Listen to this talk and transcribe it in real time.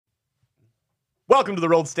Welcome to the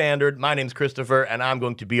Rolled Standard. My name's Christopher, and I'm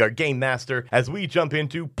going to be our game master as we jump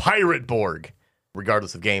into Pirate Borg.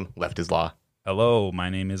 Regardless of game, left is law. Hello, my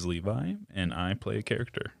name is Levi, and I play a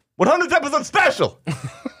character. 100th episode special!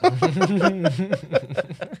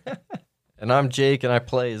 And I'm Jake, and I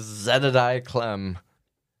play Zedediah Clem.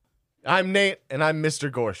 I'm Nate, and I'm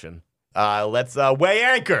Mr. Gorshin. Let's weigh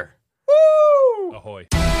anchor. Woo! Ahoy.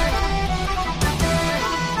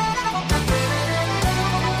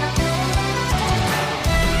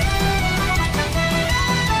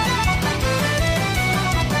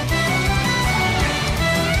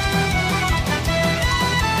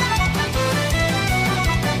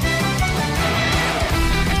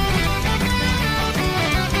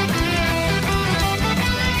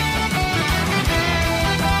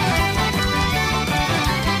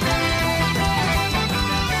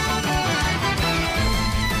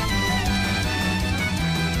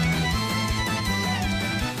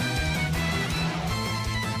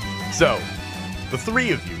 So, the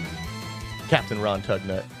three of you, Captain Ron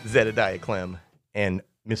Tugnut, Zedediah Clem, and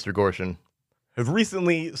Mr. Gorshin, have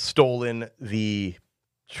recently stolen the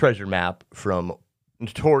treasure map from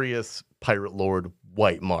notorious pirate lord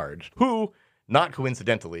White Marge, who, not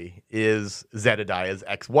coincidentally, is Zedediah's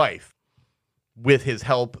ex-wife. With his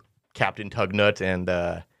help, Captain Tugnut and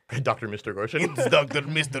Dr. Mr. Gorshin. It's Dr.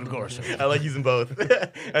 Mr. Gorshin. I like using both.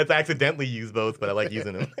 I've accidentally used both, but I like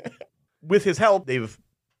using them. With his help, they've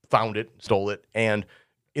found it, stole it, and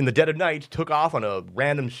in the dead of night, took off on a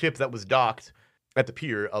random ship that was docked at the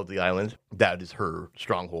pier of the island. That is her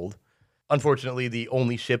stronghold. Unfortunately, the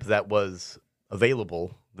only ship that was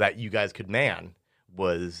available that you guys could man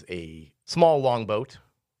was a small longboat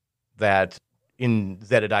that, in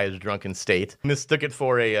Zedediah's drunken state, mistook it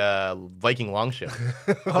for a Viking longship.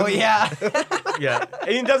 Oh, yeah. Yeah, and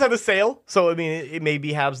it does have a sail, so I mean, it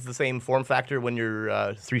maybe has the same form factor when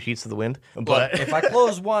you're 3 sheets to the wind. But If I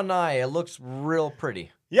close one eye, it looks real pretty.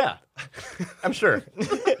 yeah, I'm sure.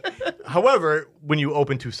 However, when you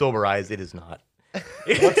open 2 sober eyes, it is not.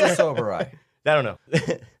 What's a sober eye? I don't know.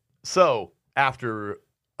 So, after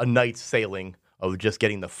a night's sailing of just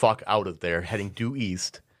getting the fuck out of there, heading due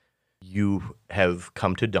east, you have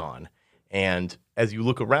come to dawn. And as you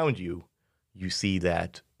look around you, you see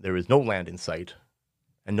that there is no land in sight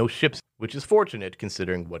and no ships, which is fortunate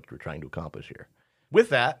considering what you're trying to accomplish here. With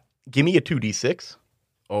that, give me a 2d6.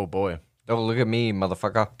 Oh, boy. Don't look at me,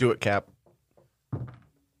 motherfucker. Do it, Cap.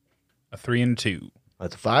 A 3 and 2.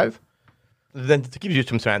 That's a 5. Then to give you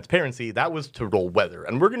some transparency, that was to roll weather.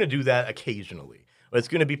 And we're going to do that occasionally. It's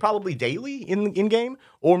going to be probably daily in game,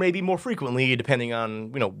 or maybe more frequently, depending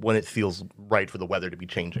on when it feels right for the weather to be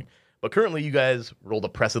changing. But currently, you guys rolled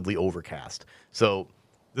oppressively overcast. So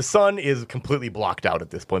the sun is completely blocked out at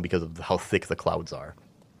this point because of how thick the clouds are.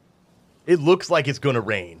 It looks like it's going to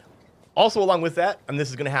rain. Also, along with that, and this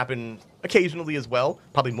is going to happen occasionally as well,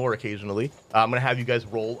 probably more occasionally, I'm going to have you guys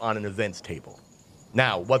roll on an events table.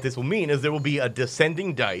 Now, what this will mean is there will be a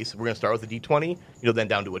descending dice. We're going to start with a d20, then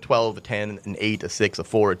down to a 12, a 10, an 8, a 6, a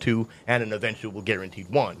 4, a 2, and an eventual guaranteed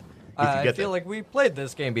 1. I feel like we played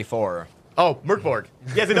this game before. Oh, Merkborg.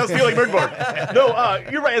 Yes, it does feel like Merkborg. No,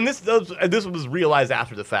 you're right, and this was realized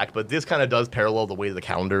after the fact, but this kind of does parallel the way the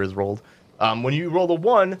calendar is rolled. When you roll a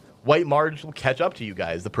 1, White Marge will catch up to you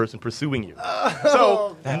guys, the person pursuing you.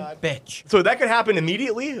 That bitch. So that could happen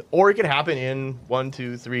immediately, or it could happen in 1,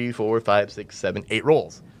 2, 3, 4, 5, 6, 7, 8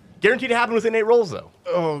 rolls. Guaranteed to happen within 8 rolls, though.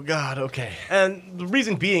 Oh, God, okay. And the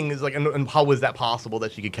reason being is, and how was that possible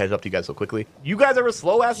that she could catch up to you guys so quickly? You guys are a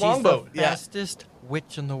slow-ass longboat. She's the fastest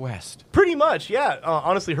witch in the West. Pretty much, yeah.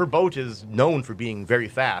 Honestly, her boat is known for being very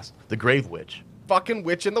fast. The Grave Witch. Fucking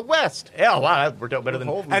witch in the West. Yeah, wow, that worked out better than...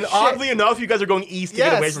 Holy and shit. oddly enough, you guys are going east to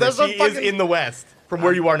get away from her. She is in the west from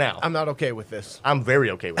where you are now. I'm not okay with this. I'm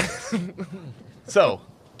very okay with this. So,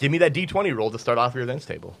 give me that d20 roll to start off your events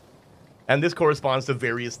table. And this corresponds to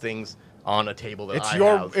various things on a table that I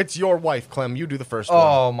have. It's your wife, Clem. You do the first one.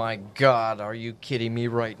 Oh, my God. Are you kidding me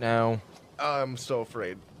right now? I'm so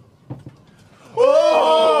afraid.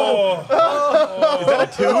 Oh! Is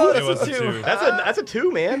that a 2? It was a 2. That's a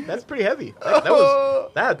 2, man. That's pretty heavy.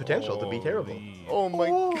 That had potential to be terrible. Oh, my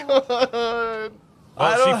God.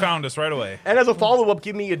 Well, she found us right away. And as a follow-up,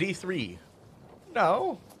 give me a d3.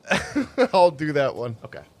 No. I'll do that one.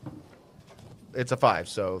 Okay. It's a 5,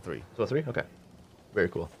 so 3. So a 3? Okay. Very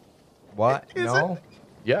cool. What? Is No.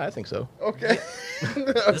 Yeah, I think so. Okay.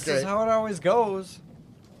 This is how it always goes.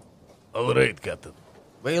 All right, Captain.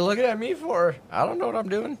 What are you looking at me for? I don't know what I'm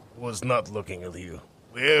doing. Was not looking at you.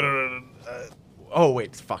 Oh,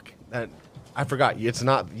 wait, fuck. I forgot. It's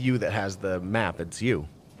not you that has the map. It's you.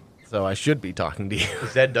 So I should be talking to you.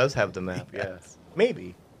 Zed does have the map, yes.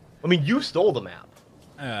 Maybe. I mean, you stole the map.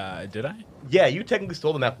 Did I? Yeah, you technically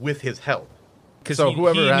stole the map with his help. Because So he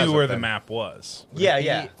whoever has knew it where the then. map was.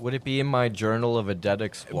 Yeah. Would it be in my Journal of a Dead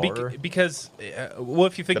Explorer? Because, well,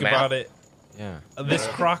 if you think The map? about it, Yeah. this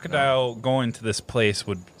crocodile going to this place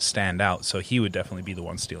would stand out, so he would definitely be the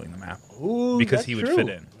one stealing the map. Ooh, Because that's he would true. fit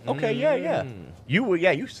in. Okay, yeah.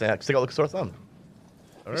 You stick out like a sore thumb.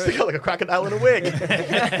 All You right. stick out like a crocodile in a wig.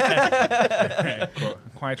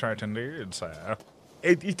 Quite right indeed, sir.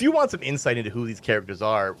 If you want some insight into who these characters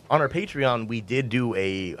are, on our Patreon, we did do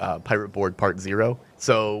a Pirate Board Part 0.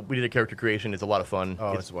 So we did a character creation. It's a lot of fun.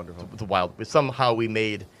 Oh, it's wonderful. It's wild. Somehow we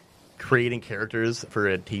made creating characters for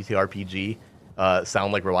a TTRPG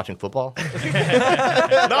sound like we're watching football.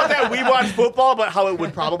 Not that we watch football, but how it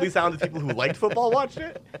would probably sound to people who liked football watched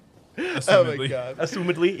it. Oh, my Assumedly. God.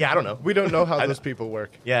 Assumedly. Yeah, I don't know. We don't know how those people work.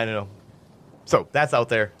 Yeah, I don't know. So that's out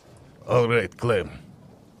there. All right, Clem.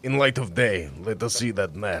 In light of day, let us see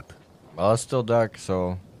that map. Well, it's still dark,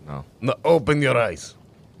 so no. Now, open your eyes.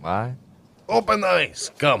 Why? Open eyes.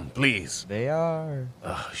 Come, please. They are.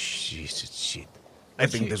 Oh, shit. I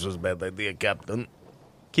think this was a bad idea, Captain.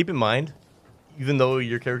 Keep in mind, even though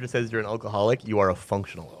your character says you're an alcoholic, you are a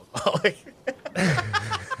functional alcoholic.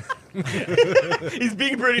 He's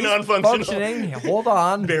being pretty non-functional. Functioning. Hold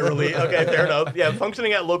on. Barely. Okay, fair enough. Yeah,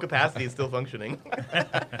 functioning at low capacity is still functioning.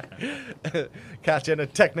 Catch in a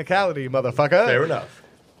technicality, motherfucker. Fair enough.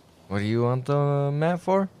 What do you want the map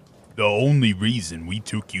for? The only reason we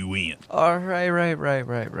took you in. Oh,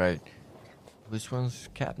 right. Which one's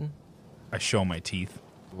Captain? I show my teeth.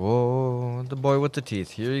 Whoa, the boy with the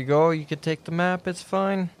teeth. Here you go. You can take the map. It's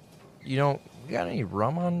fine. You got any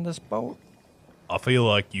rum on this boat? I feel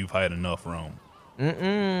like you've had enough rum.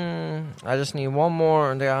 I just need one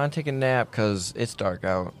more, and then I'll take a nap because it's dark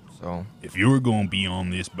out. So If you're going to be on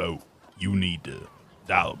this boat, you need to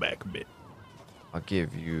dial it back a bit. I'll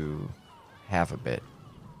give you half a bit.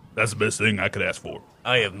 That's the best thing I could ask for.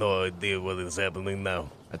 I have no idea what is happening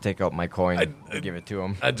now. I take out my coin I- and give it to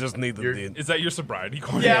him. I just need to... Is that your sobriety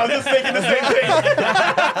coin? Yeah, I was just thinking the same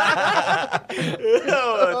thing.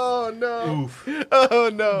 Oh, no. Oh,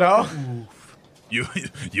 no. No?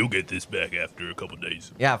 You'll get this back after a couple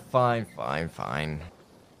days. Yeah, fine.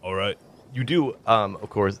 All right. You do, of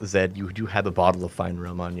course, Zed, you do have a bottle of fine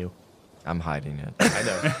rum on you. I'm hiding it. I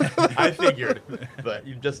know. I figured. But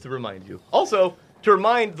just to remind you. Also, to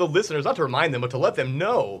remind the listeners, not to remind them, but to let them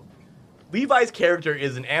know, Levi's character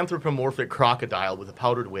is an anthropomorphic crocodile with a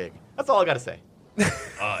powdered wig. That's all I got to say.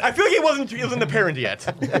 I feel like it wasn't apparent yet.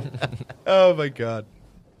 Oh, my God.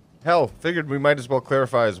 Hell, figured we might as well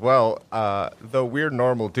clarify as well. Though we're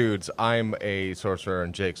normal dudes, I'm a sorcerer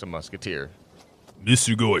and Jake's a musketeer.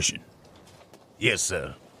 Mr. Gorshin, Yes,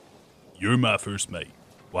 sir. you're my first mate.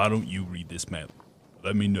 Why don't you read this map?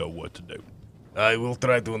 Let me know what to do. I will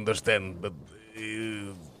try to understand, but...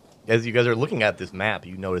 As you guys are looking at this map,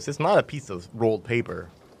 you notice it's not a piece of rolled paper.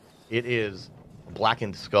 It is a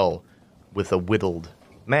blackened skull with a whittled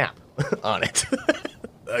map on it.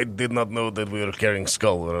 I did not know that we were carrying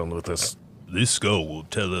skull around with us. This skull will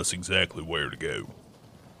tell us exactly where to go.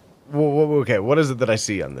 Well, okay, what is it that I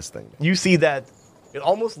see on this thing? You see that it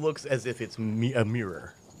almost looks as if it's a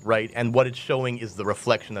mirror, right? And what it's showing is the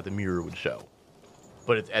reflection that the mirror would show.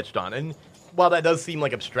 But it's etched on. And while that does seem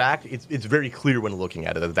like abstract, it's very clear when looking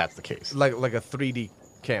at it that that's the case. Like a 3D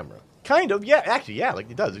camera. Kind of, yeah. Actually, yeah, like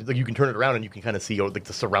it does. Like you can turn it around and you can kind of see like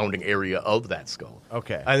the surrounding area of that skull.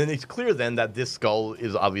 Okay. And then it's clear then that this skull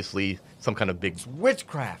is obviously some kind of big.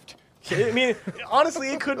 Witchcraft. I mean, honestly,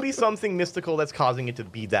 it could be something mystical that's causing it to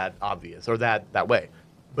be that obvious or that way.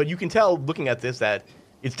 But you can tell looking at this that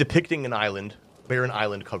it's depicting an island, barren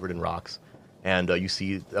island covered in rocks, and you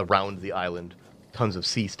see around the island tons of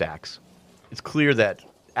sea stacks. It's clear that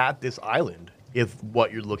at this island, if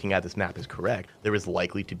what you're looking at this map is correct, there is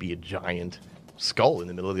likely to be a giant skull in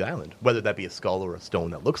the middle of the island. Whether that be a skull or a stone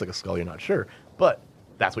that looks like a skull, you're not sure. But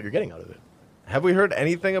that's what you're getting out of it. Have we heard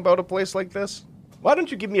anything about a place like this? Why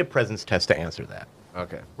don't you give me a presence test to answer that?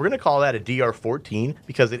 Okay. We're going to call that a DR14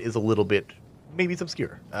 because it is a little bit, maybe it's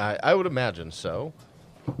obscure. I would imagine so.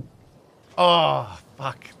 Oh,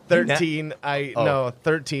 fuck. 13. No,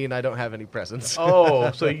 13. I don't have any presents.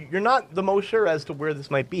 Oh, so you're not the most sure as to where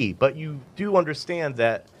this might be, but you do understand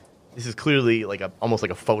that this is clearly like almost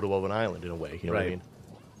like a photo of an island in a way. You know what I Right. mean?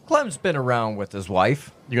 Clem's been around with his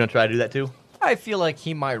wife. You're going to try to do that too? I feel like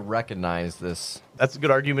he might recognize this. That's a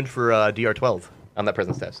good argument for DR12 on that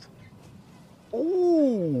presence test.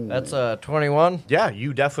 Ooh. That's a 21. Yeah,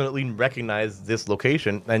 you definitely recognize this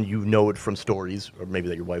location, and you know it from stories, or maybe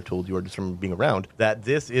that your wife told you, or just from being around, that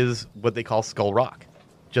this is what they call Skull Rock.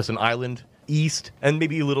 Just an island east, and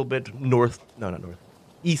maybe a little bit north. No, not north.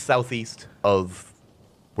 east southeast of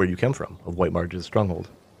where you came from, of White Marge's stronghold.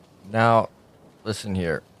 Now, listen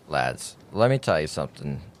here, lads. Let me tell you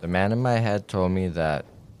something. The man in my head told me that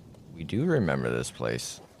we do remember this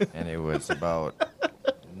place, and it was about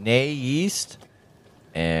Nay East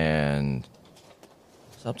and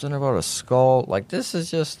something about a skull. Like, this is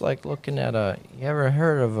just like looking at a... You ever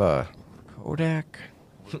heard of a Kodak?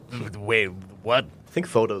 Wait, what? I think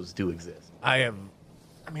photos do exist. I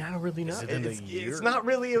I don't really know. Is it in a year? It's not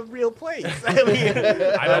really a real place. I mean,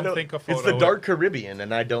 I don't think a photo. It's the dark Caribbean,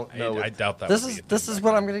 and I don't know. I doubt that. This would be a is thing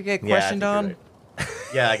what back I'm gonna get Yeah, I questioned think you're on. right.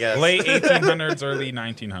 Yeah, I guess. then. Late 1800s, early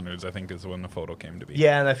 1900s, I think, is when the photo came to be.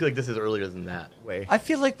 Yeah, and I feel like this is earlier than that. Way. I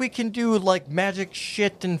feel like we can do like magic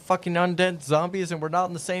shit and fucking undead zombies, and we're not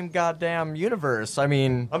in the same goddamn universe. I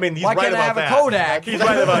mean, He's why right can't I about have that. a Kodak? He's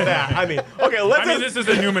right about that. I mean, okay, let's. This is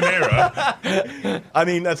a Newman era. I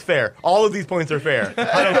mean, that's fair. All of these points are fair.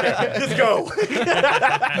 I don't care. Just go.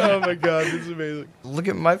 Oh my god, this is amazing. Look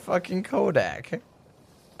at my fucking Kodak.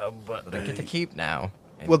 but I get to keep now.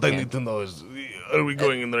 And what I can't- need to know is, are we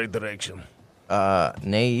going in the right direction?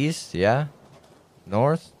 Nay East, yeah.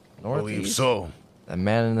 North, Believe northeast. so. The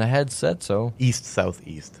man in the head said so. East,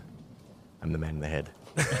 southeast. I'm the man in the head.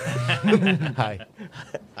 Hi.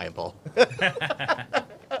 I am Paul.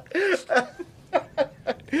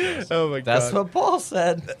 Oh my god. That's what Paul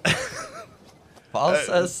said. Paul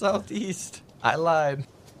says southeast. I lied.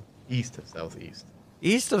 East of southeast.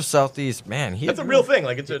 East of southeast, man. That's a real thing.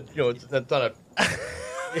 Like it's a, that's not a.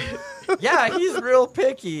 Yeah, he's real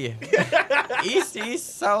picky. East,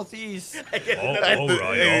 southeast. all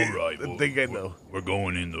right. I think I know. We're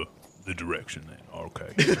going in the direction then.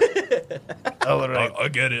 Okay. All right. I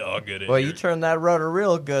get it. Well, you turned that rudder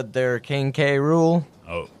real good there, King K. Rule.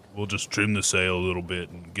 Oh, we'll just trim the sail a little bit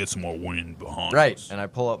and get some more wind behind Right, us. and I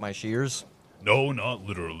pull up my shears No, not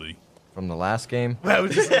literally. from the last game. That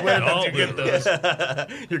was just Not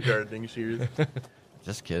literally. your gardening shears.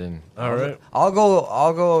 Just kidding. All right. I'll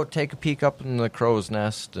go take a peek up in the crow's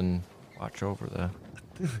nest and watch over the.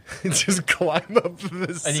 Just climb up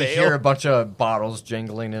the And you sail. hear a bunch of bottles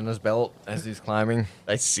jingling in his belt as he's climbing.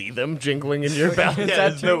 I see them jingling in your belt. Is Yeah,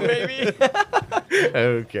 that there's no- true, baby?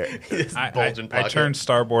 Okay. This I bulging pocket. turned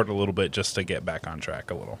starboard a little bit just to get back on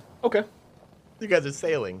track a little. Okay. You guys are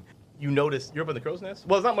sailing. You notice you're up in the crow's nest.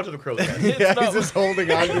 Well, it's not much of a crow's nest. Yeah, he's just holding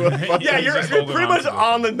on to a fucking... Yeah, He's you're just pretty holding much on to it.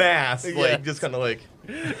 on the mast, Yeah. like just kind of like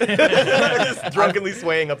just drunkenly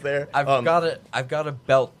swaying up there. I've got a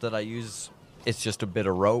belt that I use. It's just a bit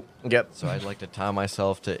of rope. Yep. So I'd like to tie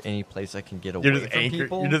myself to any place I can get away You're just from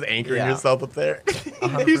people. You're just anchoring Yeah, yourself up there.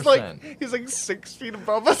 100%. He's like 6 feet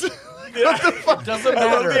above us. Doesn't I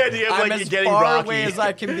love matter. the idea of, I'm like, as you getting far rocky. away as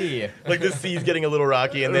I can be. Like the sea's getting a little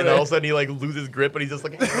rocky, and then all of a sudden he like loses grip, and he's just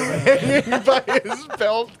like. by his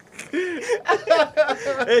belt.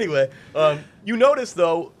 Anyway, you notice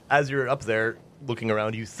though, as you're up there looking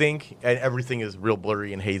around, you think, and everything is real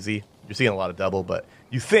blurry and hazy. You're seeing a lot of double, but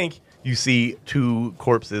you think you see two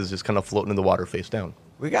corpses just kind of floating in the water face down.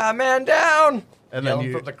 We got a man down. And then Yelling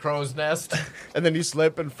you- from the crow's nest. And then you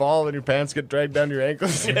slip and fall, and your pants get dragged down your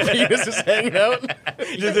ankles, and your penis is hanging out.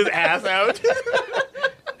 Just his ass out.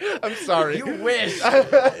 I'm sorry. You wish.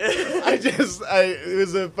 It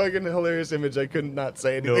was a fucking hilarious image. I couldn't not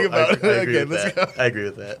say anything about it. I agree Okay, with let's that. go. I agree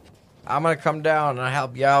with that. I'm gonna come down and I'll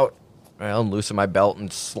help you out. I'll loosen my belt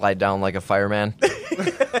and slide down like a fireman.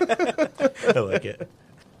 I like it.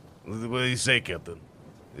 What do you say, Captain?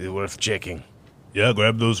 Is it worth checking? Yeah,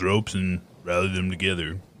 grab those ropes and rally them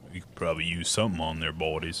together. We could probably use something on their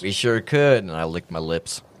bodies. We sure could. And I licked my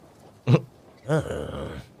lips.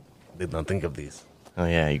 Did not think of these. Oh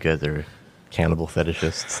yeah, you guys are cannibal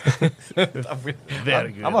fetishists.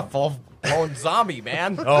 Very good. I'm a full-blown zombie,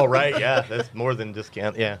 man. Oh right, yeah, that's more than just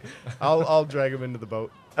Yeah. I'll drag him into the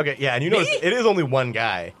boat. Okay, yeah, and you notice it is only one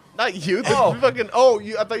guy. Not you. The Oh. fucking. Oh,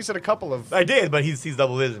 you. I thought you said a couple of. I did, but he's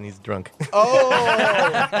double vision. He's drunk. Oh,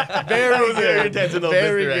 very That was very good. intentional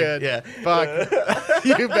Very misdirect, good. yeah. Fuck.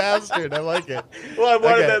 You bastard. I like it. Well, I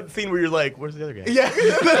wanted Okay. that scene where you're like, "Where's the other guy?" Yeah.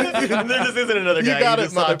 There just isn't another You guy. got you it,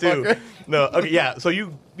 just saw two. motherfucker. No, okay, yeah. So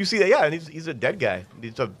you see that? Yeah, and he's a dead guy.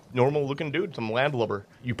 He's a normal looking dude, some landlubber.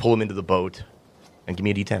 You pull him into the boat, and give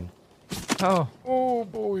me a D10. Oh, Oh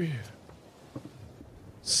boy.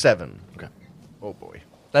 7. Okay. Oh boy.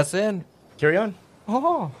 that's in. Carry on.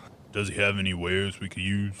 Oh. Does he have any wares we could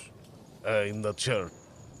use? I'm not sure.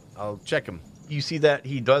 I'll check him. You see that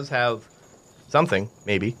he does have something.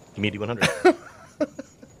 Maybe give me a D100.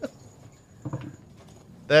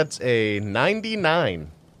 That's a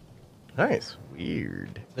 99. Nice.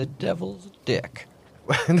 Weird. The devil's dick.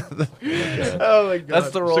 Oh my god. That's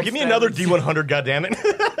the roll. So give me another D100. Goddammit.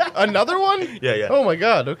 Another one? Yeah. Oh my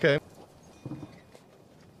god, okay.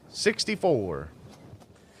 64.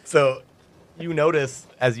 So you notice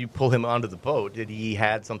as you pull him onto the boat that he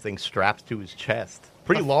had something strapped to his chest.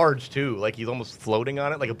 Pretty large, too. Like he's almost floating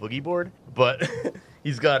on it like a boogie board. But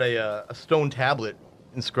he's got a stone tablet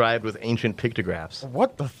inscribed with ancient pictographs.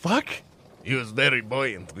 What the fuck? He was very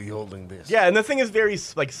buoyant beholding this. Yeah, and the thing is very,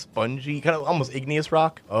 like, spongy, kind of almost igneous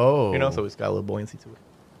rock. Oh. You know, so it's got a little buoyancy to it.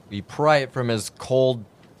 We pry it from his cold,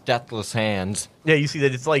 deathless hands. Yeah, you see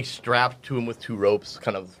that it's, like, strapped to him with two ropes,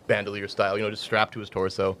 kind of bandolier style, you know, just strapped to his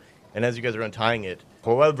torso. And as you guys are untying it,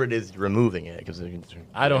 whoever it is removing it, because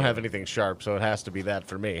I don't have anything sharp, so it has to be that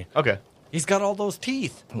for me. Okay. He's got all those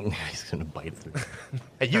teeth. He's gonna bite through.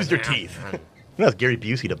 Hey, use your teeth. You know, it's Gary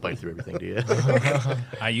Busey to bite through everything, do you?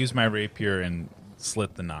 I use my rapier and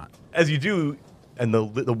slit the knot. As you do, and the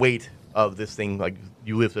weight of this thing, like,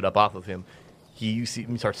 you lift it up off of him, you see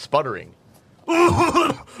him start sputtering.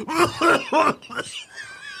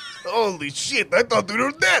 Holy shit, I thought we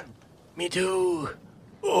were dead. Me too.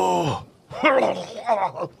 Oh.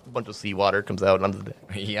 A bunch of seawater comes out onto the deck.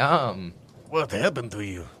 Yum. What happened to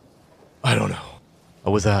you? I don't know. I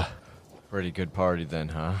was, Pretty good party then,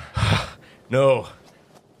 huh? no.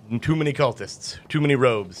 Too many cultists. Too many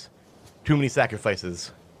robes. Too many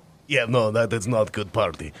sacrifices. Yeah, no, that is not good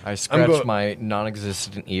party. I scratched my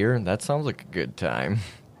non-existent ear, and that sounds like a good time.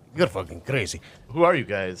 You're fucking crazy. Who are you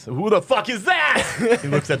guys? Who the fuck is that? He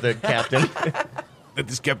looks at the captain. That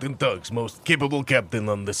is Captain Tug's most capable captain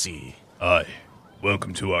on the sea. Aye.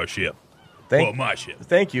 Welcome to our ship. My ship.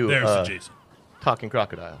 Thank you, There's Jason. Talking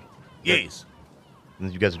Crocodile. Yes.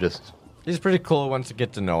 And you guys are just He's pretty cool once you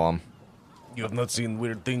get to know him. You have not seen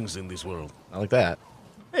weird things in this world. not like that.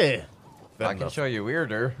 Eh. I can show you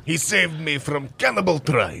weirder. He saved me from cannibal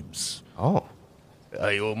tribes. Oh.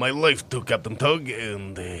 I owe my life to Captain Tug,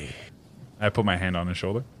 and I put my hand on his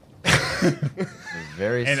shoulder.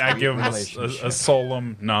 Very And I sweet give him relationship. a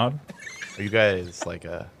solemn nod. Are you guys like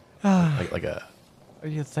a like a Are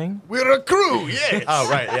you a thing? we're a crew. Yes. Oh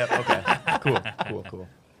right, yeah, okay. Cool.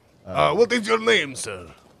 What is your name, sir?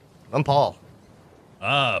 I'm Paul.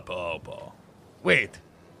 Paul. Wait.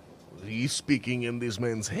 Was he speaking in this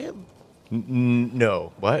man's head?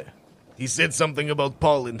 No. What? He said something about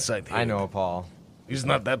Paul inside him. I know, Paul. He's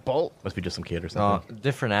not that Paul. Must be just some kid or No, something.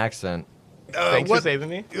 different accent. Thanks for saving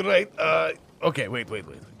me. You're right. Okay, wait.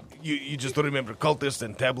 You just remember cultist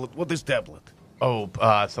and tablet. What is tablet? Oh,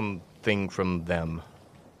 something from them.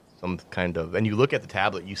 Some kind of. And you look at the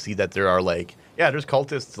tablet, you see that there are there's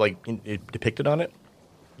cultists depicted on it.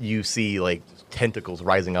 You see like tentacles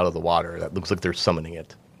rising out of the water. That looks like they're summoning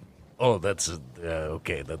it. Oh, that's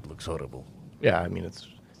okay. That looks horrible. Yeah, I mean it's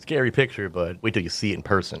a scary picture, but wait till you see it in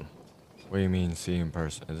person. What do you mean, see in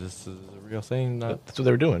person? Is this a real thing? Not... That's what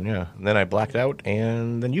they were doing, yeah. And then I blacked out,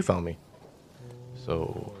 and then you found me.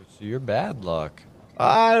 So So you're bad luck.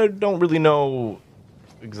 I don't really know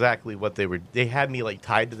exactly what they were. They had me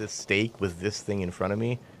tied to this stake with this thing in front of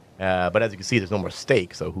me. But as you can see, there's no more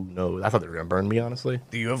stake, so who knows? I thought they were gonna burn me, honestly.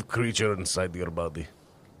 Do you have creature inside your body?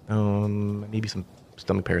 Maybe some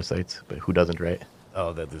stomach parasites, but who doesn't, right?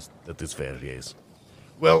 Oh, that is fair. Yes.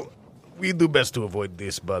 Well, we do best to avoid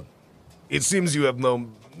this, but it seems you have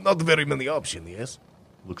not very many options. Yes.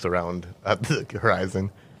 Looks around at the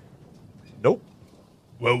horizon. Nope.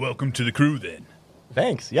 Well, welcome to the crew then.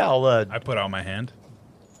 Thanks. Yeah, I'll. I put out my hand.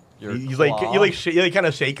 Your You claw. kind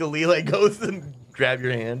of shakily goes and grab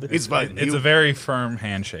your hand. It's fine. It's a very firm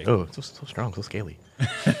handshake. Oh, it's so strong, so scaly.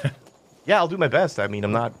 Yeah, I'll do my best. I mean,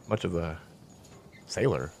 I'm not much of a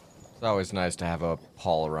sailor. It's always nice to have a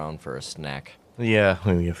Paul around for a snack. Yeah,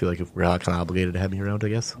 I mean, I feel like we're kind of obligated to have me around, I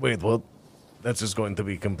guess. Wait, what? That's just going to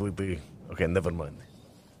be completely... Okay, never mind.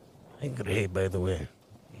 Hey, by the way,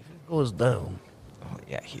 if it goes down, Oh,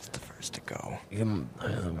 yeah, he's the first to go. you can...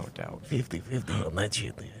 No doubt. 50-50 on that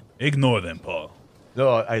shit. Ignore them, Paul.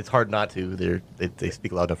 No, it's hard not to. They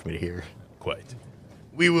speak loud enough for me to hear. Quite.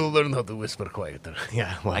 We will learn how to whisper quieter.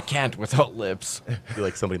 Yeah, well, I can't without lips. I feel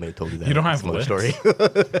like somebody may have told you that. You don't have Some other lips? story.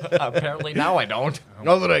 Apparently now I don't.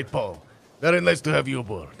 All right, Paul. Very nice to have you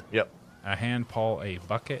aboard. Yep. I hand Paul a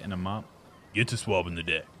bucket and a mop. Get to swabbing the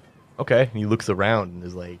deck. Okay. And he looks around and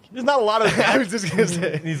is like, "There's not a lot of." I was just gonna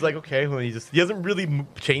say. And he's like, "Okay." Well, he doesn't really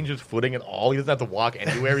change his footing at all. He doesn't have to walk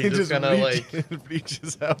anywhere. He just kind of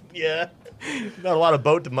reaches out. yeah. Not a lot of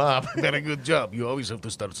boat to mop. Very good job. You always have to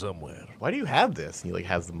start somewhere. Why do you have this? And he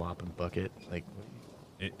has the mop and bucket.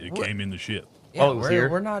 It came in the ship. Yeah, Oh, it was here?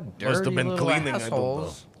 we're not dirty Must have been little cleaning, I don't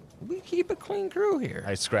assholes. We keep a clean crew here.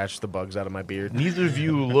 I scratched the bugs out of my beard. Neither of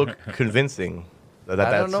you look convincing. I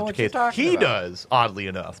don't know what you're talking He about. does, oddly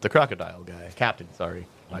enough. The crocodile guy, captain. Sorry.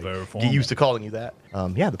 Very Get formal. used to calling you that.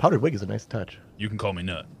 Yeah, the powdered wig is a nice touch. You can call me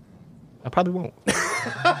Nut. I probably won't.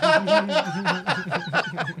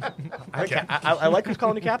 I like who's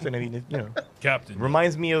calling you captain. I mean, Captain.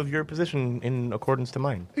 reminds me of your position in accordance to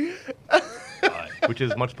mine, Aye. which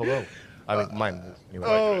is much below. I mean, mine. Is, anyway.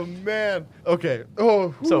 Oh man. Okay.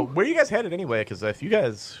 Oh. So where are you guys headed anyway? Because if you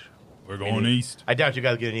guys, We're going east. I doubt you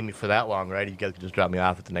guys gonna need me for that long, right? You guys can just drop me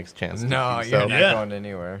off at the next chance. No, So- you're not Yeah. going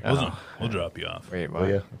anywhere. We'll drop you off. Wait, Oh what?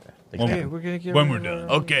 yeah. When, Hey, we're gonna get when rid we're of done.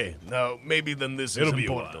 our- Okay, now maybe then this It'll is be a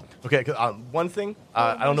important. Okay, 'cause, one thing,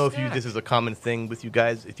 I don't know if this is a common thing with you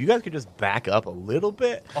guys. If you guys could just back up a little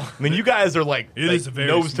bit. I mean, you guys are like, It is a very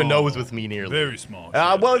nose to small- nose with me nearly. Very small.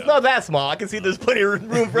 Well, it's not that small. I can see there's plenty of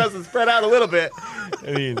room for us to spread out a little bit.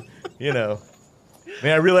 I mean, I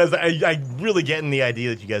mean, I realize I really getting the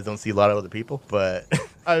idea that you guys don't see a lot of other people, but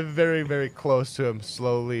I'm very, very close to him.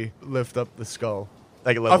 Slowly lift up the skull.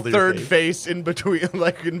 like a A level to your third face. face in between,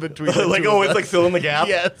 like in between. the Like, two oh, of it's like us. filling the gap.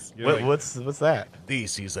 Yes. What's that?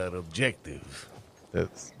 This is our objective.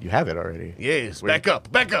 You have it already. Yes, Where- back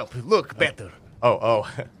up. Look better. Oh.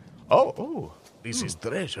 Oh. This is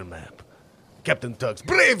treasure map. Captain Tuggs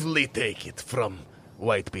bravely take it from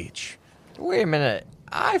White Beach. Wait a minute.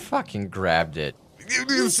 I fucking grabbed it.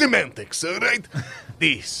 Semantics, all right?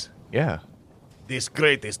 This Yeah.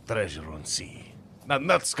 greatest treasure on sea.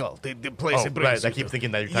 Not Skull, the place Oh, it brings right. I you keep to.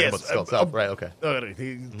 thinking that you're talking Yes, about the skull itself. Right, okay. All right,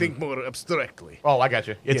 think more abstractly. Oh, I got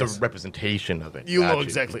you. It's Yes. a representation of it. You Got know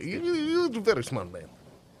exactly. You're a very smart man.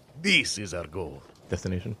 This is our goal.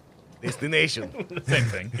 Destination. Destination. Same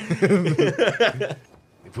thing.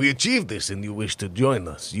 If we achieve this and you wish to join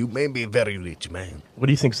us, you may be a very rich man. What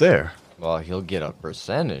do you think's there? Well, he'll get a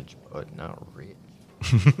percentage, but not rich.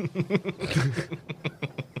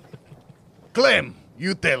 Clem,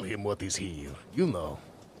 you tell him what is here. You know.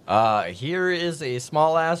 Here is a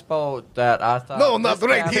small ass boat that I thought. No, not this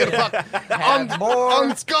right here. captain Fuck. had more.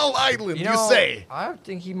 On Skull Island, you, say. I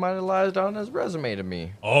think he might have lied on his resume to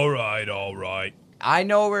me. All right. I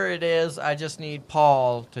know where it is. I just need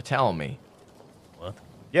Paul to tell me.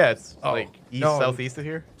 Yeah, it's Oh, like east, no. southeast of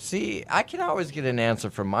here. See, I can always get an answer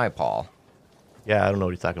from my Paul. Yeah, I don't know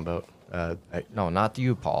what he's talking about. No, not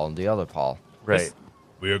you, Paul. The other Paul. Right.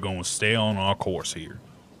 We are going to stay on our course here.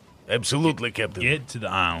 Absolutely, Captain. Get to the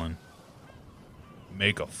island.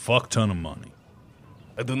 Make a fuck ton of money.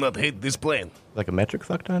 I do not hate this plan. Like a metric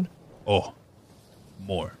fuck ton? Oh,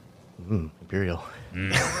 more. Imperial.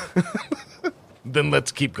 Then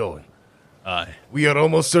let's keep going. Aye. We are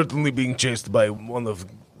almost certainly being chased by one of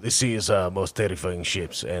the sea's most terrifying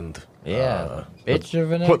ships, and Yeah, bitch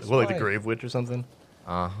of an What, like the ex-wife. Grave Witch or something?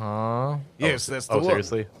 Uh-huh. yes, that's the Oh, one.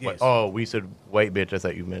 seriously? Yes. Oh, we said white bitch. I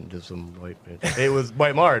thought you meant just some white bitch. It was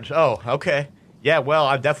White Marge. Oh, okay. Yeah, well,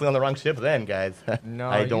 I'm definitely on the wrong ship then, guys. No,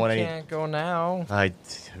 I don't you want can't go now. I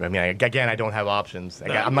mean, again, I don't have options. I'm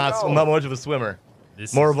No. not much of a swimmer.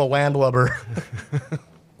 This More is- of a landlubber.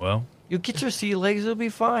 Well, You get your sea legs, it'll be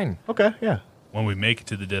fine. Okay, yeah. when we make it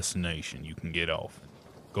to the destination, you can get off.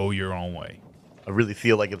 Go your own way. I really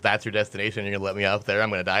feel like if that's your destination and you're gonna let me out there, I'm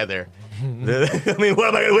gonna die there. I mean, what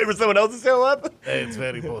am I gonna wait for someone else to show up? It's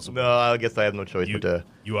very possible. No, I guess I have no choice You, but to.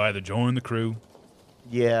 you either join the crew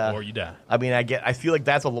Yeah. or you die. I mean, I feel like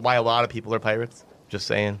that's why a lot of people are pirates. Just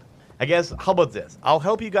saying. I guess. How about this? I'll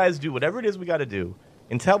help you guys do whatever it is we got to do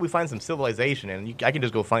until we find some civilization, and I can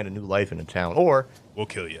just go find a new life in a town. Or We'll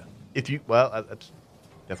kill you. if you, well, that's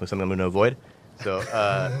definitely something I'm going to avoid. So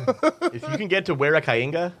if you can get to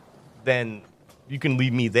Werakainga, then you can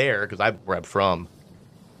leave me there because where I'm from.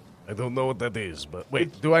 I don't know what that is, but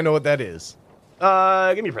wait. Do I know what that is?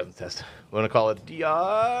 Give me a presence test. We're going to call it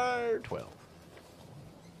DR12.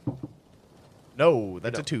 No,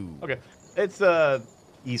 that's No. a 2. Okay. It's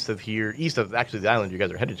east of here, east of actually the island you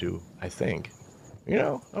guys are headed to, I think.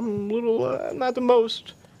 I'm a little, I'm not the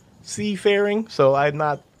most seafaring, so I'm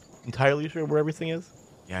not entirely sure where everything is.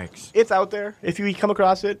 Yikes. It's out there. If you come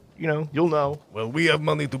across it, you'll know. Well, we have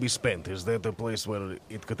money to be spent. Is that a place where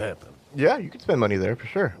it could happen? Yeah, you could spend money there for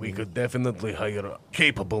sure. We could definitely hire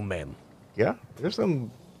capable men. Yeah, there's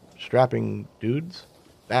some strapping dudes.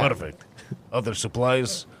 That- Perfect. Other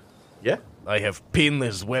supplies? Yeah. I have pin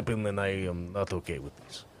as weapon, and I am not okay with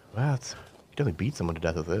this. Well, you definitely beat someone to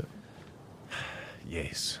death with it.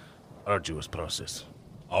 Yes. Arduous process.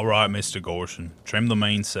 All right, Mr. Gorson. Trim the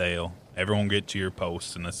mainsail. Everyone get to your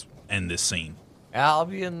posts, and let's end this scene. I'll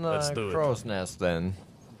be in Let's the do it. crow's nest then.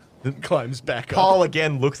 Climbs back up. Paul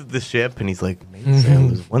again looks at the ship and he's like,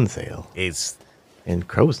 mainsail is one sail. It's And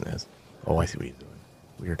crow's nest. Oh, I see what he's doing.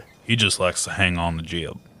 Weird. He just likes to hang on the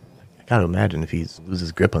jib. I gotta imagine if he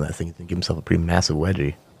loses grip on that thing, he's gonna give himself a pretty massive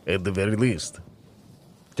wedgie. at the very least.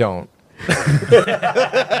 Don't.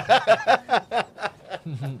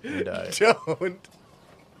 And, Don't.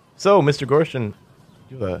 so, Mr. Gorshin,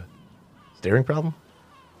 you have a staring problem?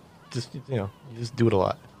 Just, you just do it a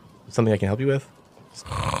lot. Something I can help you with?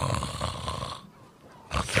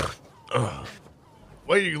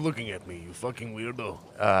 Why are you looking at me, you fucking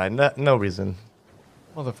weirdo? No reason.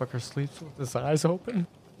 Motherfucker sleeps with his eyes open.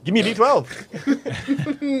 Give me a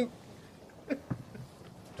D12.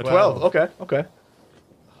 A 12. Okay.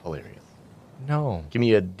 Hilarious. No. Give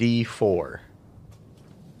me a D4.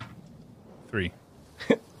 3.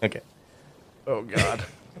 Okay. Oh, God.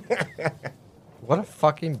 What a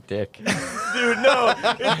fucking dick. Dude, no,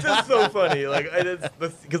 it's just so funny. Like,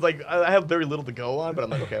 because I have very little to go on, but I'm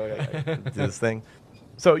like, okay, I gotta do this thing.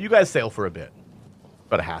 So you guys sail for a bit,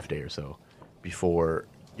 about a half day or so, before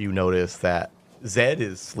you notice that Zed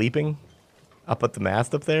is sleeping up at the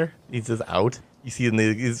mast up there. He's just out. You see him,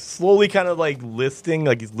 he's slowly kind of like listing,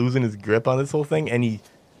 like he's losing his grip on this whole thing, and he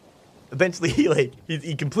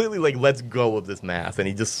completely like lets go of this mast, and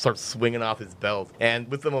he just starts swinging off his belt, and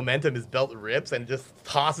with the momentum, his belt rips and just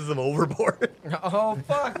tosses him overboard. Oh,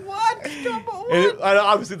 fuck. What? And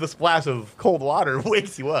obviously, the splash of cold water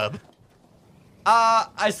wakes you up.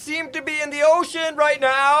 I seem to be in the ocean right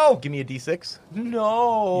now. Give me a D6.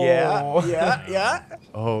 No. Yeah.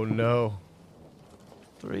 Oh, no.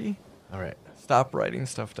 3. All right. Stop writing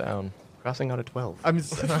stuff down. Crossing out a 12.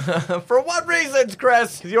 For what reasons,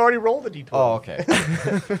 Chris? Because you already rolled a D12. Oh, okay.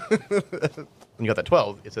 When you got that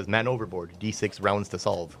 12, it says man overboard, D6 rounds to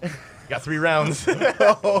solve. You got 3 rounds.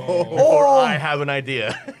 Or I have an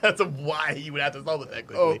idea. That's why you would have to solve it that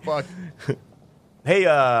Oh, quickly. fuck. Hey,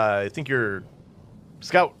 I think your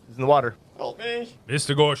scout is in the water. Help me.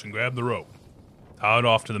 Mr. Gorshin, grab the rope. Tie it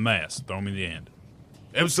off to the mast. Throw me the end.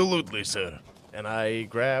 Absolutely, sir. And I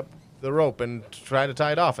grab the rope and try to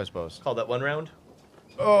tie it off, I suppose. Call that 1 round.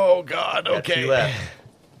 Oh, God, Got okay. 2 left.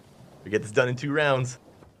 We get this done in 2 rounds.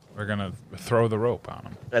 We're going to throw the rope on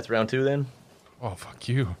him. That's round 2 then. Oh, fuck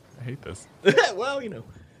you. I hate this. Well, let's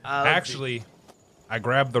Actually, I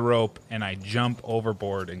grab the rope and I jump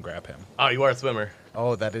overboard and grab him. see. Oh, you are a swimmer.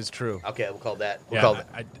 Oh, that is true. Okay, we'll call that. We'll Yeah, call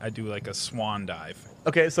that. I do like a swan dive.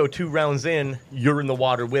 Okay, so 2 rounds in, you're in the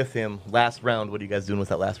water with him. Last round, what are you guys doing with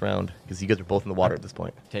that last round? Because you guys are both in the water at this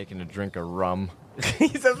point. Taking a drink of rum. He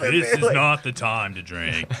says This is not the time to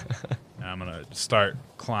drink. I'm going to start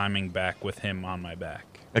climbing back with him on my back.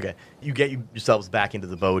 Okay, you get yourselves back into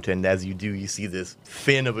the boat, and as you do, you see this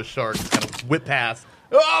fin of a shark kind of whip past.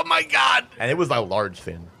 Oh, my God. And it was a large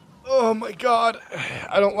fin. Oh, my God.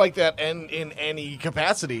 I don't like that in any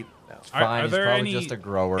capacity. Fine, Are he's there probably any- just a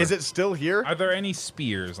grower. Is it still here? Are there any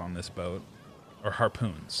spears on this boat? Or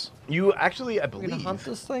harpoons? You actually, I We're gonna believe, hunt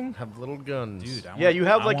this thing? Have little guns. Dude, I yeah, want- you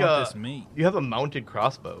have I like want this meat. you have a mounted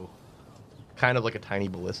crossbow, kind of like a tiny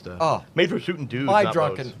ballista. Oh. Made for shooting dudes. My not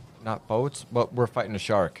drunken. boats. Not boats, but we're fighting a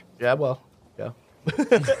shark. Yeah, well, yeah.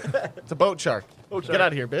 It's a boat shark. Boat Get shark. out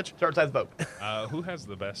of here, bitch. Shark-sized boat. Who has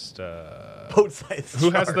the best? Boat-sized. Who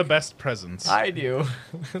has shark. the best presence? I do.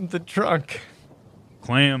 The trunk.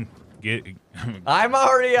 Clam, get. I'm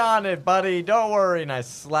already on it, buddy. Don't worry. And I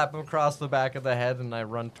slap him across the back of the head and I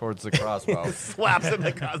run towards the crossbow. Slaps him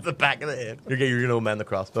across the back of the head. You're gonna man the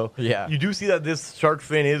crossbow. Yeah. You do see that this shark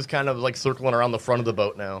fin is kind of like circling around the front of the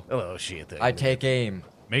boat now. Oh, shit. I take aim.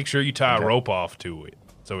 Make sure you tie Okay. a rope off to it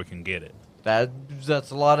so we can get it.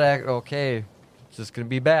 That's a lot of. Okay. It's just going to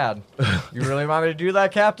be bad. You really want me to do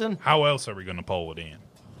that, Captain? How else are we gonna pull it in?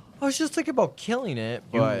 I was just thinking about killing it,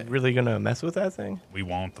 You but really gonna mess with that thing? We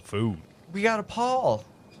want the food. we got a Paul.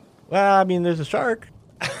 Well, I mean, there's a shark.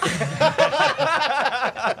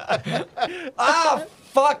 Ah,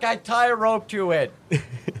 fuck. I tie a rope to it.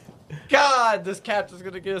 God, this captain's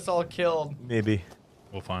going to get us all killed. Maybe.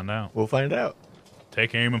 We'll find out. We'll find out.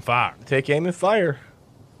 Take aim and fire. Take aim and fire.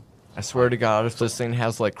 I swear to God, if this thing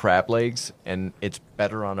has like crab legs and it's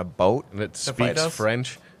better on a boat, And it to fight speaks us?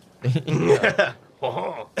 French.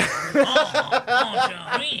 Wow.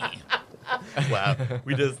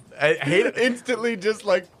 We just, I hate it. Instantly just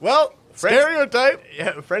like, well, stereotype.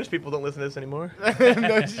 Yeah, French people don't listen to this anymore. No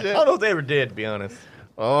I shit. don't know if they ever did, to be honest.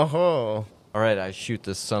 Oh. all right, I shoot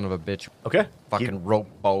this son of a bitch. Okay. Fucking rope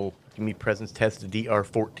bow. Give me presence test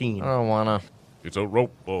DR14. I don't wanna. It's a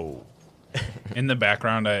rope bow. In the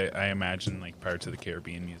background, I imagine like Pirates of the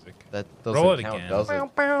Caribbean music. That Roll doesn't it count, again. does it?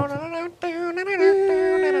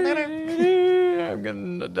 I'm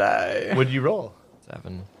gonna die. What'd you roll?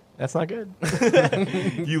 7. That's not good.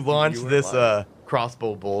 You launch this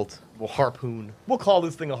crossbow bolt Well, harpoon. We'll call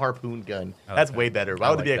this thing a harpoon gun. I like That's that. way better. Why I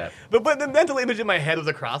would like it be? that. But the mental image in my head was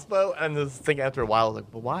a crossbow, and I was thinking after a while, I was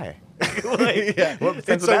like, "But why? Like, Yeah, what sense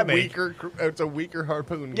it's would a that make?" weaker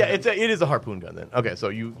harpoon. Yeah, gun. it is a harpoon gun then. Okay, so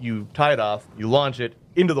you tie it off, you launch it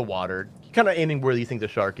into the water, kind of aiming where you think the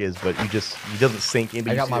shark is, but he doesn't sink in. But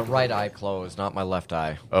I you got see my it- right eye closed, not my left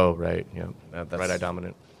eye. Oh right, yeah, that's- right eye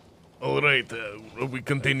dominant. All right, are we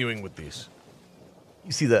continuing with this?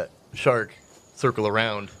 You see the shark circle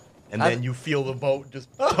around, and I've- then you feel the boat just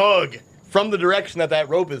tug from the direction that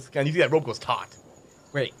rope is, and you see that rope goes taut.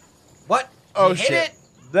 Wait, what? Oh, You hit shit. it?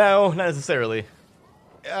 No, not necessarily.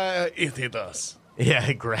 It hit us. Yeah,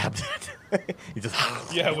 he grabbed it. He just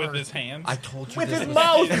Yeah, with his hands. I told you with this his was-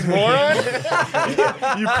 mouth, you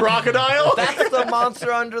moron. You crocodile. That's the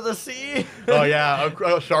monster under the sea. Oh yeah,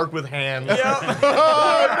 a shark with hands. Yeah.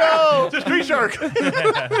 Oh no, it's a street shark.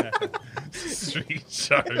 Street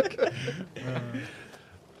shark.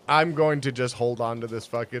 I'm going to just hold on to this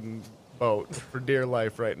fucking boat for dear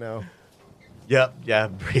life right now. Yep, yeah,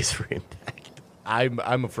 brace for impact. I'm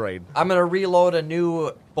afraid. I'm gonna reload a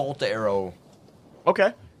new bolt arrow.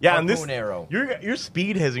 Okay. Yeah, and this Harpoon arrow. your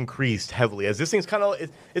speed has increased heavily as this thing's kind of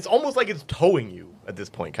it's almost like it's towing you at this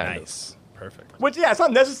point, kind of. Nice. Perfect. Which yeah, it's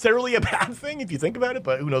not necessarily a bad thing if you think about it,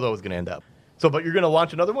 but who knows how it's going to end up. So, but you're going to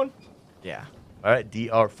launch another one. Yeah. All right,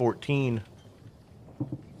 DR14.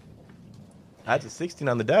 That's a 16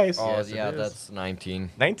 on the dice. Oh Yes, it yeah, is. that's 19.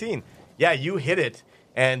 19. Yeah, you hit it,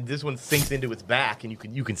 and this one sinks into its back, and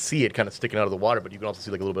you can see it kind of sticking out of the water, but you can also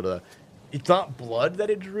see like a little bit of it's not blood that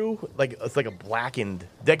it drew, like it's like a blackened,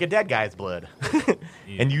 like a dead guy's blood.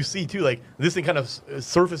 And you see too, like this thing kind of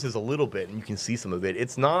surfaces a little bit, and you can see some of it.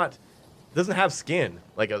 It doesn't have skin,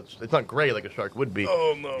 it's not gray like a shark would be.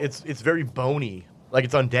 Oh, no. It's very bony, like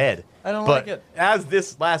it's undead. I don't but like it. As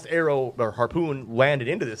this last arrow or harpoon landed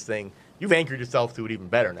into this thing, you've anchored yourself to it even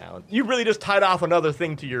better now. You really just tied off another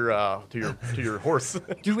thing to your horse.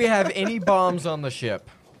 Do we have any bombs on the ship?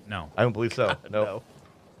 No. I don't believe so. No.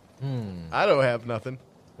 I don't have nothing.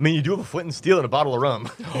 I mean, you do have a flint and steel and a bottle of rum.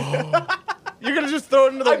 You're gonna just throw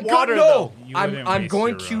it into the I'm water, no. You I'm wouldn't I'm waste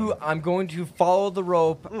going your to I'm going to follow the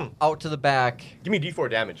rope out to the back. Give me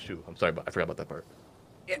D4 damage too. I'm sorry, but I forgot about that part.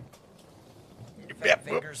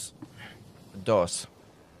 Fingers. Dos.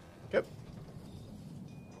 Yep.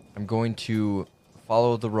 I'm going to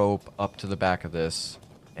follow the rope up to the back of this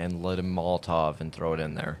and let him Molotov and throw it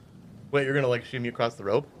in there. Wait, you're gonna like shimmy across the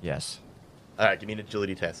rope? Yes. All right, give me an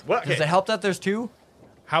agility test. What? Does it help that there's two?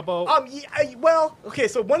 How about Well, okay,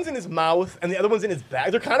 so one's in his mouth and the other one's in his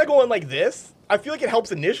back. They're kind of going like this. I feel like it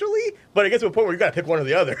helps initially, but it gets to a point where you gotta pick one or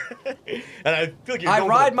the other. And I feel like you're I going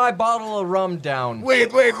ride for my bottle of rum down.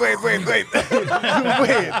 Wait. Wait,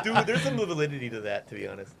 dude, there's some validity to that, to be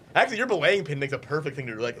honest. Actually, your belaying pin makes a perfect thing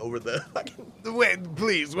to like over the. Wait,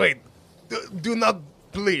 please, wait. Do not,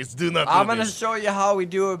 please, do not. I'm do gonna this. show you how we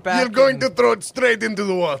do it back. You're going in- to throw it straight into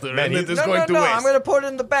the water, Man, and it is No, going no, to no! waste. I'm gonna put it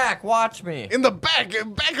in the back. Watch me. In the back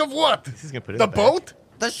of what? He's gonna put it in The the back. boat?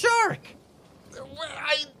 The shark.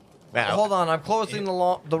 Wow. Hold on, I'm closing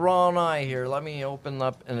the wrong eye here. Let me open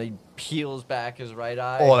up, and he peels back his right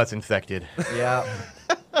eye. Oh, that's infected. Yeah.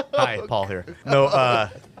 Hi, Paul here. No,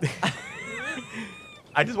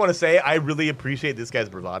 I just want to say I really appreciate this guy's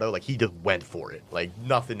bravado. Like he just went for it, like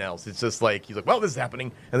nothing else. It's just like he's like, well, this is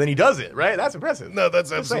happening, and then he does it. Right? That's impressive. No, that's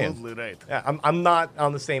Just saying. absolutely right. Yeah, I'm not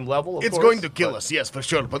on the same level. Of It's course, going to kill but us, yes, for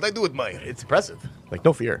sure, but I do admire it. It's impressive. Like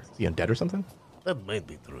no fear. Is he undead or something? That might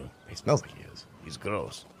be true. He smells like he is. He's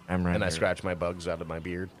gross. I'm right And I here. scratch my bugs out of my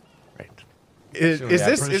beard. Right. Is Sure, this yeah,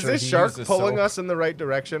 pretty is sure this he shark uses pulling soap. us in the right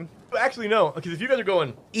direction? But actually, no, because if you guys are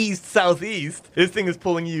going east southeast, this thing is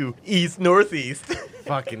pulling you east northeast.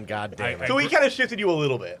 Fucking goddamn. I- So he kind of shifted you a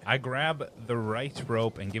little bit. I grab the right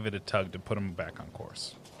rope and give it a tug to put him back on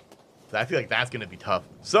course. So I feel like that's going to be tough.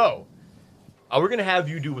 So we're going to have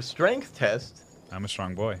you do a strength test. I'm a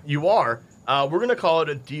strong boy. You are. We're going to call it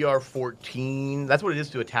a DR14. That's what it is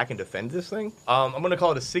to attack and defend this thing. I'm going to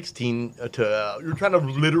call it a 16 you're trying to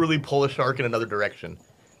literally pull a shark in another direction.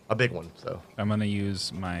 A big one, so. I'm gonna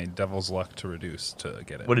use my devil's luck to reduce to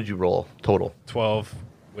get it. What did you roll total? 12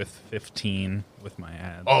 with 15 with my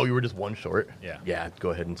ads. Oh, you were just one short? Yeah. Yeah, go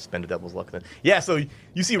ahead and spend a devil's luck then. Yeah, so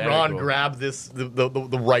you see Very Ron cool. grab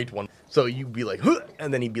the right one. So you'd be like, huh,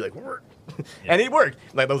 and then he'd be like, "Whir." And it worked.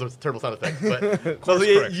 Like, those are terrible sound effects. But so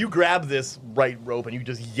correction. you grab this right rope and you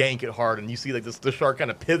just yank it hard, and you see like the shark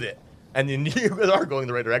kind of pivot. And then you guys are going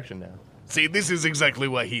the right direction now. See, this is exactly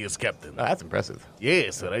why he is captain. Oh, that's impressive.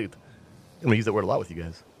 Yes, right. I'm going to use that word a lot with you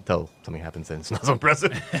guys until something happens and it's not so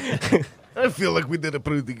impressive. I feel like we did a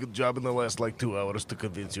pretty good job in the last, 2 hours to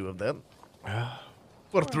convince you of that.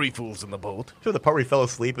 For 3 fools in the boat. So the part where he fell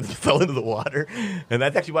asleep and fell into the water, and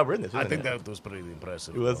that's actually why we're in this. I isn't think it? that was pretty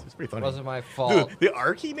impressive. It was. It's pretty It funny. wasn't my fault. Dude, the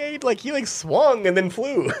arc he made, like he swung and then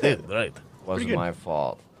flew. Yeah, right. Wasn't good. my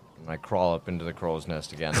fault. And I crawl up into the crow's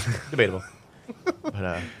nest again. Debatable.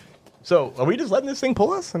 But so are we just letting this thing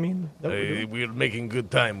pull us? I mean, that what we're doing? We're making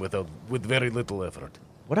good time with very little effort.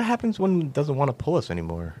 What happens when it doesn't want to pull us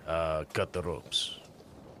anymore? Cut the ropes.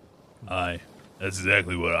 Aye. That's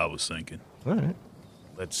exactly what I was thinking. All right.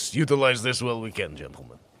 Let's utilize this while we can,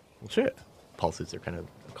 gentlemen. Well, shit. Paul sits there kind of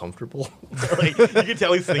comfortable. Like you can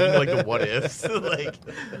tell he's thinking like the what ifs. Like,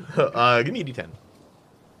 give me a D10.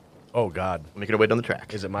 Oh, God. Make it away down the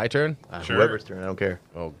track. Is it my turn? Sure. Whoever's turn, I don't care.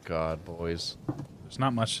 Oh, God, boys. There's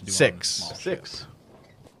not much to do. 6. On a small ship. 6.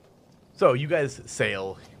 So you guys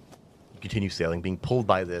sail. You continue sailing, being pulled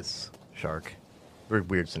by this shark. Very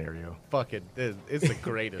weird scenario. Fuck it. It's the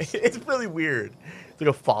greatest. It's really weird. It's like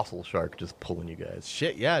a fossil shark just pulling you guys.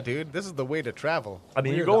 Shit, yeah, dude. This is the way to travel. I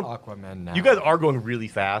mean, We're you're going. the Aquaman now. You guys are going really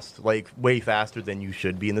fast, like way faster than you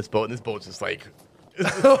should be in this boat. And this boat's just like,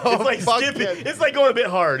 it's like fuck skipping. it. It's like going a bit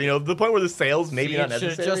hard. You know, the point where the sails maybe See, not it should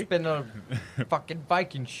have necessary. just been a fucking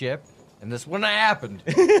Viking ship, and this wouldn't have happened.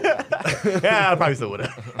 Yeah, I probably still would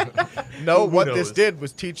have. No, Who what knows? this did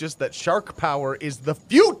was teach us that shark power is the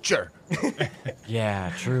future.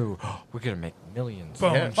 Yeah, true. We're gonna make millions.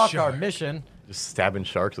 Bone Yeah, fuck our shark. mission. Just stabbing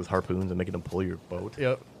sharks with harpoons and making them pull your boat.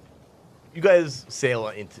 Yep. You guys sail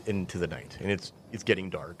into the night, and it's getting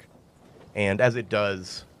dark. And as it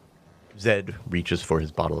does, Zed reaches for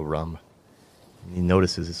his bottle of rum. And he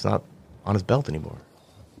notices it's not on his belt anymore.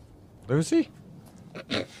 Lucy?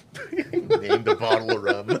 Named the bottle of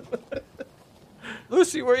rum.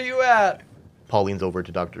 Lucy, where you at? Paul leans over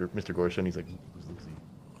to Mr. Gorsha, and he's like, "Who's Lucy?"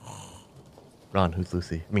 Ron, who's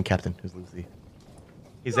Lucy? I mean, Captain, who's Lucy?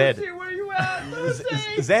 Hey, Zed. Lucy, where you at?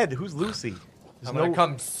 Lucy! Zed, who's Lucy? There's I'm gonna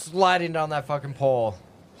come sliding down that fucking pole.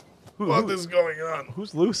 What is going on?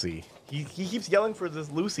 Who's Lucy? He keeps yelling for this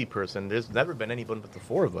Lucy person. There's never been anyone but the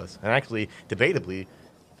 4 of us. And actually, debatably,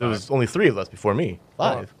 there was only 3 of us before me.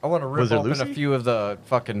 5. I want to Was rip there open Lucy? a few of the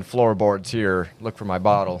fucking floorboards here. Look for my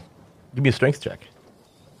bottle. Give me a strength check.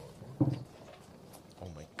 Oh,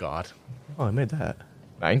 my God. Oh, I made that.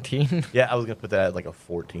 19? Yeah, I was gonna put that at like a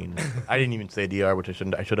 14. I didn't even say DR, which I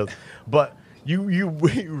shouldn't. I should have. But you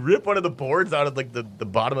rip one of the boards out of like the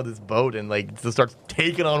bottom of this boat and like just starts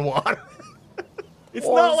taking on water. It's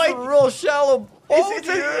not like a real shallow boat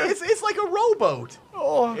it's like a rowboat.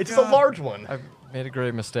 Oh, It's God. a large one. I've made a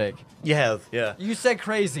great mistake. You have, yeah. You said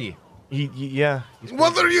crazy. Yeah.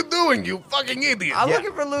 What are you doing, you fucking idiot? I'm Yeah.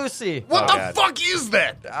 looking for Lucy. What Oh, the God. fuck is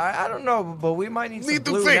that? I don't know, but we might need some Need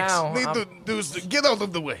to glue fix. now. Need I'm- to do. Get out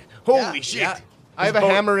of the way. Holy shit. yeah. I have a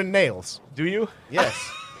hammer and nails. Do you? Yes.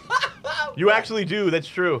 You actually do. That's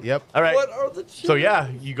true. Yep. All right. What are the chances? So yeah,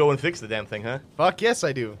 you go and fix the damn thing, huh? Fuck yes,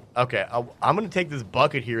 I do. Okay. I'm gonna take this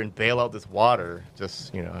bucket here and bail out this water.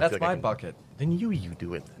 Just I That's feel like I my can- bucket. Then you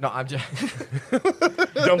do it. No, I'm just.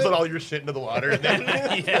 Dumps out all your shit into the water. And then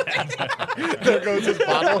There goes his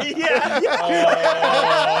bottle. yeah.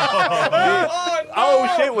 oh, no!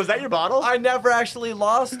 Oh shit! Was that your bottle? I never actually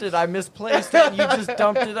lost it. I misplaced it. And you just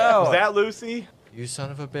dumped it out. Was that Lucy? You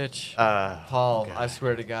son of a bitch. Oh, Paul, God. I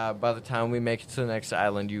swear to God, by the time we make it to the next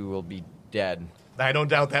island, you will be dead. I don't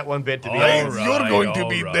doubt that one bit. To be All honest. right. You're going to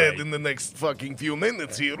be alright. dead in the next fucking few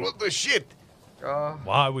minutes here. What the shit?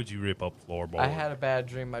 Why would you rip up floorboard? I had a bad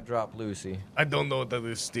dream. I dropped Lucy. I don't know what that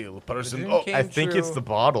is still. Person. dream Oh, came- I think it's true. the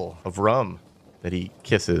bottle of rum that he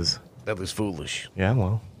kisses. that is foolish. Yeah,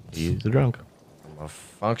 well, he's a drunk. I'm a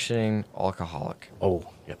functioning alcoholic. Oh,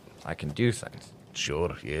 yep. I can do things.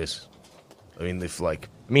 Sure, yes. I mean, if like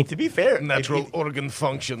I mean, to be fair, natural if- organ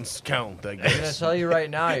functions count, I I'm gonna guess. tell you right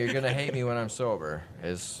now, you're gonna hate me when I'm sober.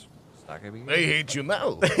 It's not gonna be They good. hate you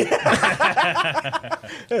now.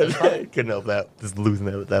 couldn't help that. Just losing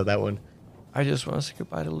that one. I just want to say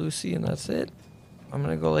goodbye to Lucy, and that's it. I'm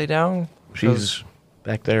gonna go lay down. She's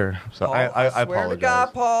back there. So Paul, I swear apologize. to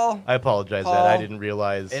God, Paul. I apologize Paul, that I didn't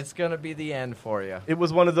realize. It's gonna be the end for you. It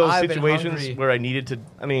was one of those I've been situations hungry. where I needed to.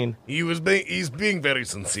 I mean, He's being very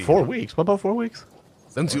sincere. 4 weeks. What about 4 weeks?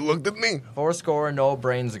 Since you looked at me. 4 and no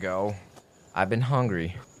brains ago, I've been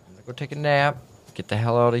hungry. I'm gonna go take a nap. Get the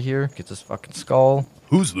hell out of here. Get this fucking skull.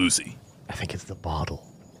 Who's Lucy? I think it's the bottle.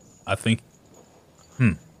 I think.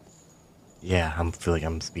 Yeah, I feel like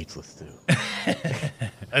I'm speechless too.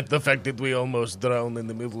 At the fact that we almost drowned in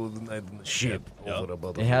the middle of the night in the ship Yep. over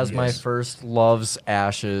about It has my first love's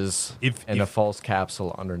ashes If- and a if- false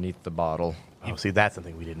capsule underneath the bottle. Oh, see, that's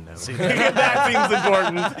something we didn't know. that seems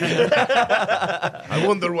important. I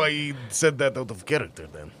wonder why he said that out of character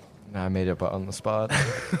then. I made it on the spot.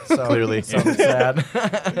 So, Clearly. so I'm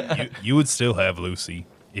sad. You would still have Lucy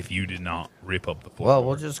if you did not rip up the floor. Well,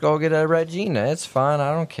 we'll just go get a Regina. It's fine.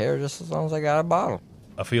 I don't care, just as long as I got a bottle.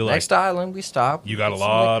 I feel like Next island, we stop. you got a get some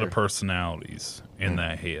lot of liquor. personalities in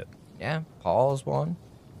that head. Yeah, Paul's one.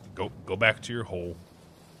 Go back to your hole.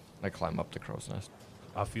 I climb up the crow's nest.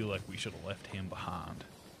 I feel like we should have left him behind.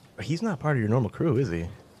 He's not part of your normal crew, is he?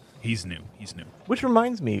 He's new. Which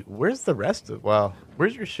reminds me, where's the rest of? Well,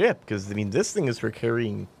 where's your ship? Because I mean, this thing is for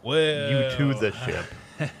carrying Well, you to the ship,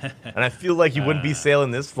 and I feel like you wouldn't be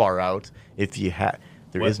sailing this far out if you had.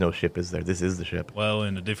 There is no ship, is there? This is the ship. Well,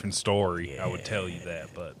 in a different story, I would tell you that,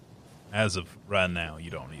 but as of right now,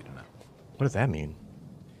 you don't need to know. What does that mean?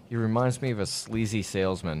 He reminds me of a sleazy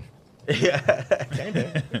salesman.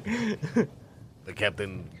 The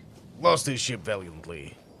captain lost his ship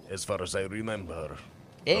valiantly, as far as I remember.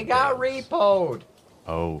 It got repoed.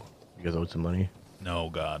 Oh, you guys owed some money. No,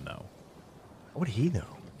 God, no. What did he know?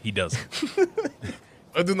 He doesn't.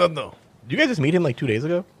 I do not know. Did you guys just meet him like 2 days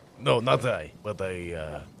ago? No, not I. But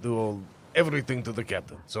I do everything to the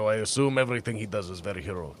captain. So I assume everything he does is very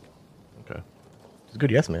heroic. Okay, he's a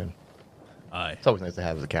good yes man. Aye. It's always nice to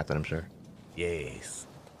have as a captain, I'm sure. Yes.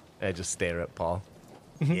 I just stare at Paul.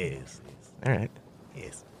 Yes. All right,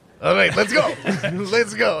 Yes. All right, let's go.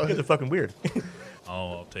 Let's you go. guys are fucking weird.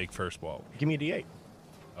 Oh, I'll take first walk. Give me a D8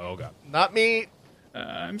 Oh, God. Not me.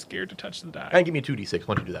 I'm scared to touch the die. and give me a 2D6.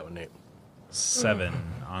 Why don't you do that one, Nate? 7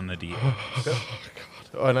 on the D.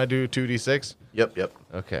 Oh, and I do 2d6? Yep.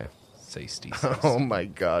 Okay. Safety. Oh my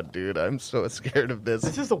god, dude. I'm so scared of this.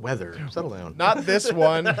 This is the weather. Settle down. Not this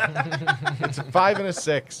one. It's a 5 and a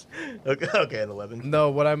 6. Okay, and 11.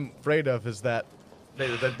 No, what I'm afraid of is that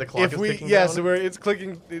The clock if is we ticking yes, down?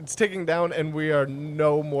 it's ticking down, and we are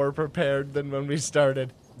no more prepared than when we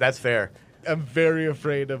started. That's fair. I'm very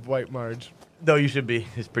afraid of White Marge. No, you should be.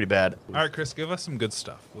 It's pretty bad. All right, Chris, give us some good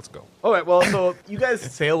stuff. Let's go. All right, well, so you guys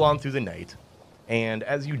sail on through the night, and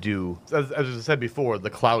as you do, as I said before, the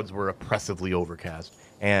clouds were oppressively overcast,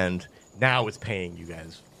 and now it's paying you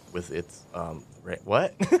guys with its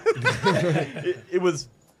what? it was.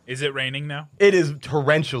 Is it raining now? It is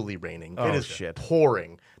torrentially raining. Oh, it is shit.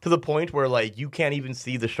 pouring to the point where like you can't even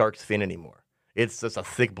see the shark's fin anymore. It's just a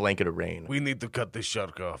thick blanket of rain, We need to cut this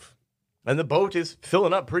shark off. and the boat is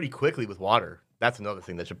filling up pretty quickly with water. That's another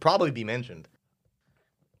thing that should probably be mentioned.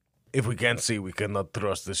 If we can't see, we cannot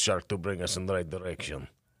trust this shark to bring us in the right direction.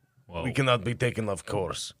 Well, We cannot be taken off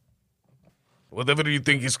course. Whatever you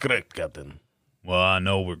think is correct, Captain. well, I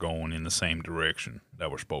know we're going in the same direction that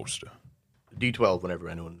we're supposed to. D12 whenever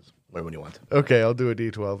you want. Okay, I'll do a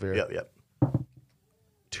D12 here. Yep.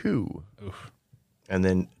 2. Oof. And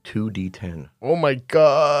then 2D10. Oh my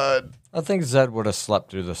god. I think Zed would have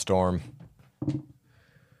slept through the storm.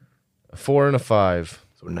 A 4 and a 5.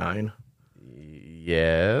 So 9.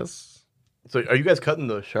 Yes. So are you guys cutting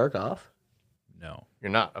the shark off? No.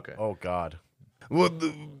 You're not. Okay. Oh god.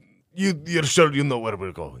 You're sure you know where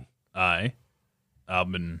we're going?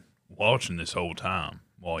 I've been watching this whole time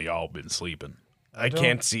while y'all been sleeping. I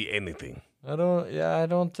can't see anything. I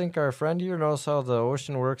don't think our friend here knows how the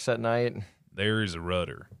ocean works at night. There is a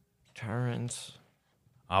rudder. Turns.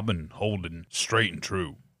 I've been holding straight and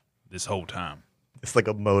true this whole time. It's like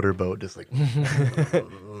a motorboat, just like.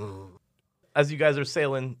 As you guys are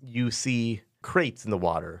sailing, you see crates in the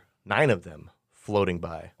water. 9 of them floating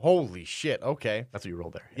by. Holy shit. Okay. That's what you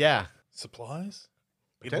rolled there. Yeah. Supplies?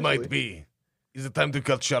 It might be. Is it time to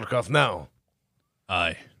cut shark off now?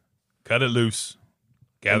 Aye. Cut it loose.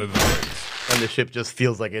 Gather the crates. And the ship just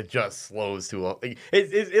feels like it just slows to a.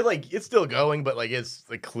 It's still going, but like it's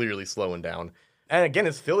like clearly slowing down. And again,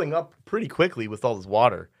 it's filling up pretty quickly with all this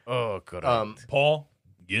water. Oh, correct. Paul,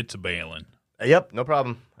 get to bailing. Yep, no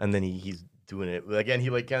problem. And then he's doing it again. He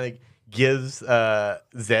like kind of gives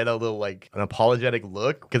Zed a little like an apologetic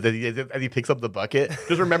look because as he picks up the bucket,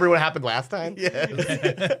 just remember what happened last time.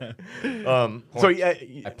 Yeah. So yeah,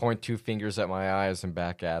 I point 2 fingers at my eyes and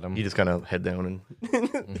back at him. you just kind of head down and.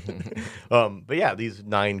 But yeah, these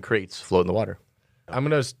 9 crates float in the water. I'm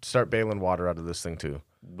going to start bailing water out of this thing too.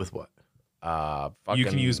 With what? You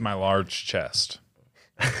can use my large chest.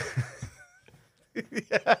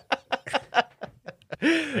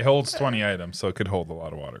 It holds 20 items, so it could hold a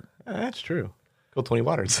lot of water. That's true. Go 20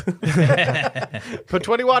 waters. Put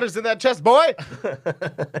 20 waters in that chest, boy.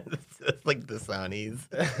 It's like the Sanis.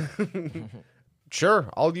 Sure,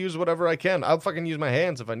 I'll use whatever I can. I'll fucking use my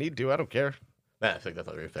hands if I need to. I don't care. I think that's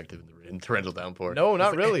not very effective in torrential downpour. No,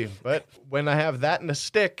 not really. But when I have that and a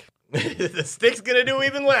stick, The stick's gonna do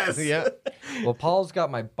even less. yeah. Well, Paul's got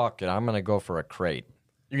my bucket. I'm going to go for a crate.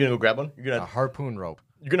 You're gonna go grab one? A harpoon rope.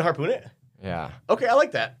 You're gonna harpoon it? Yeah. Okay, I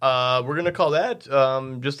like that. We're going to call that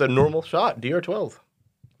just a normal shot, DR12.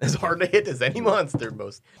 As hard to hit as any monster,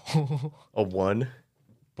 most. A 1.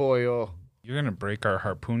 Boy, oh. You're going to break our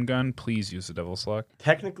harpoon gun? Please use the Devil's Luck.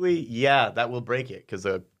 Technically, yeah, that will break it, because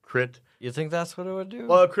a crit... You think that's what it would do?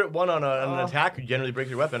 Well, a crit 1 on an attack generally breaks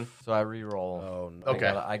your weapon. So I re-roll. Oh, no. Okay.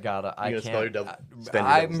 I gotta. I You gonna can't. spell your spend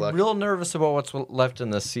your Devil's I'm Luck? real nervous about what's left in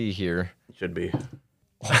the sea here. Should be.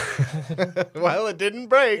 Well, it didn't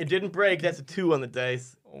break. It didn't break. That's a 2 on the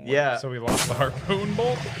dice. Yeah. So we lost the harpoon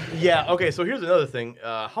bolt? Yeah, okay, so here's another thing.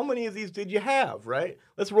 How many of these did you have, right?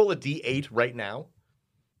 Let's roll a d8 right now.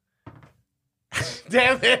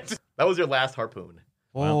 Damn it! That was your last harpoon.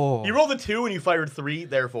 Oh. You rolled a 2 and you fired 3,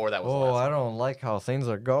 therefore that was the Oh, last. I don't like how things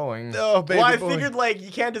are going. Oh, baby Well, I boy. figured, like,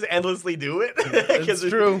 you can't just endlessly do it. Because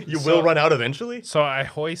true. You will run out eventually. So I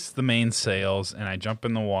hoist the main sails and I jump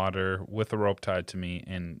in the water with a rope tied to me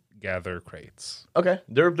and gather crates. Okay,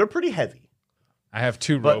 they're pretty heavy. I have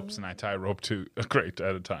 2 But- ropes and I tie a rope to a crate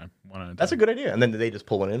at a time. One at a time. That's a good idea. And then they just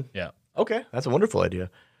pull one in? Yeah. Okay, that's a wonderful idea.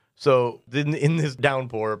 So, in this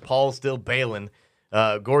downpour, Paul's still bailing.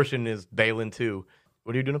 Gorshin is bailing too.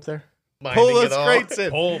 What are you doing up there? Pull Minding those it all? crates in.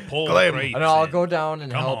 Pull Clem. crates And I'll in. go down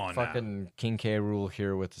and Come help on now. fucking King K. Rule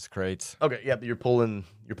here with his crates. Okay, yeah, but you're pulling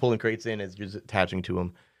crates in as you're just attaching to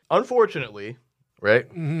them. Unfortunately, right?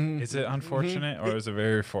 Is it unfortunate or is it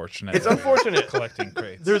very fortunate? It's unfortunate. Collecting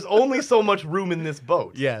crates There's only so much room in this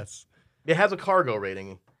boat. Yes. It has a cargo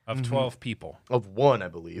rating of 12 people. of 1, I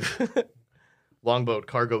believe. Longboat,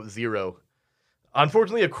 cargo 0.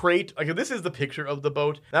 Unfortunately, a crate. Okay, this is the picture of the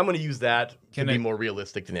boat. And I'm going to use that to be more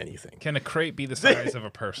realistic than anything. Can a crate be the size of a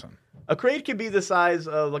person? A crate can be the size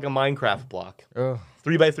of like a Minecraft block, Oh.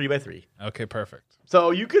 3 by 3 by 3. Okay, perfect.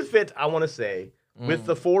 So you could fit, I want to say, with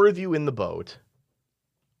the 4 of you in the boat,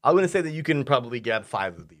 I'm going to say that you can probably grab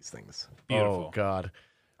 5 of these things. Beautiful. Oh, God.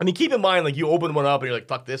 I mean, keep in mind, like, you open one up and you're like,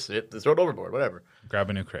 fuck this shit, let's throw it overboard, whatever. Grab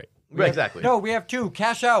a new crate. Right, exactly. No, we have 2.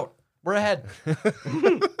 Cash out. We're ahead.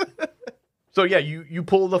 So, yeah, you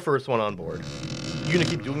pull the first one on board. You going to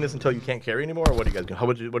keep doing this until you can't carry anymore, or what are you guys doing?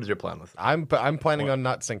 What is your plan with it? I'm planning on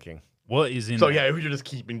not sinking. What is in So, there? yeah, you're just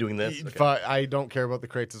keeping doing this. If Okay. I don't care about the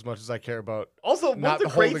crates as much as I care about. Also, not won't the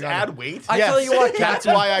crates holding on. add weight? I tell you what, That's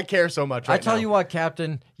Captain. why I care so much. I Right tell now. you what,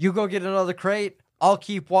 Captain. You go get another crate. I'll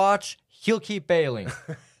keep watch. He'll keep bailing.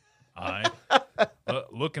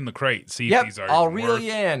 Look in the crate. See if Yep, these are I'll even reel worth-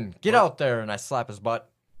 you in. Get out there, and I slap his butt.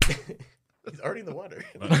 He's already in the water.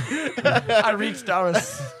 I reach down and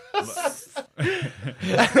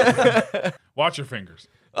Watch your fingers.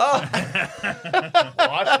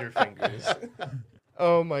 Wash your fingers.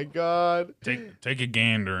 Oh my God. Take a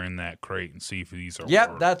gander in that crate and see if these are Yep,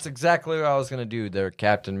 worth. that's exactly what I was gonna do there,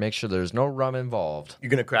 Captain. Make sure there's no rum involved. You're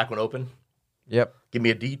going to crack one open? Yep. Give me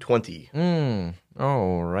a D20.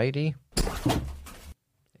 Alrighty.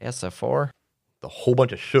 SF4. A whole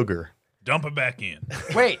bunch of sugar. Dump it back in.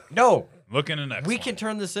 Wait, no. Look in the next We one. can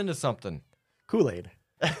turn this into something. Kool-Aid.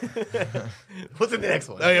 What's in the next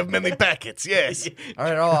one? I have many packets, yes. All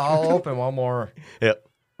right, I'll open one more. Yep.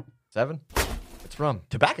 7. It's rum.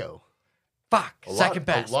 Tobacco. Fuck. Second lot,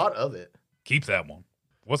 best. A lot of it. Keep that one.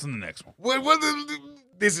 What's in the next one?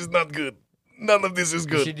 This is not good. None of this is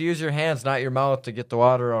You good. should use your hands, not your mouth, to get the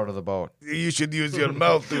water out of the boat. You should use your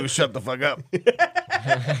mouth to shut the fuck up.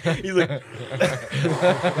 He's like,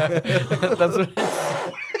 That's what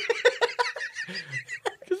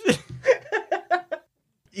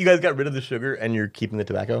you guys got rid of the sugar and you're keeping the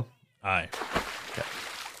tobacco? Aye.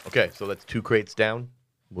 Okay, so that's 2 crates down.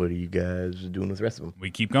 What are you guys doing with the rest of them? We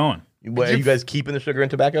keep going. Are you guys keeping the sugar and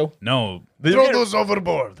tobacco? No. Throw those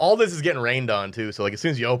overboard. All this is getting rained on too, so like as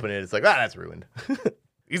soon as you open it, it's like, that's ruined.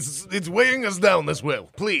 It's weighing us down as well.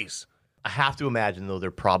 Please. I have to imagine though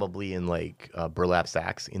they're probably in like burlap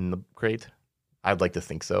sacks in the crate. I'd like to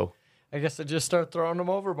think so. I guess I just start throwing them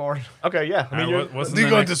overboard. Okay, yeah. I mean, you're what's in Are you the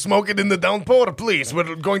going next? to smoke it in the downpour? Please.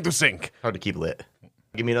 We're going to sink. hard to keep lit.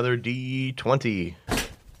 Give me another D20.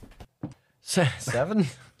 7?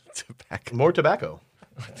 More tobacco.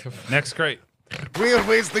 Next crate. We are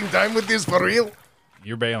wasting time with this for real.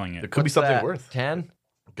 You're bailing There it. could be something worth. 10?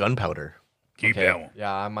 Gunpowder. Keep that one.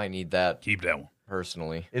 Yeah, I might need that Keep that one.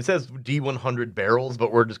 personally. It says D100 barrels,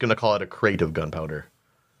 but we're just going to call it a crate of gunpowder.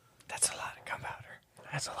 That's a lot of gunpowder.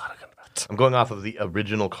 That's a lot of gunpowder. I'm going off of the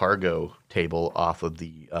original cargo table off of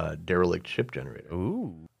the derelict ship generator.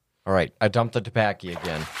 Ooh. All right, I dumped the tobacco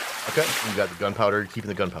again. Okay, you got the gunpowder. You're keeping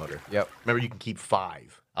the gunpowder. Yep. Remember, you can keep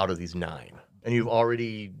 5 out of these 9. And you've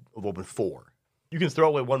already opened 4. You can throw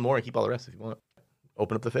away 1 more and keep all the rest if you want.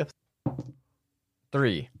 Open up the 5th.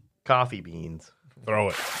 3. Coffee beans. Throw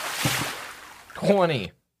it.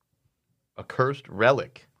 20. A cursed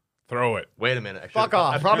relic. Throw it. Wait a minute. Fuck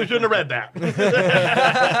off. I probably shouldn't have read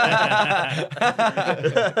that.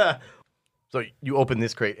 So you open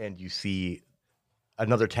this crate and you see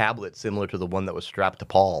another tablet similar to the one that was strapped to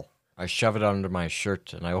Paul. I shove it under my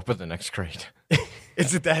shirt and I open the next crate.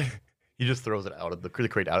 Is it that? He just throws it out of the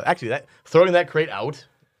crate out. Actually, throwing that crate out,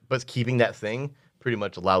 but keeping that thing pretty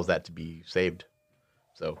much allows that to be saved.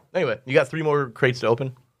 So anyway, you got 3 more crates to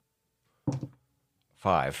open.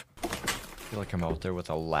 5. I feel like I'm out there with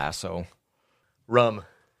a lasso. Rum.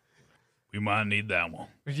 We might need that one.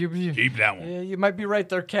 You, Keep that one. yeah, you might be right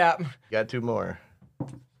there, Cap. You got 2 more.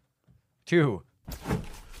 2.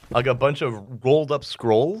 Like a bunch of rolled up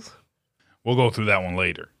scrolls. We'll go through that one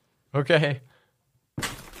later. Okay.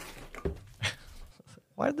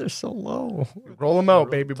 Why are they so low? Roll them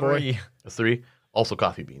out, baby boy. 3. That's 3. Also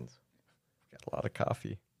coffee beans. Got a lot of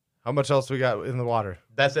coffee. How much else we got in the water?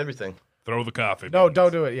 That's everything. Throw the coffee. No, beans.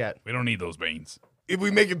 don't do it yet. We don't need those beans. If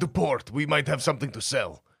we make it to port, we might have something to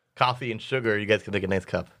sell. Coffee and sugar. You guys can make a nice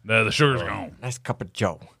cup. The sugar's gone. Nice cup of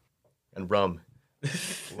Joe. And rum.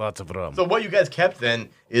 Lots of rum. So what you guys kept then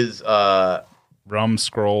is Rum,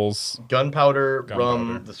 scrolls. gunpowder,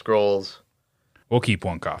 Gunpowder. rum, the scrolls, We'll keep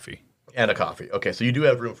one coffee. and a coffee. Okay, so you do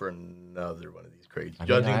have room for another one of these crates. I mean,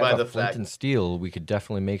 Judging I by have the a flint fact. and steel, we could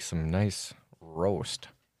definitely make some nice roast.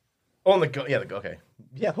 Oh, and okay.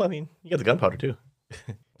 Yeah, well, I mean, you got the gunpowder too.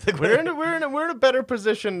 We're in a better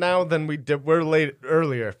position now than we did. We're late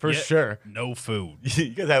earlier for Yeah. sure. No food. you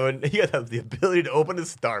guys have the ability to open a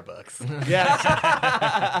Starbucks. Yes,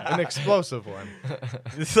 an explosive one.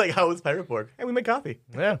 It's like how was Pirate Borg? Hey, we make coffee.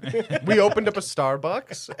 Yeah, we opened up a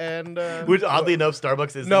Starbucks and Which oddly enough,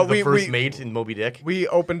 Starbucks is No, the first we- mate in Moby Dick. we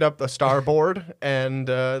opened up a starboard and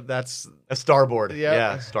that's A starboard. Yeah.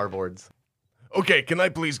 Yeah, starboards. Okay, can I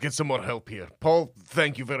please get some more help here? Paul,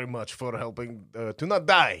 thank you very much for helping to not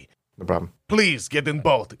die. No problem. Please get in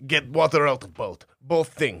boat. Get water out of boat.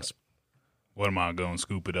 Both things. What am I going to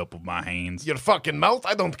scoop it up with my hands? Your fucking mouth?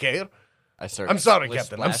 I don't care. I start. I'm sorry, split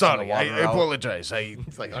Captain. I'm splashing the sorry. water I out. apologize.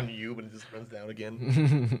 It's like on you, but it just runs down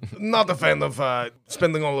again. Not a fan of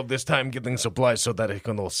spending all of this time getting supplies so that it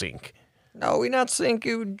can all sink. No, we not sink.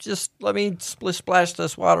 You just let me splash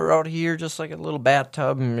this water out here, just like a little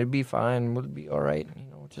bathtub, and it'd be fine. Would be all right. You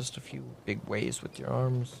know, just a few big waves with your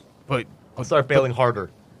arms. But I'll start bailing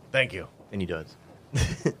harder. thank you. And he does.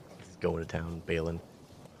 He's going to town, bailing.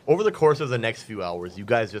 Over the course of the next few hours, you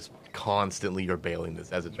guys just constantly are bailing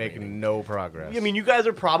this as it's making raining. no progress. I mean, you guys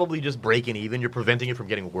are probably just breaking even. You're preventing it from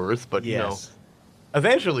getting worse. But, you know, yes.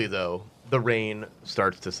 eventually, though, the rain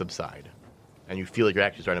starts to subside. And you feel like you're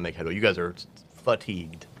actually starting to make headway. You guys are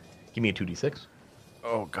fatigued. Give me a 2d6.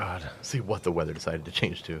 Oh God. See what the weather decided to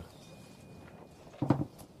change to.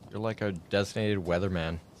 You're like a designated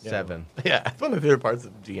weatherman. 7. Yeah, that's one of my favorite parts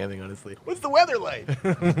of GMing, honestly. What's the weather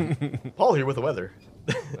like? Paul here with the weather.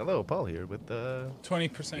 Hello, Paul here with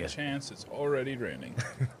 20% chance it's already raining.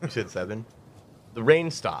 You said 7. The rain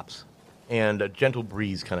stops, and a gentle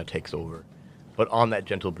breeze kind of takes over. But on that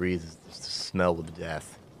gentle breeze is the smell of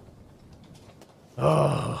death.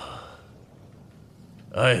 I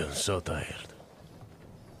am so tired.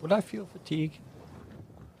 Would I feel fatigue?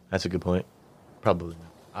 That's a good point. Probably not.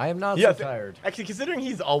 I am not Yeah, so tired. Actually, considering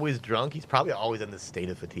he's always drunk, he's probably always in this state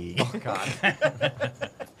of fatigue. Oh God.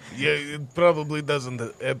 Yeah, it probably doesn't.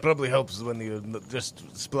 It probably helps when you're just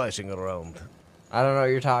splashing around. I don't know what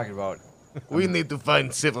you're talking about. We need to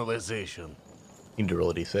find civilization. You need to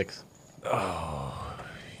roll a d6.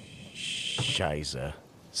 Scheiße.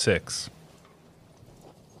 6.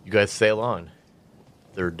 You guys sail on.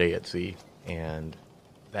 Third day at sea, and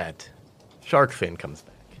that shark fin comes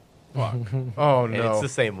back. Oh And no. it's the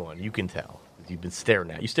same one. You can tell. You've been staring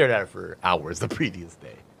at it. You stared at it for hours the previous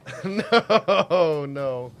day. Oh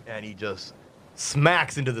no. And he just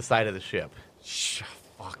smacks into the side of the ship.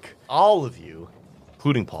 Fuck. All of you,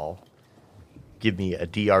 including Paul, give me a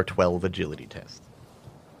DR12 agility test.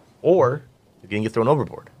 Or you're going to get thrown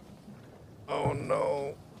overboard. Oh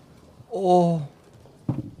no. Oh.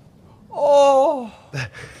 Oh.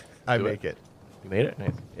 I Do make it. You made it?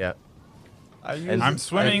 Nice. Yeah. And I'm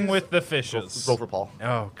swimming with the fishes. roll for Paul.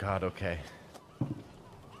 Oh God. Okay.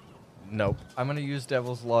 Nope. I'm gonna use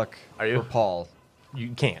Devil's Luck Are you? for Paul. You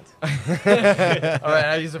can't. All right,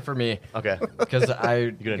 I'll use it for me Okay. because I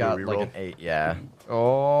gonna do a got like reroll? an 8. Yeah.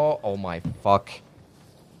 Oh my fuck.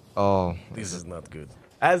 Oh. This is not good.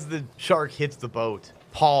 As the shark hits the boat,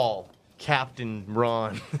 Paul, Captain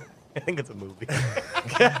Ron, I think it's a movie.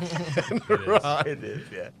 Captain Ron. It is,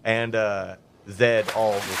 yeah. And Zed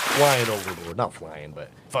all go flying overboard. Not flying, but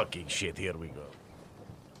Fucking shit. Here we go.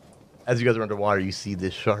 As you guys are underwater, you see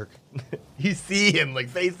this shark. You see him like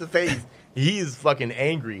face to face. He's fucking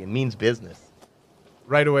angry and means business.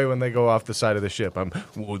 Right away when they go off the side of the ship, I'm.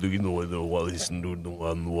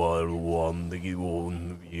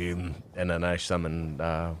 And then I summon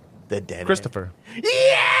The dead Christopher.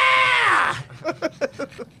 Yeah!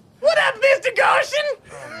 What up, Mr.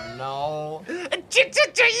 Goshen? No.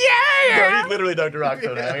 Yeah! No, he's literally Dr.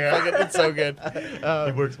 Octo now. Yeah. It's so good.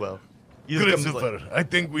 It works well. He just comes Christopher, like, I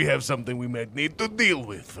think we have something we might need to deal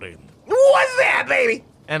with, friend. what's that, baby?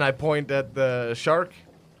 And I point at the shark.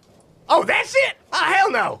 Oh, that's it? Oh,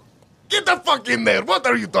 hell no. Get the fuck in there! What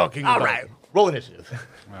are you talking All about? right. Roll initiative.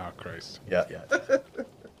 Oh, Christ. Yeah.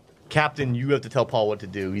 Captain, you have to tell Paul what to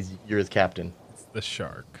do. You're his captain. It's the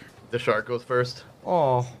shark. The shark goes first.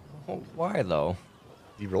 Oh, why though?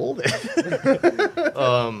 He rolled it.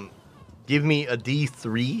 Give me a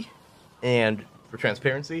D3, and for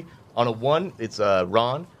transparency, on a 1, it's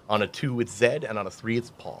Ron. On a 2, it's Zed, and on a 3,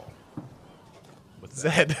 it's Paul. What's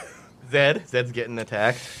Zed? Zed's getting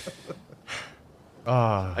attacked.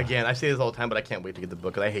 Again, I say this all the time, but I can't wait to get the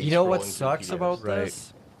book, because I hate You know what scrolling through sucks PDFs. about Right.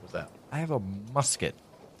 this? What's that? I have a musket.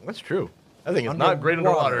 That's true. I think it's not great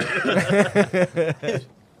underwater. That's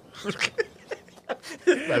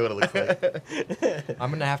not what it looks like.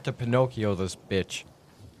 I'm gonna have to Pinocchio this bitch.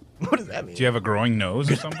 What does that mean? Do you have a growing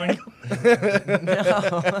nose or something? Get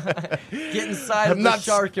inside of the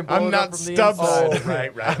shark and blow I'm it not up from the stubbed. inside.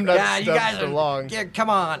 right. I'm not Yeah, you stubbed guys for are. long. Yeah, come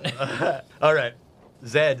on. All right.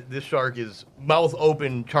 Zed, this shark is mouth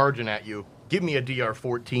open, charging at you. Give me a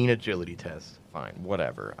DR14 agility test. Fine,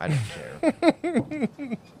 whatever. I don't care.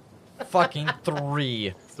 Fucking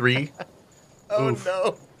 3. 3. Oof.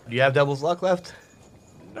 No. Do you have devil's luck left?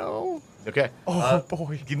 No. Okay. Oh,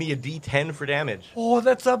 boy. Give me a D10 for damage. Oh,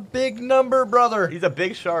 that's a big number, brother. He's a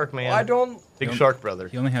big shark, man. I don't. Big shark, brother.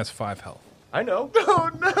 He only has 5 health. I know. Oh,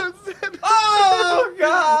 no, Zed. Oh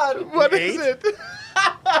God! What Eight? is it?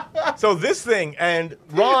 So this thing, and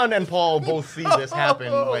Ron and Paul both see this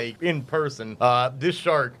happen, like, in person. This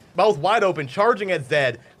shark, mouth wide open, charging at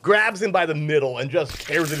Zed, grabs him by the middle and just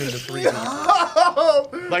tears him into 3 pieces.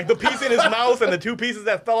 Like the piece in his mouth and the 2 pieces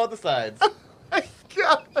that fell out the sides.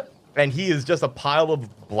 God. And he is just a pile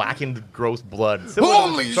of blackened, gross blood. Similar to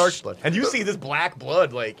Holy shark blood. And you see this black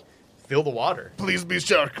blood, like, fill the water. Please be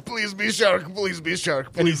shark. Please be shark. Please be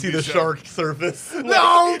shark. Please And you see be the shark surface.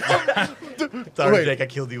 No! Sorry, Wait. Jake, I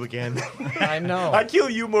killed you again. I know. I kill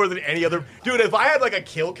you more than any other. Dude, if I had like a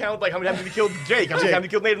kill count, like how many times have you killed Jake? How many times have you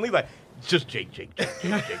killed Nate and Levi? It's just Jake,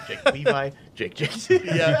 Levi, Jake.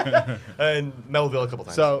 Yeah. And Melville a couple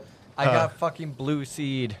times. So, I got fucking blue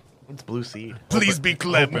seed. it's Blue Seed. Please be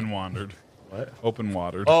Clem. Open wandered. What? Open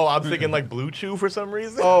watered. Oh, I'm thinking like Blue Chew for some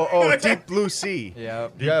reason. Deep Blue Sea. Yeah.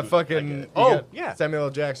 You got fucking. you Oh, got yeah. Samuel L.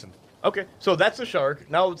 Jackson. Okay, so that's the shark.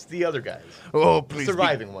 Now it's the other guys. Oh, please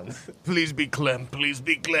Surviving ones. Please be Clem. Please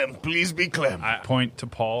be Clem. Please be Clem. I point to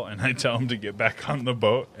Paul and I tell him to get back on the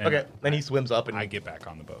boat. And Okay, then he swims up and I get back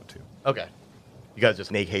on the boat too. Okay. You guys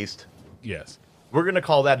just make haste. Yes. We're going to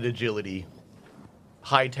call that an agility.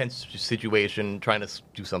 High tense situation, trying to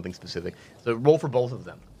do something specific. So roll for both of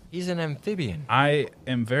them. He's an amphibian. I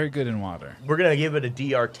am very good in water. We're going to give it a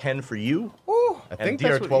DR10 for you Ooh. I and think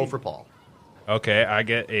that's what DR12 he- for Paul. Okay, I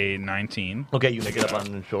get a 19, Okay, you make it up on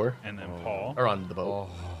the shore and then Paul. or on the boat.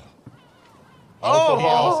 Oh. He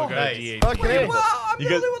also got nice. a D8. Okay. Wow, I'm You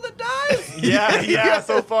the guys- only one that dies. Yeah,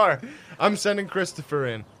 so far. I'm sending Christopher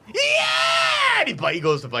in. Yeah! And he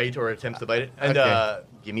goes to bite or attempts to bite it. And Okay.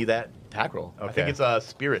 give me that attack roll. I Okay. think it's a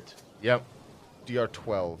spirit. Yep.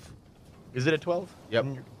 DR12. Is it a 12? Yep.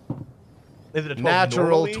 Is it a 12 Natural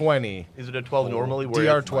normally? 20. Is it a 12 normally? Where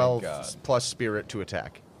it's- DR12 plus spirit to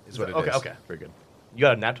attack is what it is. Okay, very good. You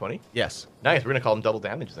got a nat 20? Yes. Nice. We're going to call him double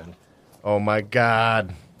damage then. Oh my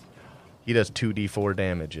God. He does 2d4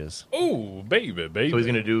 damages. Oh, baby. So he's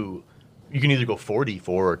going to do. You can either go 4d4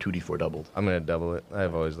 or 2d4 doubled. I'm gonna double it.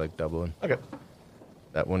 I've always liked doubling. Okay.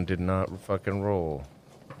 That one did not fucking roll.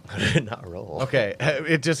 Not roll. Okay,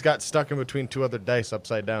 it just got stuck in between 2 other dice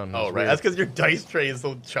upside down. It Oh, was right. weird. That's because your dice tray is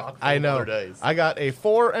so chock full I of know. other dice. I got a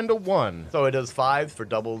 4 and a 1. So it does 5 for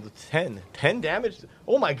doubled 10. 10 damage?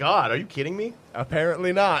 Oh my god, are you kidding me?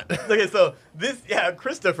 Apparently not. Okay, so this,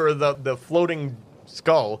 Christopher, the floating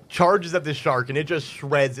skull, charges at this shark and it just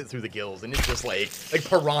shreds it through the gills. And it's just like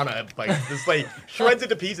piranha, just like shreds it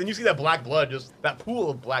to pieces. And you see that black blood, that pool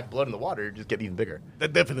of black blood in the water just get even bigger.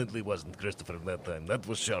 That definitely wasn't Christopher that time. That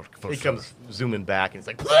was shark for He sure. comes zooming back and it's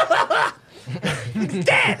like, it's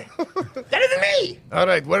dead! That isn't me! All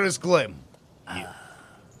right, where is Clem?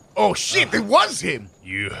 Oh, shit, it was him!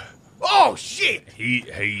 You. Oh, shit!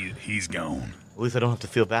 He's gone. At least I don't have to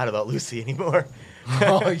feel bad about Lucy anymore.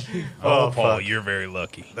 Oh, Paul, you're very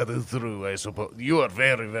lucky. That is true, I suppose. You are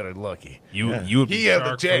very, very lucky. You would be He had the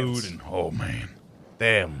shark chance. food, and oh man,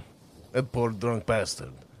 Damn. That poor drunk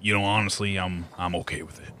bastard. you know, honestly, I'm okay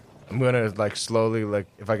with it. I'm gonna like slowly, like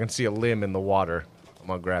if I can see a limb in the water, I'm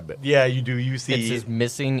gonna grab it. Yeah, you do. You It's see. his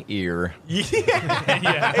missing ear.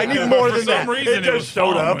 Yeah, I need more than For some that. reason, It was just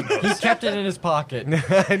showed up. following us. He kept it in his pocket.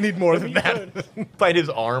 I need more than that. Find his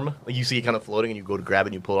arm. Like you see it kind of floating, and you go to grab it,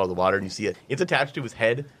 and you pull it out of the water, and you see it. It's attached to his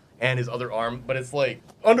head and his other arm, but it's like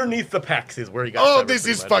underneath the pecs is where he got. Oh, severed this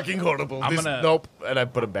pretty is much. fucking horrible. I'm This, gonna- Nope. And I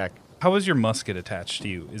put it back. How is your musket attached to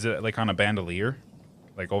you? Is it like on a bandolier,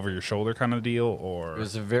 like over your shoulder kind of deal, or? It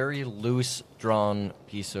was a very loose drawn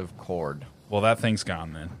piece of cord. Well, that thing's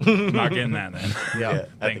gone then. Not getting that then. Yeah,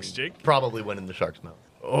 I Thanks, think Jake. Probably went in the shark's mouth.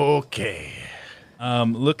 Okay.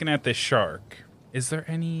 Looking at this shark, is there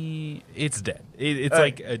any? It's dead. It's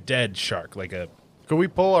like a dead shark. Like a. Can we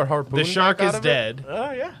pull our harpoon? The shark back out is of it? dead.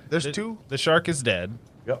 Oh yeah. There's The- two. The shark is dead.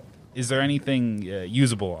 Yep. Is there anything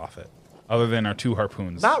usable off it other than our 2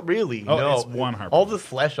 harpoons? Not really. Oh, no. it's one harpoon. All the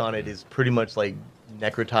flesh on it is pretty much like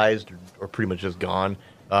necrotized or pretty much just gone.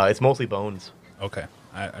 It's mostly bones. Okay.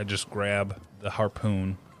 I just grab the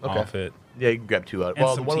harpoon Okay. off it. Yeah, you can grab 2 out. And Well,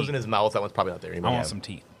 the some one was teeth. in his mouth. That one's probably not there I anymore. want some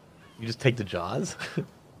teeth. You just take the jaws.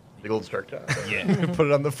 Big old shark jaws. Yeah. Put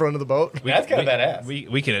it on the front of the boat. That's kind of badass.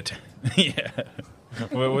 We can yeah.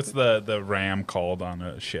 What's the ram called on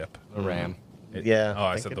a ship? A ram. Yeah. Oh,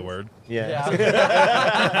 I think said it the is. word. Yeah.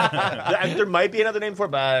 There might be another name for it,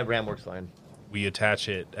 but Ram works fine. We attach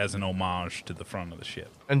it as an homage to the front of the ship.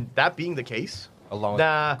 And that being the case, Along with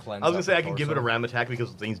nah, I cleanse was gonna up say the I can give it a torso. ram attack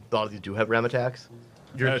because things, a lot of these do have ram attacks.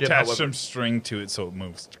 Your ship, Attach however- some string to it so it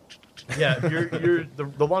moves. Yeah, the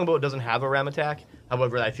longboat doesn't have a ram attack.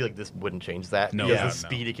 However, I feel like this wouldn't change that. No, because yeah, the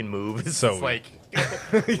speed no. it can move. It's So just like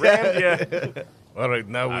ram, yeah. All right,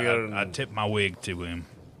 now we are. I tip my wig to him.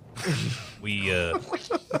 We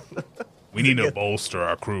need to bolster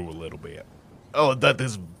our crew a little bit. Oh, that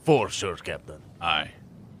is for sure, Captain. Aye.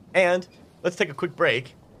 And let's take a quick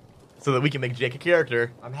break so that we can make Jake a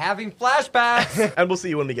character, I'm having flashbacks. and we'll see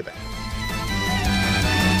you when we get back.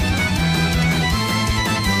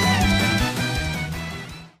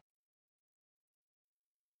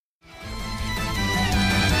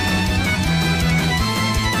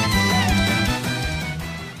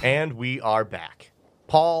 And we are back.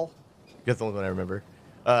 Paul, that's the only one I remember.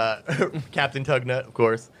 Captain Tugnut, of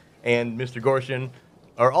course, and Mr. Gorshin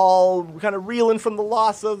are all kind of reeling from the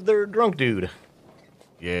loss of their drunk dude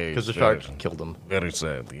Yes. because the very- shark killed him. Very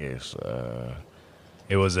sad, yes.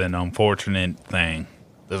 It was an unfortunate thing.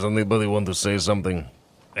 Does anybody want to say something?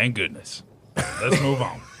 Thank goodness. Let's move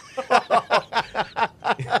on.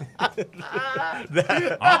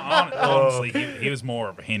 Honestly, he was more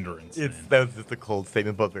of a hindrance. That was just a cold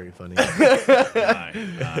statement, but very funny.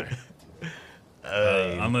 Aye.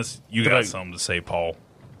 Unless you got something to say, Paul.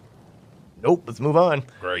 Nope, let's move on.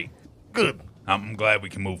 Great. Good. I'm glad we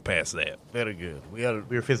can move past that. Very good. We are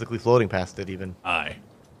We were physically floating past it, even. Aye.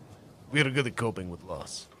 good at coping with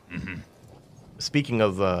loss. Speaking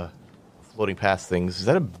of floating past things, is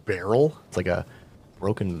that a barrel? It's like a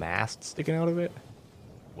broken mast sticking out of it?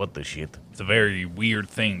 What the shit? It's a very weird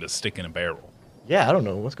thing to stick in a barrel. Yeah, I don't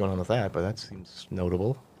know what's going on with that, but that seems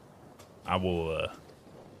notable. I will.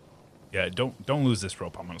 Yeah, don't lose this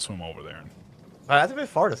rope. I'm gonna swim over there. That's a bit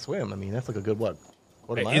far to swim. I mean, that's like a good, what,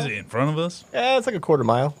 quarter mile? Is it in front of us? Yeah, it's like a quarter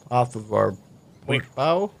mile off of our port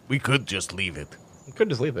bow. We could just leave it. We could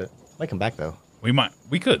just leave it. Might come back, though. We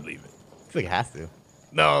could leave it. I feel like it has to.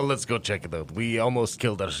 No, let's go check it out. We almost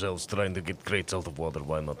killed ourselves trying to get crates out of water.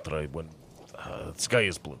 Why not try when the sky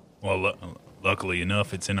is blue? Well, luckily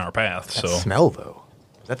enough, it's in our path. That So smell, though.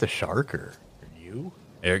 Is that the shark or you?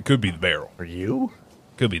 it could be the barrel. Or you?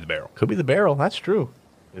 Could be the barrel. Could be the barrel. That's true.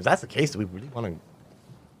 If that's the case, do we really want to...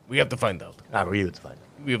 We have to find out. Not really, it's fine.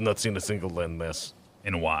 We have not seen a single landmass.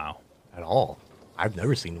 In a while. At all. I've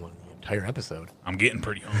never seen one in the entire episode. I'm getting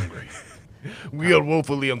pretty hungry. We are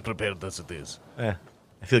woefully unprepared as it is. I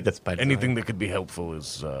feel like that's by design. Anything that could be helpful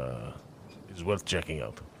is worth checking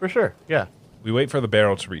out. For sure, yeah. We wait for the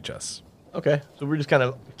barrel to reach us. Okay, so we're just kind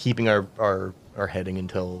of keeping our heading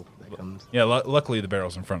until that comes. Yeah, luckily the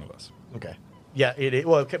barrel's in front of us. Okay. Yeah,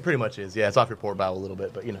 well, it pretty much is. Yeah, it's off your port bow a little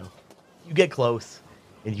bit, but, you get close,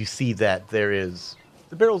 and you see that the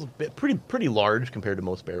barrel's a bit, pretty large compared to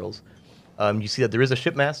most barrels. You see that there is a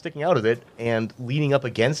ship mast sticking out of it, and leaning up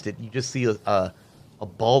against it, you just see a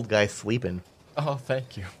bald guy sleeping. Oh,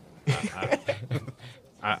 thank you.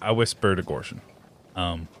 I whisper to Gorshin.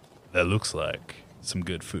 That looks like some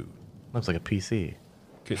good food. Looks like a PC.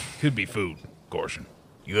 Could be food, Gorshin.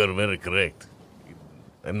 You are very correct.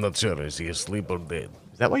 I'm not sure. Is he asleep or dead?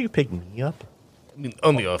 Is that why you picked me up? I mean,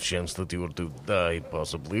 on the off chance that you were to die,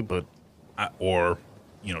 possibly, but Or,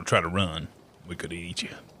 try to run. We could eat you.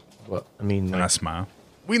 Well, I mean, And I smile.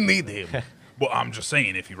 we need him. Well, I'm just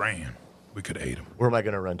saying, if he ran, we could eat him. where am I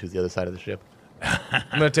going to run to? The other side of the ship? I'm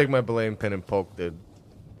gonna take my belaying pin and poke the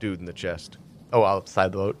dude in the chest. Oh,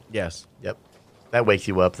 outside the boat? Yes. Yep. That wakes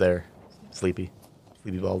you up there, Sleepy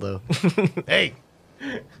Baldo. Hey,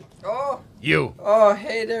 Oh, you.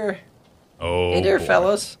 hey there. Oh, Hey there, boy.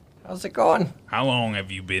 fellas. How's it going? How long have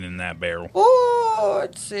you been in that barrel? Oh,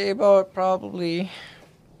 I'd say about probably,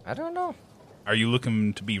 I don't know. Are you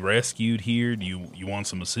looking to be rescued here? Do you want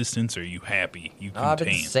some assistance, or are you happy? You I've been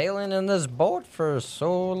content? sailing in this boat for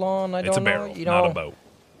so long, I It's a don't know. barrel, You not know, a boat.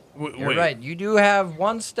 You're right. You do have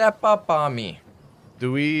one step up on me.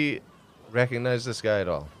 Do we recognize this guy at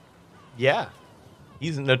all? Yeah.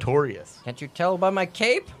 He's notorious. Can't you tell by my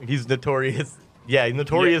cape? He's notorious. Yeah, he's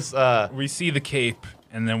notorious We see the cape,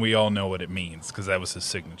 and then we all know what it means, because that was his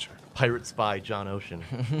signature. pirate spy John Ocean.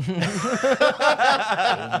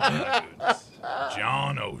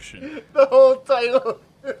 John Ocean. The whole title.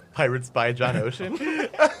 Pirate spy John Ocean.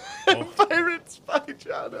 Oh, Pirate spy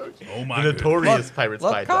John Ocean. oh my The goodness. notorious pirate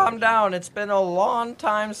spy Look, John calm Ocean. down. It's been a long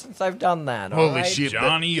time since I've done that. Holy all right? shit.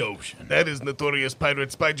 Johnny Ocean. That is notorious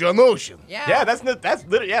pirate spy John Ocean. Yeah. Yeah, that's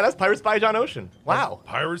literally, that's pirate spy John Ocean. Wow.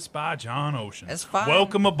 Pirate spy John Ocean. That's fine.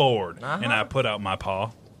 Welcome aboard. Uh-huh. And I put out my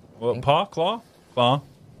paw. Well, paw? Claw? Claw.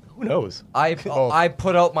 Who knows? I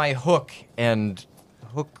put out my hook and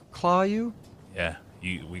hook claw you. Yeah,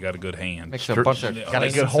 we got a good hand. Makes a bunch of Yeah, Got a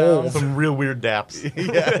makes good some hole. sounds. Some real weird daps.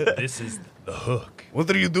 This is the hook. What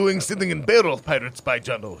are you doing sitting in barrel, pirate spy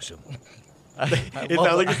John Ocean? It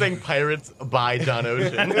sounds like you're saying pirates by John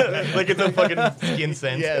Ocean. Like it's a fucking skin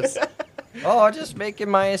scent. Yes. Oh, just making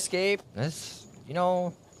my escape. That's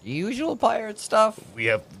the usual pirate stuff.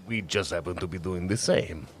 We just happen to be doing the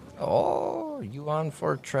same. Oh, you on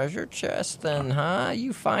for treasure chest then, huh?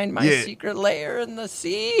 You find my Yeah. secret lair in the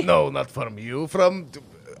sea? No, not from you. From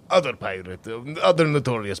other pirate, other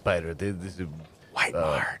notorious pirate. White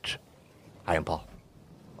March. I am Paul.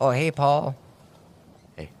 Oh, hey, Paul.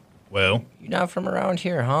 Well, You're not from around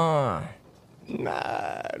here, huh?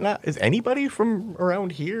 Nah. Is anybody from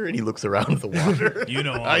around here? And he looks around the water. you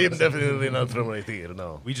know, I am definitely not from right here.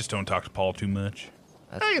 No, we just don't talk to Paul too much.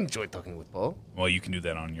 I enjoy talking with Paul. Well, you can do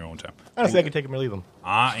that on your own time. Honestly, I can take him or leave him.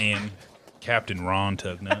 I am Captain Ron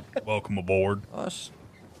Tugnut. Welcome aboard. Oh, it's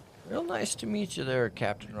real nice to meet you there,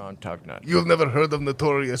 Captain Ron Tugnut. You've never heard of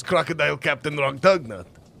notorious crocodile Captain Ron Tugnut?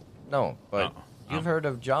 No, but you've heard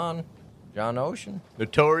of John Ocean.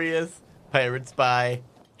 Notorious pirate spy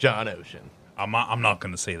John Ocean. I'm not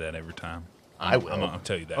going to say that every time. I will. I'll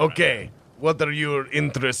tell you that. Okay, what are your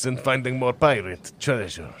interests in finding more pirate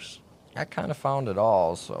treasures? I kind of found it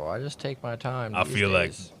all, so I just take my time. I these feel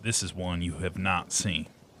like days. this is one you have not seen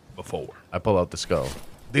before. I pull out the skull.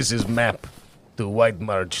 This is map to White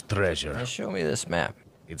March Now treasure. show me this map.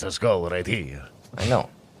 It's a skull right here. I know.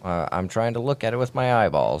 I'm trying to look at it with my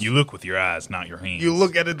eyeballs. You look with your eyes, not your hands. You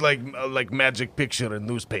look at it like magic picture in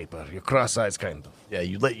newspaper. You cross eyes, kind of. Yeah,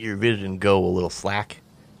 you let your vision go a little slack,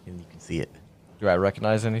 and you can see it. Do I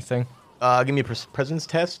recognize anything? Give me a presence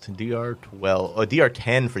test. DR12.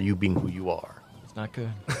 DR10 for you being who you are. It's not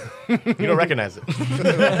good. You don't recognize it.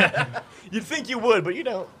 You'd think you would, but you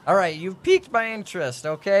don't. All right, you've piqued my interest,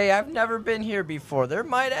 okay? I've never been here before. There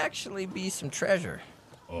might actually be some treasure.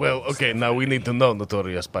 Well, okay, now we need to know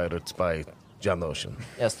notorious pirate spy John Ocean.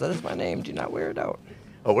 Yes, that is my name. Do not wear it out.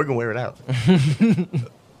 Oh, we're going to wear it out.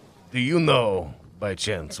 Do you know, by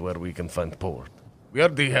chance, where we can find port? We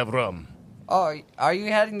already have rum. Oh, are you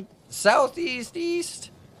heading southeast,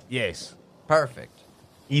 east? Yes. Perfect.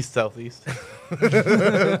 East, southeast.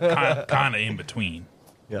 kind of in between.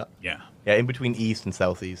 Yeah. Yeah. Yeah, in between east and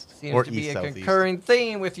southeast. Seems or to east, be a southeast. concurring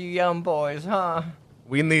theme with you young boys, huh?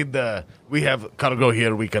 We need, we have cargo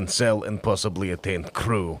here we can sell and possibly attain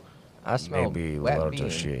crew. I smell Maybe wet larger bean.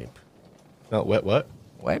 shape. Oh, what?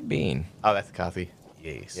 Wet bean. Oh, that's the coffee.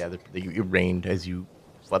 Yes. Yeah, it rained as you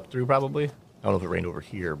slept through, probably. I don't know if it rained over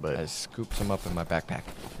here, I but scooped some up in my backpack.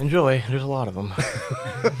 enjoy. There's a lot of them.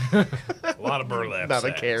 A lot of burlap Not a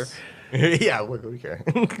sacks. care. Yeah, we care.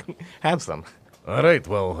 Have some. All right,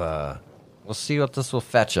 well, We'll see what this will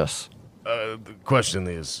fetch us. the question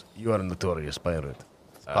is, you are a notorious pirate.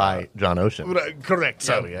 By John Ocean. Right, correct,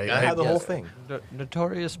 sorry. I have the whole yes. thing.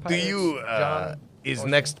 Notorious Do pirates. you, John? is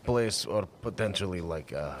next place or potentially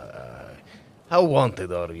like, how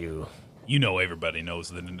wanted are you? You know everybody knows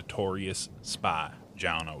the notorious spy,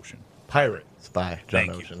 John Ocean. Pirate spy John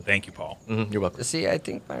Thank Ocean. you. Thank you, Paul. You're welcome. See, I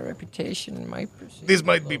think my reputation might proceed. This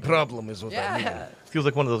might be problem, is what I mean. Yeah. Feels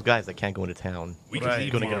like one of those guys that can't go into town. We Right.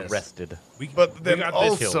 He's going to Yes. get arrested. But then got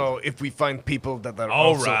this also, if we find people that are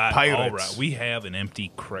All also right, pirates, all right. We have an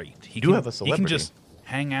empty crate. He do can, have a He celebrity. can just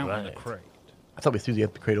hang out in the Right. crate. I thought we threw the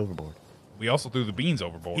crate overboard. We also threw the beans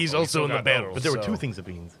overboard. He's but we also still in the got barrel. those. But there were So- 2 things of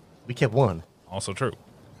beans. We kept one. Also true. You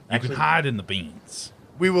Actually- can hide in the beans.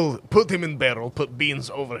 we will put him in barrel, put beans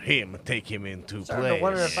over him, take him into Starting place. to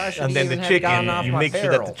wonder if I should And then the even have gotten off chicken, you my make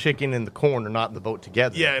sure barrel. that the chicken and the corn are not in the boat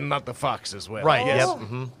together. Yeah, and not the fox as well. Right, Yes. yep.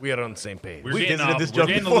 Mhm. We are on the same page. We're We getting, visited off, this we're junk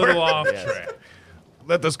getting a before. little off track.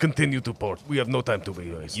 Let us continue to port. We have no time to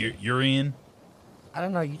be wasted. You're in? I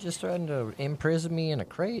don't know. You just threatened to imprison me in a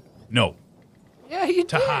crate? No. Yeah, you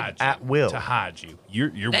To did. hide you. At will. To hide you. You're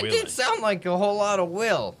That willing. didn't sound like a whole lot of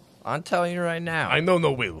will. I'm telling you right now. I know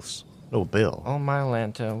no wills. No, Bill. Oh, my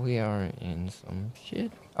Lanta, we are in some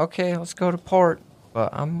shit. Okay, let's go to port. But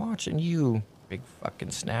I'm watching you, big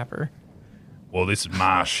fucking snapper. Well, this is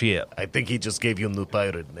my ship. I think he just gave you a new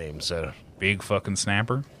pirate name, sir. Big fucking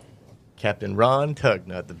snapper. Captain Ron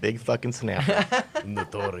Tugnut, the big fucking snapper.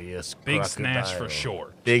 Notorious Big snatch for crocodile.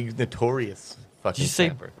 short. Big, notorious fucking Did you say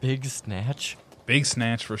snapper. big snatch? Big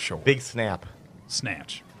snatch for short. Big snap.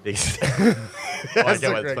 Snatch. Big snap. I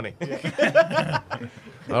get why it's funny.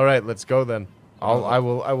 All right, let's go then. I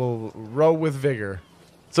will row with vigor.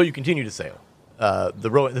 So you continue to sail.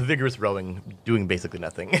 The vigorous rowing, doing basically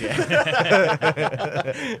nothing. It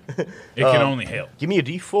can only help. Give me a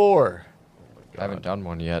D4. I haven't done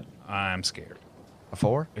one yet. I'm scared. A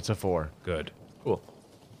 4? It's a 4. Good. Cool.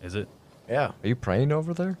 Is it? Yeah. Are you praying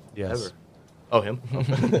over there? Yes. Never. Oh,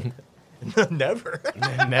 him? Never.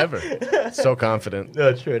 Never. So confident. No,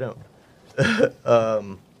 it's true, I don't.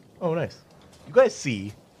 Oh, nice. You guys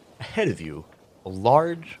see ahead of you a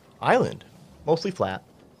large island, mostly flat.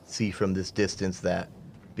 See from this distance that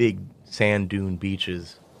big sand dune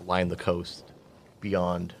beaches line the coast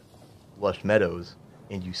beyond lush meadows,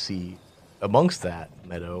 and you see amongst that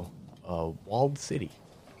meadow a walled city.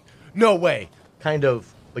 No way. Kind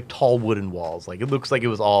of like tall wooden walls. Like it looks like it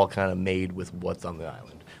was all kind of made with what's on the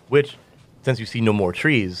island. Which, since you see no more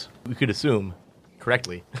trees, we could assume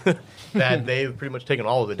correctly that they've pretty much taken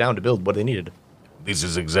all of it down to build what they needed. This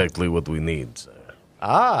is exactly what we need, sir.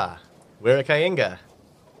 Ah, we're at Kayenga.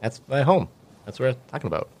 That's my home. That's what I'm talking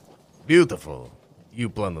about. Beautiful. You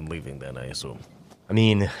plan on leaving then, I assume. I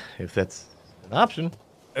mean, if that's an option,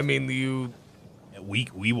 I mean, you...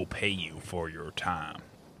 We will pay you for your time.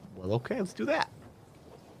 well, okay, let's do that.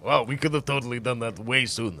 Well, we could have totally done that way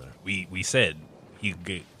sooner. We said you could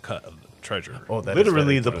get cut of the treasure. Oh, that is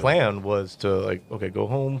Literally, very the true. plan was to, like, okay, go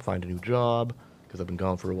home, find a new job, because I've been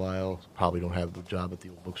gone for a while. Probably don't have the job at the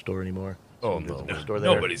old bookstore anymore. Oh, There's a no. bookstore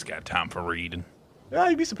there. Nobody's got time for reading. Yeah,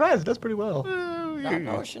 you'd be surprised. It does pretty well. John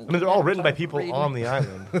Ocean. I mean, they're all written by people on the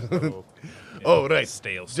island. So. Oh, right.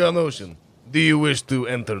 Stale John stuff. Ocean, do you wish to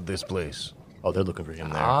enter this place? Oh, they're looking for him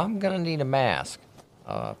there. I'm gonna need a mask.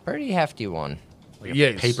 A pretty hefty one. Like a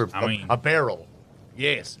yes. paper, I mean- a barrel.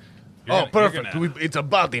 Yes. You're Oh, gonna- you're perfect. gonna- It's a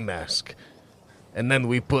body mask. And then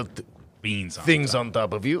we put Beans on things top. on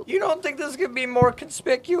top of you. You don't think this could be more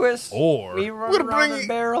conspicuous? Or Me running We're around bringing- a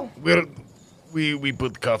barrel? We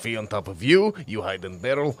put coffee on top of you. You hide in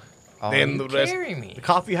barrel. Oh, then you the rest... carry me. The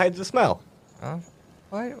coffee hides the smell.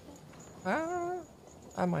 Why?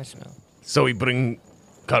 I might smell. So we bring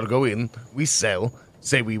cargo in. We sell.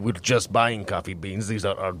 Say we were just buying coffee beans. These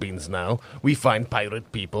are our beans now. We find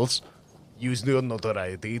pirate peoples. Use their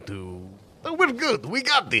notoriety to... Oh, we're good. We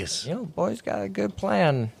got this. You know, boy's got a good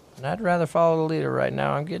plan. And I'd rather follow the leader right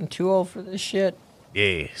now. I'm getting too old for this shit.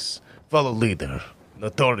 Yes. Follow leader.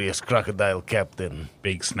 Notorious crocodile captain.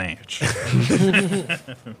 big snatch.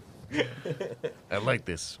 I like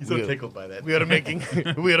this. He's so We are- tickled by that. We are making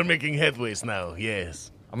we are making headways now.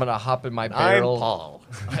 Yes. I'm gonna hop in my I'm barrel. Paul.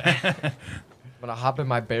 I'm gonna hop in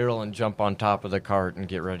my barrel and jump on top of the cart and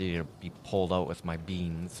get ready to be pulled out with my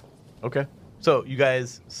beans. Okay. So you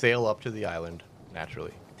guys sail up to the island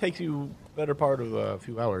naturally. Takes you better part of a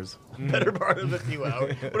few hours. Better part of a few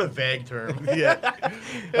hours. What a vague term. Yeah.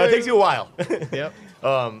 It takes you a while. Yep.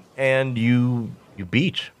 And you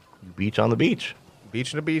beach. You beach on the beach.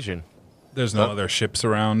 Beach to beachin'. There's no other ships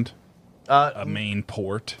around. A main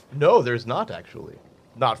port. No, there's not actually.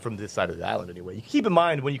 Not from this side of the island anyway. You keep in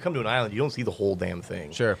mind when you come to an island, you don't see the whole damn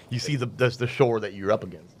thing. Sure. You see the shore that you're up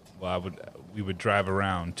against. Well, we would drive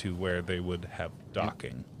around to where they would have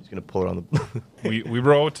docking. Just gonna pull it on the. We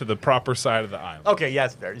row to the proper side of the island. Okay, yeah,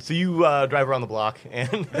 it's fair. So you drive around the block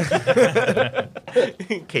and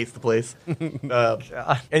case the place,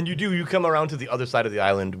 and you come around to the other side of the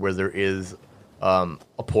island where there is a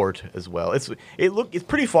port as well. It's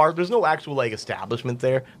pretty far. There's no actual like establishment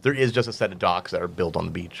there. There is just a set of docks that are built on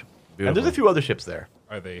the beach. And there's a few other ships there.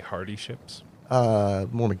 Are they hardy ships?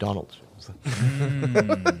 More McDonald's ships.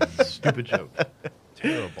 Stupid joke.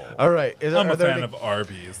 Terrible. All right. I'm are a there fan any- of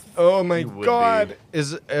Arby's. Oh my You would God! be.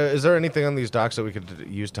 Is there anything on these docks that we could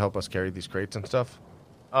use to help us carry these crates and stuff?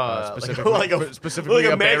 Specifically- specifically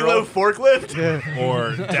like a a barrel? Maglev forklift.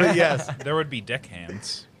 Or deck, Yes. there would be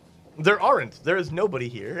deckhands. There aren't. There is nobody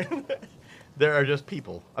here. There are just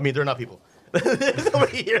people. I mean, they're not people. There's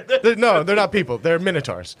nobody here. No, they're not people. They're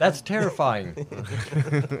minotaurs. That's terrifying.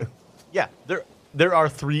 Yeah, there are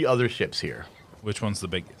 3 other ships here. Which one's the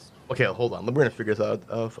biggest? Okay, hold on. We're gonna figure this out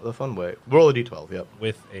the fun way. Roll a d12. Yep.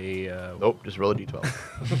 With a Nope. Just roll a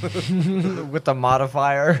d12. With the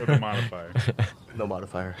modifier. with a modifier. No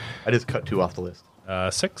modifier. I just cut 2 off the list.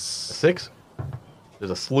 6. 6.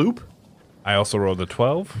 There's a sloop. I also rolled a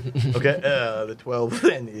 12. Okay. The 12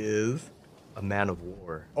 then is a man of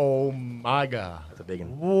war. Oh my God! That's a big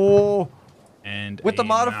one. Whoa. And With the a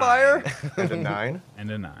modifier? 9. And a 9.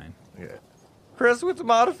 And a 9. Okay. Chris with the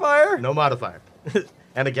modifier? No modifier.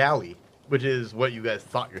 And a galley, which is what you guys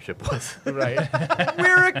thought your ship was. Right.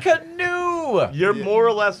 We're a canoe. You're more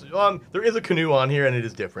or less. There is a canoe on here, and it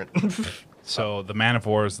is different. So the Man of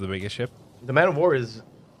War is the biggest ship. The man of war is.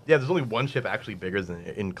 Yeah, there's only one ship actually bigger than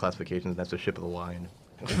in classifications, and that's the ship of the line.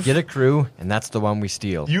 Get a crew, and that's the one we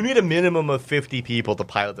steal. You need a minimum of 50 people to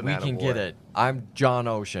pilot the We man of war. can get it. I'm John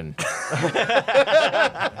Ocean.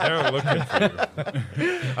 They're looking for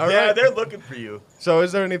you. Yeah, they're looking for you. So,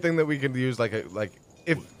 is there anything that we could use,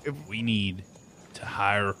 if We need to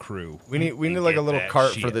hire a crew. we need and like a get little that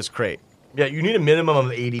cart for shit. this crate? Yeah, you need a minimum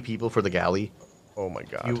of 80 people for the galley. Oh my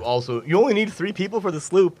God! You only need 3 people for the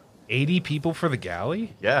sloop. 80 people for the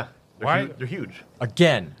galley? Yeah. They're Why- They're huge.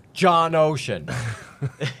 Again, John Ocean.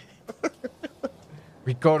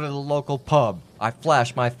 We go to the local pub. I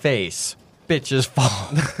flash my face. Bitches fall.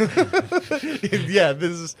 Yeah,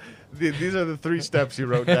 these are the 3 steps you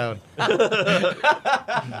wrote down.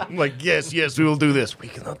 I'm like, yes, we will do this. We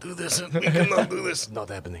cannot do this. We cannot do this. Not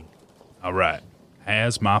happening. All right.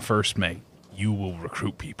 As my first mate, you will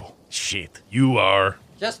recruit people. Shit. You are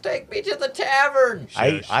Just take me to the tavern.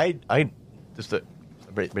 I just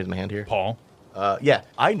raise my hand here. Paul. Yeah,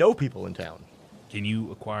 I know people in town. Can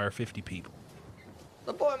you acquire 50 people?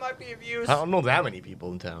 The boy might be of use. I don't know that many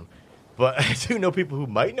people in town, but I do know people who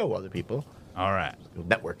might know other people. All right.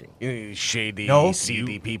 Networking. You shady, No,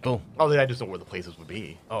 seedy people. Oh, then I just know where the places would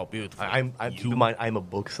be. Oh, beautiful. Keep in mind, I'm a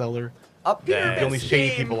bookseller. Up here, The only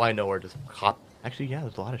shady people I know are just cop. Actually, yeah,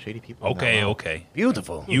 there's a lot of shady people. in Okay, that. okay.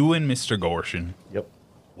 Beautiful. You and Mr. Gorshin Yep.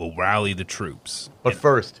 will rally the troops. But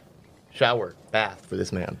first, shower, bath for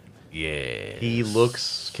this man. Yeah. He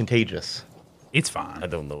looks contagious. It's I fine.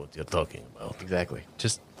 don't know what you're talking about. Exactly.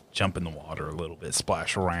 Just jump in the water a little bit,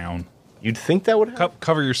 splash around. You'd think that would help.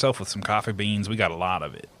 Cover yourself with some coffee beans. We got a lot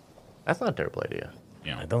of it. That's not a terrible idea.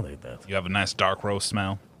 You know, I don't hate that. you have a nice dark roast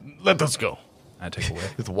smell. Let us go. I take away.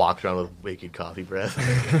 Just walks around with wicked coffee breath.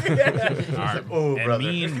 All right. "Oh, and brother."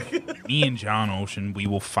 me and John Ocean, we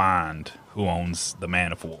will find who owns the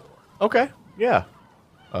Man of War, Okay. Yeah.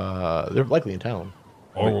 They're likely in town.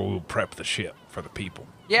 or we'll prep the ship for the people.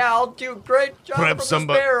 Yeah, I'll do a great job Prep from this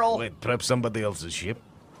somebody. barrel. Wait, prep somebody else's ship.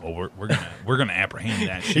 Well, we're gonna apprehend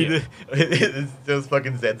that ship. It's just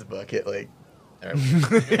fucking Zed's bucket, like.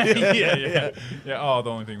 yeah. Oh, the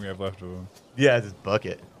only thing we have left of them. Yeah, it's his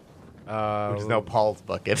bucket. Which is now Paul's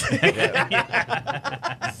bucket.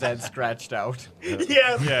 Zed scratched out.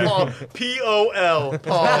 Yes, Yeah. Paul. P-O-L.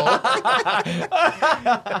 Paul.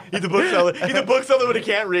 He's a bookseller. He's a bookseller, but he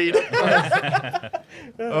can't read.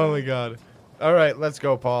 Oh my God! All right, let's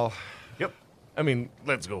go, Paul. Yep. I mean,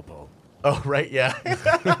 Let's go, Paul. Oh, right, yeah.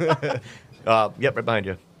 Yep, right behind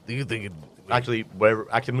you. Do you think it? Actually, whatever.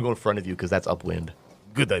 Actually, I'm gonna go in front of you because that's upwind.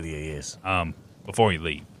 Good idea, yes. Before you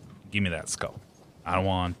leave, give me that skull. I don't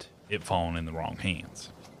want it falling in the wrong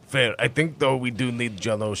hands. Fair. I think, though, we do need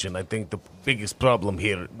John Ocean. I think the biggest problem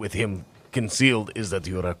here with him concealed is that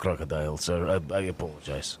you're a crocodile, sir. I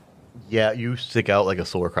apologize. Yeah, you stick out like a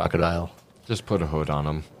sore crocodile. Just put a hood on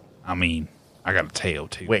him. I mean, I got a tail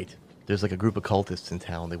too. Wait, there's like a group of cultists in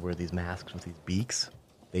town. They wear these masks with these beaks.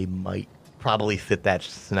 They might probably fit that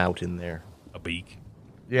snout in there. A beak.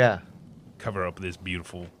 Yeah. Cover up this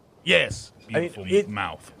beautiful Yes. beautiful it-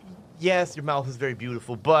 mouth. Yes, your mouth is very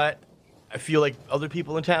beautiful, but I feel like other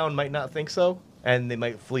people in town might not think so, and they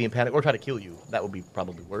might flee in panic or try to kill you. That would be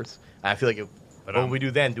probably worse. I feel like But, what we do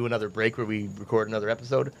then, do another break where we record another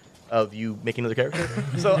episode of you making another character.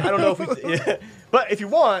 So I don't know if we, but if you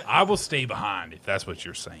want, I will stay behind if that's what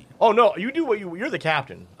you're saying. oh no, you do what you're the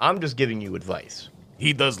captain. I'm just giving you advice.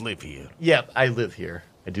 He does live here. Yep, I live here.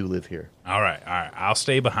 I do live here. All right. I'll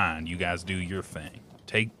stay behind. You guys do your thing.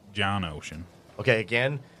 John Ocean. Okay,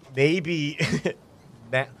 again, maybe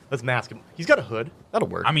let's mask him. He's got a hood. That'll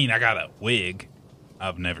work. I mean, I got a wig.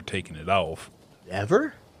 I've never taken it off.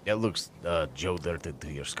 Ever? It looks Joe dirted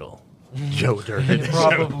to your skull. Joe Dirt. It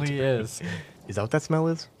probably is. Is that what that smell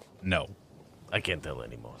is? No. I can't tell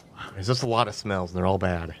anymore. There's just a lot of smells, and they're all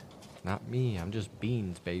bad. Not me. I'm just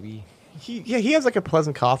beans, baby. He has like a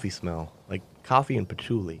pleasant coffee smell, like coffee and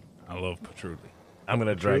patchouli. I love patchouli. I'm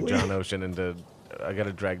gonna drag Really? John Ocean into. I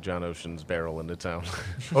gotta drag John Ocean's barrel into town.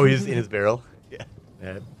 Oh, he's in his barrel. Yeah.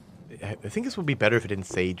 I think this would be better if it didn't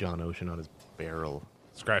say John Ocean on his barrel.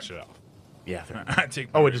 Scratch it off. Yeah. I take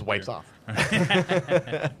Oh, my it just wipes beer. off.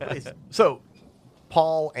 So,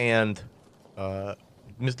 Paul and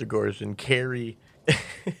Mr. Gorshin carry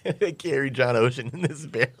John Ocean in this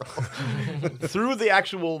barrel through the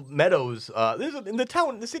actual meadows. In the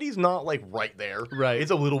town, the city's not like right there. Right.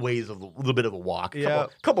 It's a little little bit of a walk. Yeah.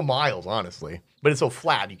 Couple miles, honestly. But it's so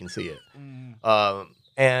flat you can see it.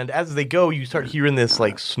 And as they go, you start hearing this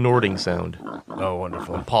like snorting sound. Oh,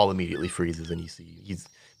 wonderful. Paul immediately freezes, and he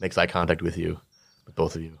makes eye contact with you, with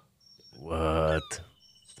both of you. What?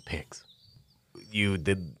 It's the pigs. You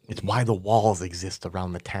did? It's why the walls exist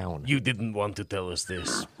around the town. You didn't want to tell us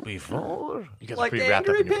this before? You guys are Like pretty wrapped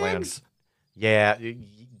up in your angry plans. pigs?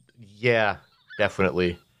 Yeah,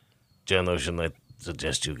 definitely. John Ocean, I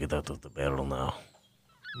suggest you get out of the barrel now.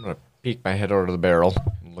 I'm gonna peek my head over to the barrel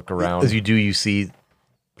and look around. As you do, you see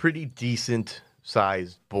pretty decent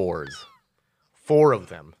sized boars. 4 of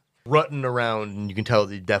them rutting around, and you can tell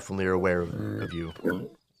they definitely are aware of you.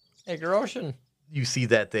 Hey, Ocean. You see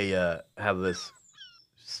that they have this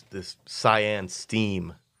cyan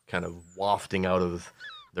steam kind of wafting out of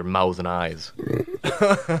their mouths and eyes.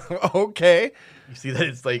 Okay. You see that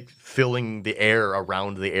it's like filling the air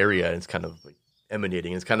around the area, and it's kind of like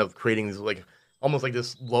emanating. It's kind of creating this like almost like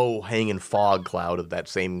this low hanging fog cloud of that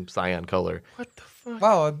same cyan color.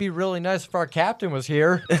 Wow, it'd be really nice if our captain was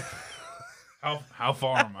here. How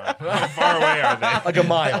far am I? How far away are they? Like a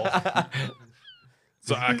mile.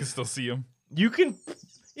 So I can still see them? You can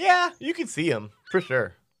see them for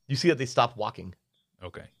sure. You see that they stopped walking,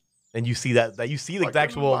 Okay. and you see that you see like the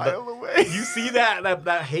actual you see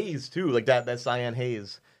that haze too, like that cyan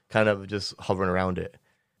haze kind of just hovering around it.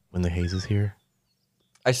 When the haze is here,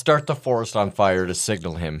 I start the forest on fire to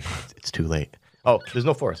signal him. it's too late. Oh, there's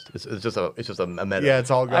no forest. It's just a meadow. Yeah,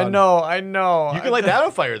 it's all gone. I know. You can light that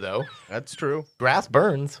on fire though. That's true. Grass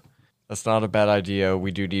burns, That's not a bad idea.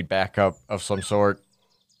 We do need backup of some sort.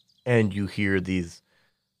 and you hear these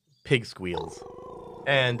pig squeals,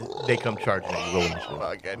 and they come charging at you. Roll initiative.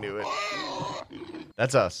 Fuck, I knew it.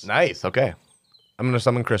 That's us. Nice. Okay. I'm gonna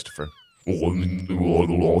summon Christopher. Twice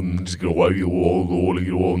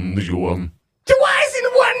in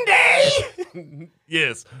one day.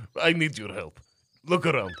 Yes, I need your help. Look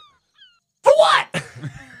around. For what?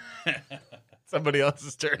 Somebody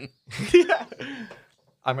else's turn.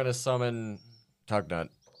 I'm gonna summon Tugnut.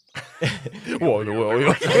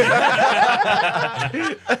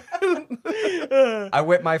 I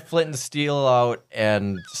whip my flint and steel out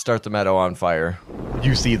and start the meadow on fire.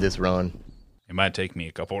 You see this, Ron? It might take me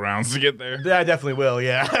a couple rounds to get there. Yeah, I definitely will.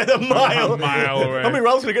 Yeah, a mile. A mile away. How many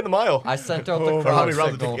rounds can I get in a mile? I sent out the Or how croc many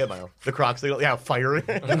rounds did you signal. get in a mile? The croc signal. Yeah, fire.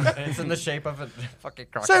 It's in the shape of a fucking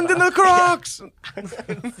crocodile. Send in the Crocs.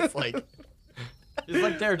 It's like, He's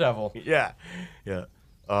like Daredevil. yeah.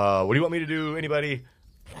 What do you want me to do? Anybody?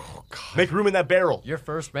 Make room in that barrel. Your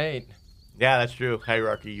first mate. Yeah, that's true.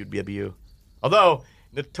 Hierarchy, you'd be a BU. Although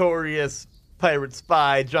notorious pirate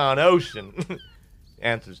spy John Ocean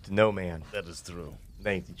answers to no man. That is true.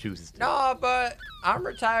 Thanks, he chooses to. No, but I'm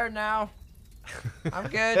retired now. I'm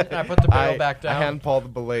good. And I put the barrel back I down. hand Paul the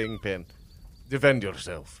belaying pin. Defend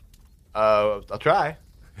yourself. I'll try.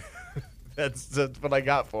 That's what I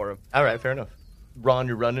got for him. All right, fair enough. Ron,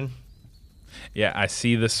 you're running. Yeah, I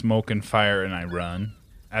see the smoke and fire and I run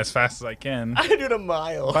as fast as I can. I did a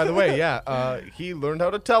mile. By the way, yeah, he learned how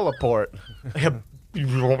to teleport.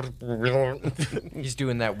 He's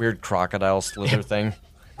doing that weird crocodile slither thing.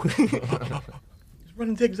 He's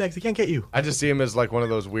running zigzags. He can't get you. I just see him as like one of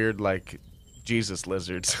those weird like Jesus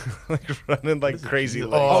lizards, like running like crazy.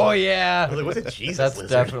 Jesus? legs. Oh yeah. I was like, what's a Jesus That's lizard?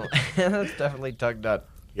 definitely that's definitely Tugnut.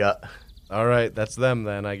 Yeah. All right, that's them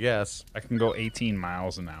then, I guess. I can go 18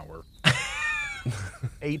 miles an hour.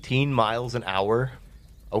 18 miles an hour.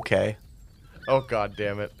 Okay. Oh god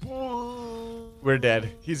damn it. We're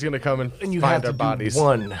dead. He's gonna come and, And you find have our to bodies. do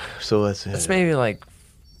one. So let's It's maybe like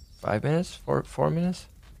 5 minutes, 4 minutes.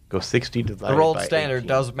 go 60 divided The rolled by standard 18.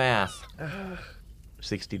 does math.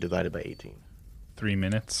 60 divided by 18. 3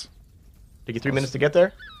 minutes. Take you 3 minutes to get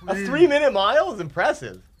there? A 3-minute mile is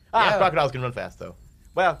impressive. Yeah. Crocodiles can run fast, though.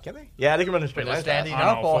 Well, can they? Yeah, they can run in straight They're line. standing On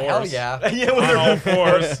up. all Oh, hell fours. yeah. Yeah, when On they're all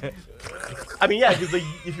fours. I mean, yeah, because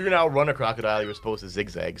if you're gonna outrun a crocodile, you're supposed to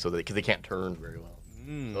zigzag, so because they can't turn very well.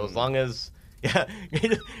 So as long as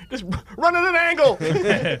just run at an angle.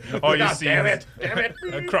 All you God, see damn is it!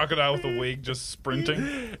 a crocodile with a wig just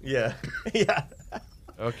sprinting. Yeah, yeah.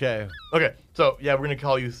 Okay. Okay, so yeah, we're gonna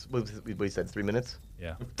call you. What you said? 3 minutes.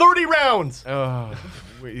 Yeah. 30 rounds. Oh,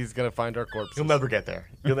 he's gonna find our corpses. You'll never get there.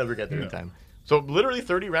 You'll never get there in time. So literally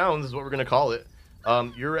 30 rounds is what we're gonna call it.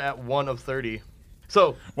 You're at 1 of 30.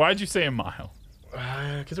 So Why'd you say a mile?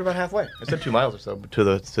 because we're about halfway. I said 2 miles or so to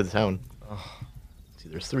the town. See,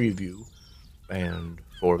 there's 3 of you and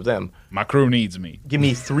 4 of them. My crew needs me. Give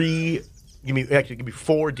me 4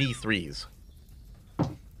 D3s.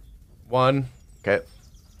 1, Okay.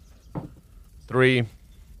 3,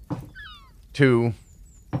 2,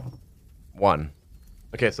 1.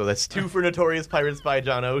 Okay, so that's 2 for Notorious Pirate Spy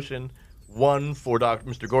John Ocean, 1 for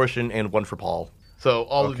Mr. Gorshin, and 1 for Paul. So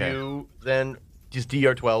all Okay. of you then just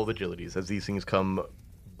DR12 agilities as these things come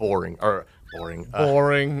boring.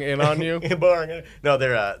 Boring in on you. Boring. No,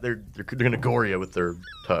 they're gonna gore you with their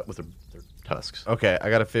tusks. Okay, I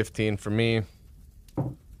got a 15 for me,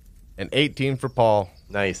 an 18 for Paul.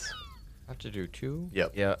 Nice. I have to do 2?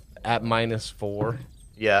 Yep. Yeah, at -4.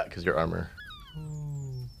 Yeah, because your armor.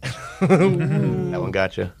 That one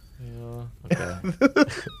got you. Yeah. Okay.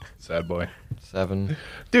 Sad boy. 7.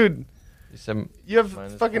 Dude, 7. you have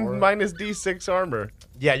Minus fucking 4. minus D6 armor.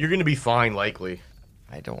 Yeah, you're gonna be fine, likely.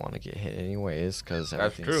 I don't want to get hit anyways because That's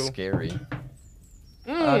everything's true. scary.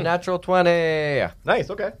 Natural 20. Nice.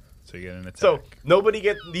 Okay. So you get an attack. So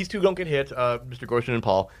these 2 don't get hit, Mr. Gorshin and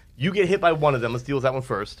Paul. You get hit by one of them. Let's deal with that one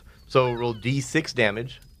first. So roll D6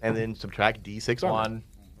 damage and then subtract D6 armor.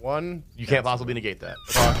 1. You can't possibly negate that.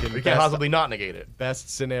 Fucking You can't best- possibly not negate it. Best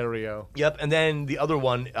scenario. Yep. And then the other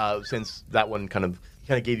one, since that one kind of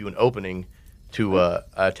gave you an opening to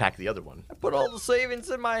attack the other one. I put all the savings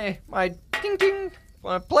in my ding ding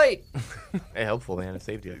my plate. Hey, helpful, man. It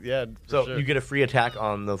saved you. Yeah. So sure. you get a free attack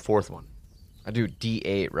on the 4th one. I do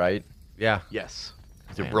D8, right? Yeah. Yes.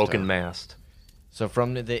 It's a And, broken mast. So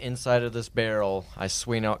from the inside of this barrel, I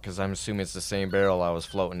swing out because I'm assuming it's the same barrel I was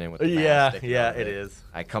floating in with. The Yeah, mast sticking yeah, out of it is.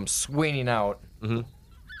 I come swinging out. Mhm.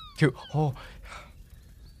 Oh,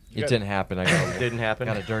 it didn't happen. I got Didn't happen.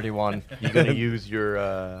 got a dirty one. You gonna use your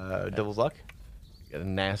Devil's Luck? Got a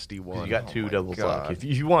nasty one. You got 2 Oh my Devil's Luck. God. If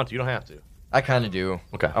you want to, you don't have to. I kind of do.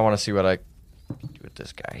 Okay. I want to see what I can do with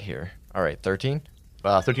this guy here. All right, 13.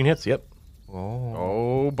 13 hits. Yep. Oh,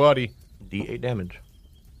 Oh, buddy. D8 damage.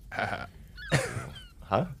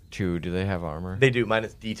 Huh? 2. Do they have armor? They do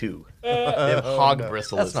minus D2. They have hog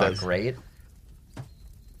bristle. That's it not says. great.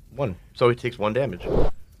 1. So he takes 1 damage.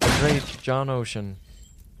 Great, John Ocean.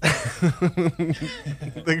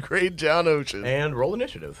 The great John Ocean. And roll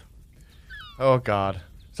initiative. Oh, God.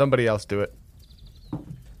 Somebody else do it.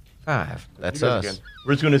 5. That's You guys us. again.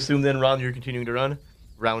 We're just going to assume then, Ron, you're continuing to run.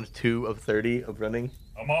 Round 2 of 30 of running.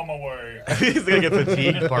 I'm on my way. He's going to get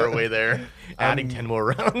fatigued part way there. Adding 10 more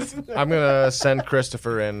rounds. I'm going to send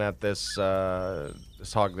Christopher in at this hog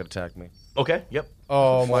that attacked me. Okay, yep.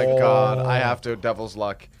 Oh, my God. I have to Devil's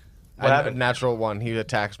Luck. What happened? Natural 1. He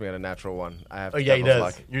attacks me at a natural 1. I have Oh, to yeah, he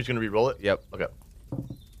Devil's does. Luck. You're just going to re-roll it? Yep. Okay.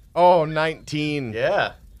 Oh, 19.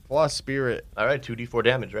 Yeah. Plus spirit. All right, 2d4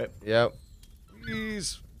 damage, right? Yep.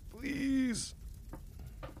 Please. Please.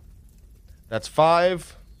 That's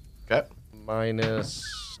 5. Okay.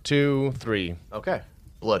 Minus 2, 3. Okay.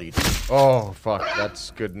 Bloodied. Oh, fuck. That's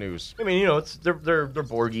good news. I mean, you know, they're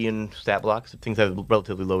Borgian stat blocks. Things have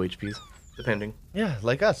relatively low HPs, depending. Yeah,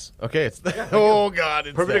 like us. Okay, it's oh God,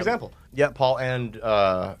 it's Perfect them. example. Yeah, Paul and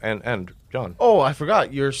John. Oh, I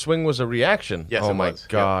forgot. Your swing was a reaction. Yes, Oh it my was.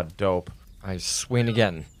 God, dope. I swing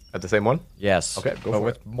again. At the same one? Yes. Okay, go but for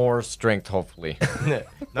with more strength, hopefully.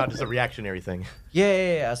 Not just a reactionary thing.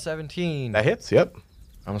 Yeah, 17. That hits. Yep.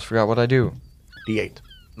 I almost forgot what I do. D8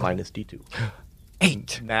 minus D2.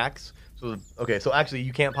 8. Max. So okay. So actually,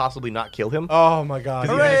 you can't possibly not kill him. Oh my God.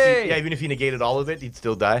 'Cause Hooray! even if he negated all of it, he'd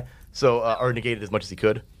still die. So or negated as much as he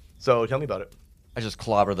could. So tell me about it. I just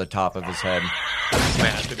clobber the top of his head.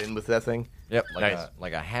 Smash it in with that thing. Yep, Nice.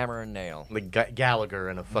 like a hammer and nail. Like Gallagher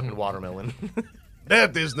and a fucking watermelon.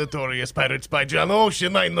 That is Notorious Pirate Spy John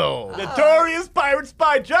Ocean, I know. Notorious pirate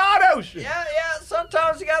spy John Ocean. Yeah,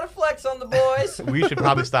 sometimes you gotta flex on the boys. We should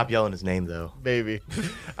probably stop yelling his name though. Maybe.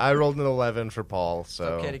 I rolled an 11 for Paul, so.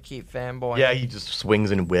 Okay to keep fanboy. Yeah, he just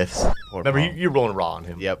swings and whiffs. Remember, Paul. you're rolling raw on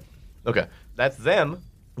him. Yep. Okay, that's them.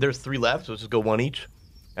 There's 3 left, so let's just go 1 each,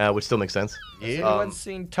 which still makes sense. Has anyone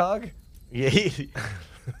seen Tug? Yeah,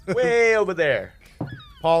 way over there.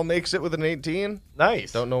 Paul makes it with an 18.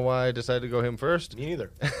 Nice. Don't know why I decided to go him first. Me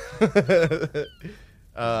neither.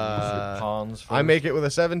 Pawns I make it with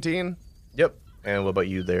a 17. Yep. And what about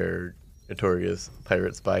you there, notorious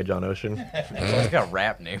pirate spy John Ocean? It's like a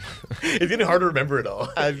rap name. It's getting hard to remember it all,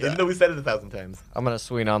 even though we said it 1,000 times. I'm going to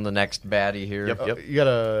swing on the next baddie here. Yep. You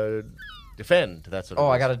gotta defend. That's what. Oh,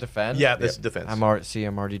 it I is. got to defend? Yeah, this is defense. I'm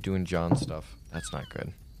already doing John stuff. That's not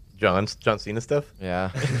good. John Cena stuff.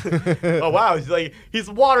 Yeah. Oh wow, he's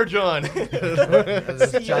Water John.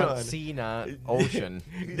 This is John John. Cena, Ocean.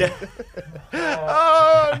 Yeah.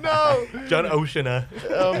 Oh no! John Oceana.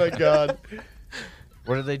 Oh my God.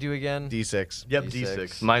 What did they do again? D6. Yep, D6.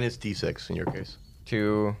 D6. Minus D6 in your case.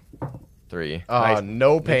 2, 3. Ah,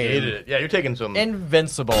 no Hated pain. it. Yeah, you're taking some.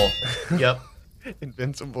 Invincible. Yep.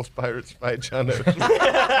 Invincible pirate spy John Ocean.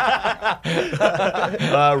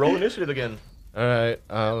 Roll initiative again. All right,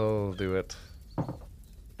 I'll do it.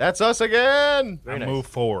 That's us again. Very I nice. move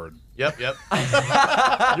forward. Yep. You're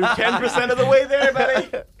 10% of the way there, buddy.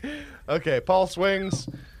 Okay, Paul swings.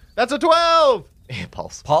 That's a 12.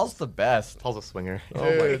 Paul's the best. Paul's a swinger. Oh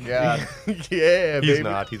my God. Yeah, He's baby.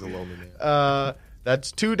 not. He's a lonely man.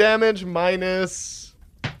 That's 2 damage minus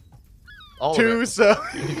All 2, of it. so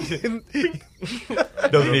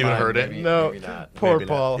Doesn't even hurt it. Maybe, no. maybe not. Poor Maybe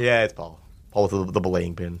not. Paul. Yeah, it's Paul. Paul with the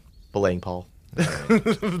belaying pin. Belaying Paul.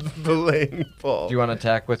 Belaying Paul. Do you want to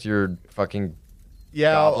attack with your fucking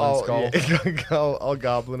Yeah, Goblin I'll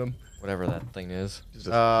goblin him. whatever that thing is? Just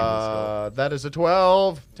a human skull. That is a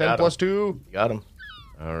 12. 10 Got plus him. 2. You got him.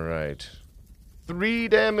 All right. 3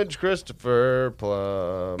 damage, Christopher,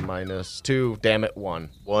 minus 2. Damn it, 1.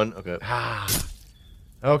 1. Okay.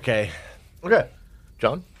 Okay. Okay.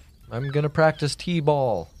 John. I'm going to practice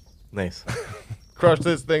T-ball. Nice. Crush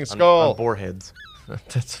this thing, On skull. boar heads.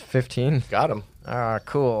 That's 15. Got him. Ah,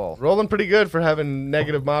 cool. Rolling pretty good for having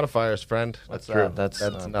negative modifiers, friend. What's true. that?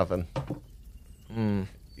 That's Nothing. mm,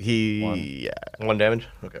 He, One. yeah. 1 damage.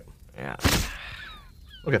 Okay. yeah.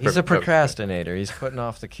 Okay. He's a procrastinator. He's putting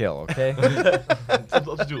off the kill, okay?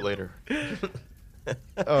 Let's do it later.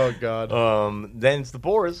 Oh, God. Then it's the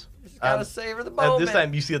boars. Gotta savor the At moment. this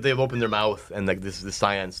time, you see that they've opened their mouth and like this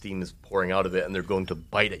cyan steam is pouring out of it, and they're going to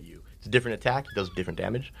bite at you. It's a different attack. It does different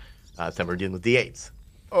damage. This time we're dealing with D8s.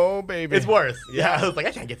 Oh, baby. It's worse. Yeah, I was like,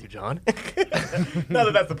 I can't get you, John. Not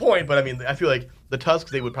that that's the point, but I mean, I feel like the tusks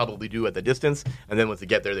they would probably do at the distance, and then once they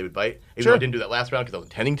get there, they would bite. Even though I didn't do that last round because I was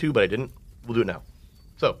intending to, but I didn't. We'll do it now.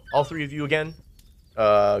 So, all 3 of you again,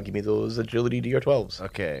 give me those agility DR12s.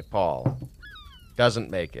 Okay, Paul. Doesn't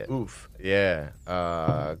make it. Oof. Yeah.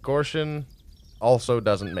 Gorshin also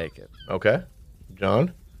doesn't make it. Okay.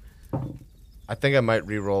 John, I think I might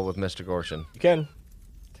re-roll with Mr. Gorshin. you can.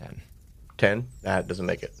 10. 10. That doesn't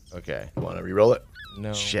make it. Okay. You want to re-roll it?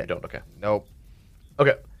 No. Shit. You don't. Okay. Nope.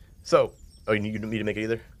 Okay. So, you need me to make it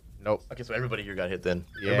either? Nope. Okay, so everybody here got hit then.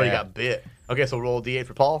 Yeah. Everybody got bit. Okay, so roll a D8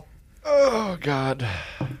 for Paul, Oh, God.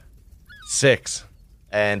 6.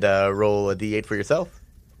 and roll a D8 for yourself.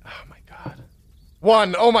 Oh, my God.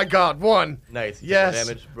 1. Oh, my God. 1. Nice. You take Yes. one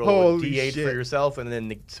damage. Roll Holy a D8 shit. for yourself, and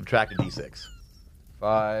then subtract a D6.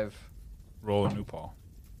 5, Roll a new Paul.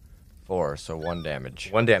 4, so 1 damage.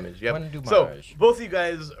 1 damage. Yep. One damage. So both of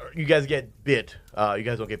you guys get bit. You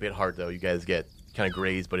guys don't get bit hard though. You guys get kind of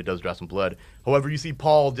grazed, but it does draw some blood. However, you see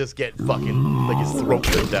Paul just get fucking like his throat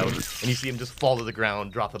ripped out, and you see him just fall to the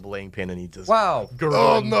ground, drop the belaying pin, and he just Wow.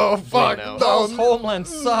 Oh, no. Fuck. out. No. Paul's homeland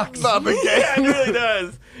sucks. Not again. Yeah, it really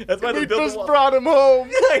does. That's why they We built just the wall. brought him home.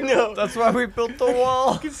 I know. That's why we built the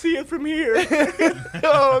wall. You can see it from here.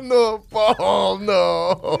 Oh, no. Paul,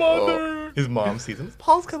 no. Mother. His mom sees him.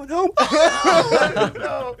 Paul's coming home.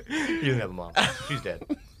 No. He doesn't have a mom. She's dead.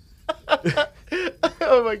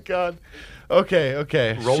 Oh, my God.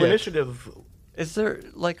 Okay. Roll Shit. initiative. Is there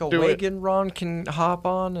like a Do it. wagon Ron can hop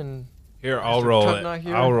on and... Here, I'll Mr. roll Tut it. not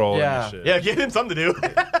here? I'll roll Yeah. initiative. Yeah, give him something to do.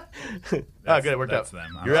 Good, it worked out. that's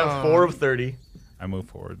them. You're at 4 of 30. I move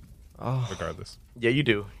forward, Oh, regardless. Yeah, you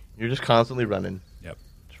do. You're just constantly running. Yep.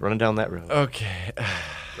 Just running down that road. Okay.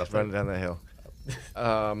 Just running down that hill.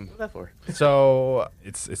 What's that for? So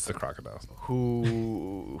It's the crocodiles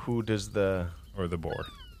who does the or the boar.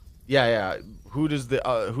 yeah who does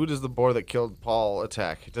the boar that killed Paul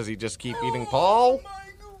attack? Does he just keep eating Paul?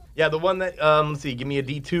 Yeah, the one that, let's see, give me a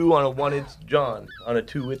D2. On a 1, it's John. On a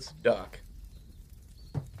 2, it's Doc.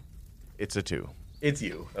 It's a 2. It's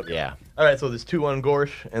you. Okay. Yeah. All right, so there's 2 on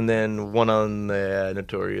Gorsh, and then 1 on the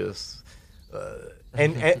notorious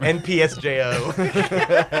NPSJO.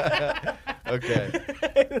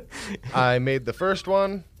 Okay. I made the first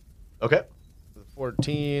one Okay. with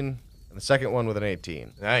 14 and the second one with an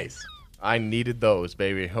 18. Nice. I needed those,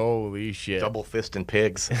 baby. Holy shit. Double fist and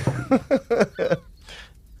pigs.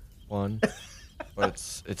 one,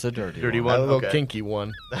 but it's a dirty one. A little Okay. kinky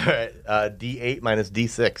one. All right. D8 minus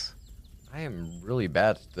D6. I am really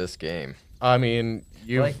bad at this game. I mean,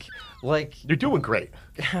 you Like You're doing great.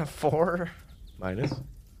 4, Minus.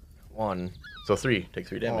 1. So 3. Take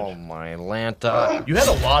 3 damage. Oh my Lanta. You had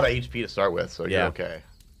a lot of HP to start with, so you're Yeah. okay.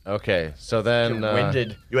 Okay, so then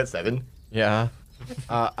Winded. You had 7. Yeah.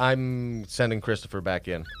 I'm sending Christopher back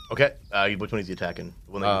in. Okay. Which one is he attacking?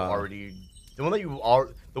 The one that you already. The one that you are.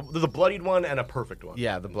 There's a bloodied one and a perfect one.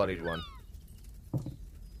 Yeah, the bloodied one.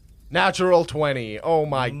 Natural 20. Oh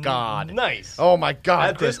my god. Nice. Oh my god,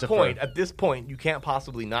 At this Christopher. point, you can't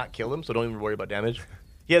possibly not kill him, so don't even worry about damage.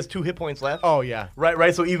 He has 2 hit points left. Oh yeah.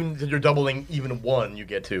 Right. So even if you're doubling even 1, you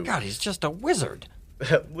get 2. God, he's just a wizard.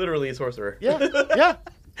 Literally a sorcerer. Yeah. Yeah.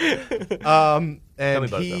 me And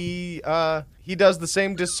about it, he does the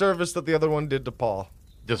same disservice that the other one did to Paul.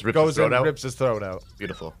 Just rips his Goes throat and out. rips his throat out.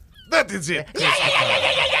 Beautiful. That is it,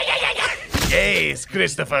 Christopher. Yes,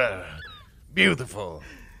 Christopher. Beautiful.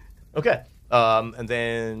 Okay. And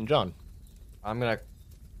then John. I'm gonna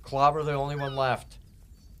clobber the only one left.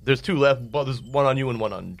 There's 2 left, but there's one on you and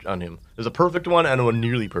one on him. There's a perfect one and a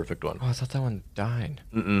nearly perfect one. Oh, I thought that one died.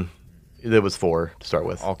 There was 4 to start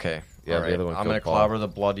with. Okay. Yeah, All the right. other one I'm killed gonna Paul. clobber the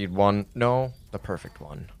bloodied one. No, the perfect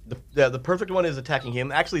one. The perfect one is attacking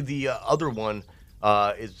him. Actually, the other one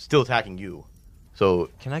is still attacking you. So,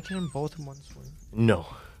 Can I get them both in one swing? no.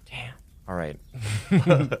 Damn. All right.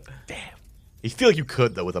 You feel like you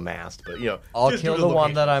could, though, with a mast, but, I'll just kill due to the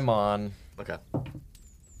one that locations. I'm on. Okay.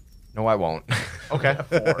 No, I won't. Okay.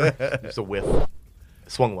 4. Just a whiff.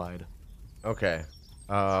 Swung wide. Okay.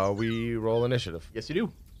 We roll initiative. Yes, you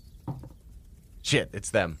do. Shit, it's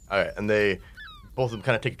them. All right, and both of them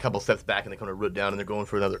kind of take a couple steps back, and they kind of root down, and they're going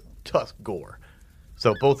for another tusk gore.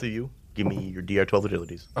 So both of you, give me your DR12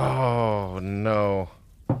 agilities. Oh no.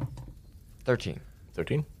 13.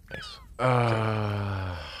 13. Nice.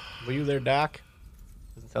 Were you there, Doc?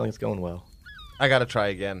 Doesn't sound like it's going well. I gotta try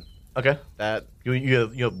again. Okay. That You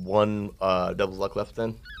have 1 devil's luck left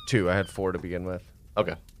then. 2. I had 4 to begin with.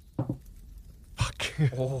 Okay. Fuck.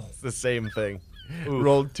 It's the same thing. Oof.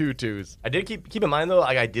 Rolled 2 2s. I did keep in mind though,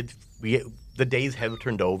 like the days have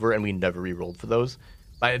turned over, and we never re-rolled for those.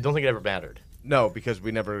 But I don't think it ever mattered. No, because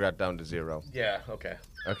we never got down to 0. Yeah. Okay.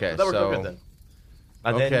 Okay, That worked out so good then.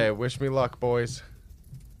 And okay, then- wish me luck, boys.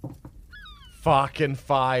 Fucking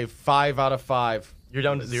 5. 5 out of 5. You're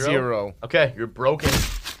down to 0? 0. Okay, you're broken.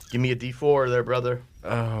 Give me a D4 there, brother.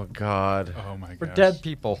 Oh god. Oh my For gosh. dead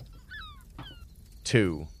people.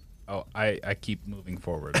 2. Oh, I keep moving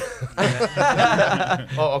forward.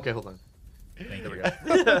 Oh, okay, hold on. Thank you.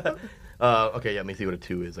 Okay, yeah, let me see what a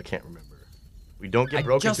 2 is. I can't remember. We don't get I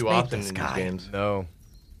broken just too made often this in guy. these games. No.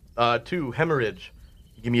 2, hemorrhage.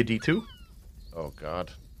 Give me a D2. Oh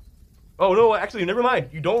god. Oh, no, actually, never mind.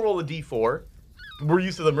 You don't roll a D4. We're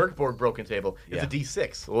used to the Merc board broken table. It's Yeah. a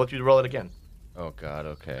D6. We'll let you roll it again. Oh god,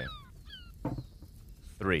 okay.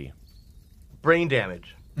 3. Brain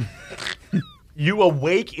damage. You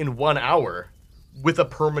awake in 1 hour with a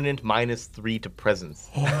permanent -3 to presence.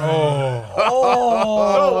 Oh,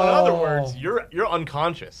 So, in other words, you're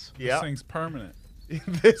unconscious. this thing's permanent.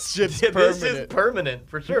 This shit's Yeah, permanent. this is permanent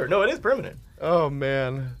for sure. No, it is permanent. Oh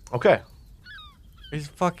man. Okay. He's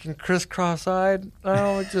fucking crisscross-eyed.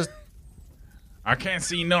 Oh, it just... I can't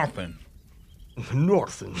see nothing.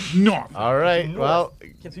 Northern. Nothing. All right. North. Well,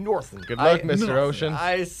 Can't see Northern. good luck, Mr. nothing. Ocean.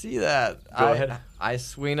 I see that. Go ahead. I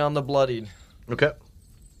swing on the bloodied. Okay.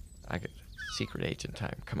 I get secret agent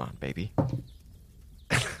time. Come on, baby.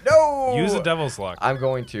 No. Use a devil's luck. I'm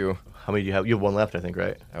going to. How many do you have? You have 1 left, I think,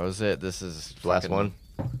 right? That was it. This is The last fucking one.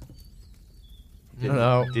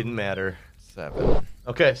 No. Didn't matter. 7.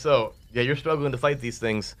 Okay, so yeah, you're struggling to fight these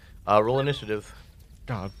things. Roll initiative.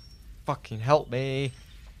 God, fucking help me.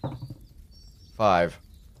 5.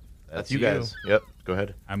 That's you guys. Yep. Go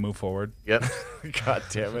ahead. I move forward. Yep. God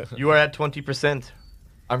damn it. You are at 20%.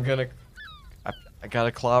 I'm gonna. I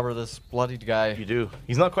gotta clobber this bloodied guy. You do.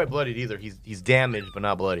 He's not quite bloodied either. He's damaged, but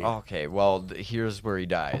not bloody. Okay, well, here's where he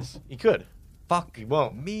dies. He could. Fuck He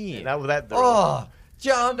won't. me. Not with that. Oh,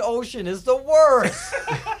 John Ocean is the worst.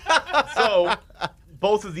 So,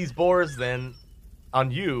 both of these boars then,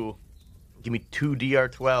 on you, give me 2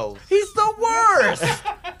 DR12s. He's the worst.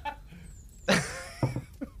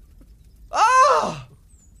 Oh,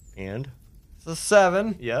 And? it's a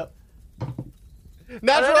 7. Yep.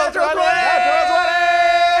 Natural 20!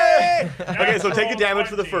 Okay, so take the damage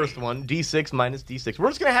for the first one. D6 minus D6. We're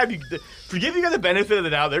just going to have you... Forgive you guys the benefit of the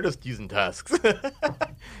doubt. They're just using tusks.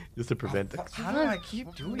 Just to prevent it. How do I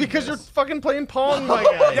keep doing Because you're this? fucking playing Pong, my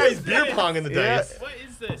guy. Yeah, he's beer ponging the Yeah. dice. What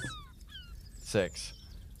is this? 6.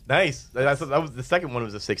 Nice. That was the second one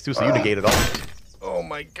was a 6 too, so you negated all. Oh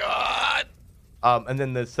my god. And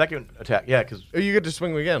then the second attack, yeah, because Oh, you get to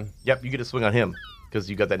swing again. yep, you get to swing on him because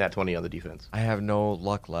you got that nat 20 on the defense. I have no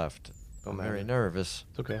luck left. Don't I'm matter. very nervous.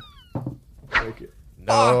 It's okay. Take it.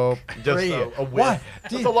 Nope. Just Three. a whiff. What?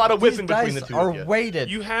 There's a lot of whiff These in between dice the two are of you. weighted.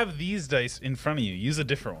 You have these dice in front of you. Use a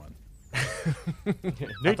different one.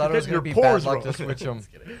 I thought it was going to be bad luck to switch them.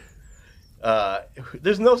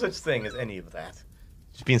 There's no such thing as any of that.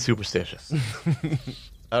 Just being superstitious.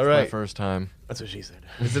 All My right. first time. That's what she said.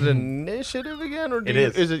 Is it initiative again, or It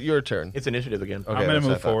is. Is it your turn? It's initiative again. Okay, I'm going that's to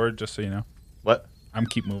what I move thought. forward, just so you know. What? I'm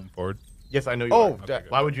keep moving forward. Yes, I know you Oh, are. da-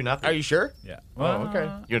 Why would you not? Are you sure? Yeah. Oh, okay.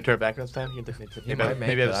 You gonna turn it back next time? You You might make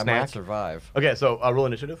maybe it. have a I might snack. survive. Okay, so roll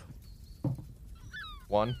initiative.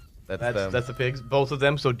 1. That's the pigs, both of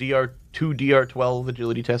them. So two DR12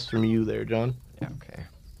 agility tests from you there, John. Yeah, okay.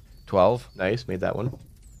 12. Nice, made that one.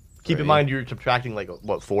 Keep in 3. mind you're subtracting like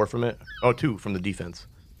what 4 from it? Oh, 2 from the defense.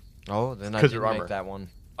 Oh, then I 'Cause did your make armor. that one.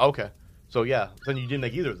 Okay, so yeah, then you didn't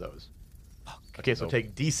make either of those. Okay, so Nope.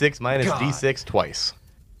 take D6 minus God. D6 twice.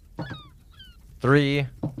 3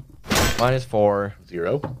 minus 4.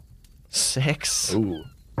 0. 6 Ooh.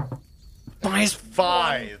 minus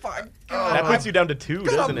 5. That puts you down to 2,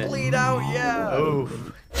 doesn't it? bleed out, yeah.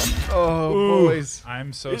 Oof. Oh, boys.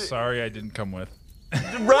 I'm so sorry I didn't come with.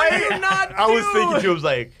 Right? I was thinking too. I was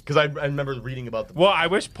like, because I remember reading about the. Well, I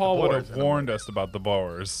wish Paul would boars, have and I'm warned us about the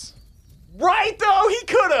boars. Right though, he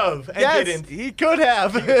could have and Yes, didn't. he could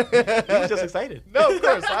have. He was just excited. No, of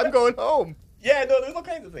course. I'm going home. Yeah, no, there's all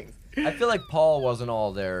kinds of things. I feel like Paul wasn't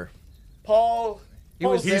all there. Paul. He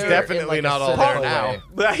was He's there in, definitely like, a not all cynical there now.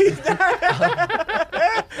 way.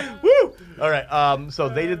 Woo! All right. So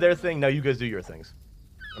they did their thing. Now you guys do your things.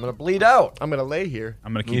 I'm gonna bleed out. I'm gonna lay here.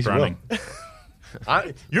 I'm going to keep Yes, you running.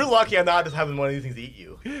 You're lucky I'm not just having one of these things eat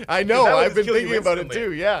you. I know. That would I've been kill you thinking about it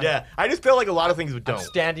instantly. too. Yeah. Yeah. I just feel like a lot of things I'm don't.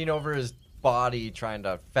 standing over his body, trying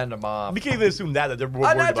to fend him off. We can't even assume that they're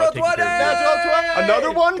more A worried about natural taking care of 20! you.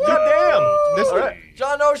 Another one? Goddamn. This All right.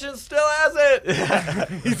 John Ocean still has it.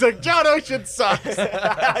 He's like, John Ocean sucks.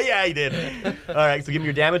 Yeah, he did. All right, so give me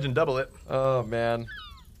your damage and double it. Oh man,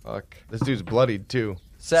 fuck. This dude's bloodied too.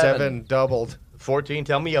 7. doubled. 14.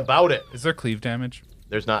 Tell me about it. Is there cleave damage?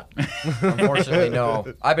 There's not. Unfortunately,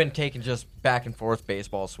 no. I've been taking just back and forth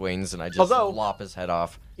baseball swings, and I just Although- lop his head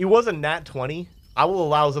off. It was a nat 20. I will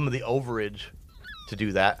allow some of the overage to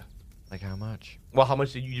do that. Like how much? Well, how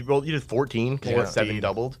much did you roll? You did 14 because you got 7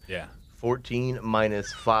 doubled. Yeah. 14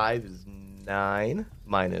 minus 5 is 9.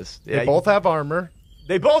 Minus. They both have armor.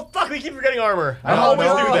 They both. Fuck, we keep forgetting armor. I Oh, always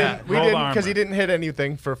no. do that. We Roll didn't because armor. he didn't hit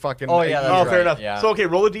anything for fucking. Oh, yeah, that's Oh, right, fair enough. yeah. So, okay,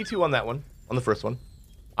 roll a d2 on that one. On the first one.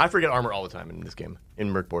 I forget armor all the time in this game.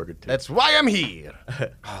 In Merkborg, too. That's why I'm here.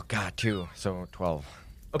 Oh god, 2. So 12.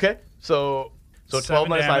 Okay, so 12 7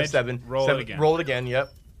 minus 5 damage. is 7. Roll it 7. again. Roll it again, yep.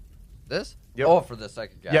 This? Yep. Oh, for the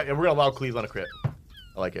second guy. Yeah, and we're going to allow cleaves on a crit.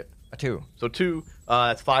 I like it. A 2. So 2,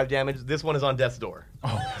 that's 5 damage. This one is on death's door.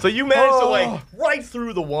 So you managed to, like, right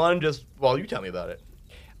through the one, just, well, you tell me about it.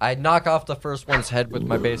 I knock off the first one's head with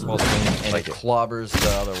my baseball swing, and Like it it. clobbers the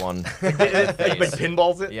other one. It like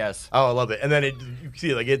pinballs it? Yes. Oh, I love it. And then you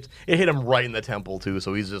see, like, it hit him right in the temple, too,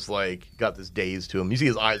 so he's just, like, got this daze to him. You see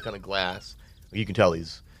his eyes kind of glass. You can tell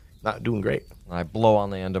he's not doing great. I blow on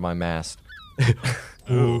the end of my mast.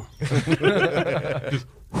 Ooh.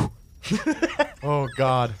 Oh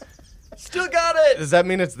God. Still got it! Does that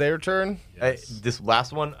mean it's their turn? Hey, this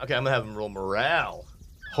last one, okay, I'm going to have him roll morale.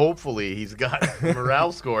 Hopefully he's got a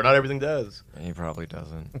morale score. Not everything does. He probably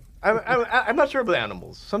doesn't. I'm not sure about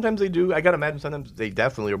animals. Sometimes they do. I gotta imagine sometimes they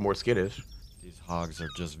definitely are more skittish. These hogs are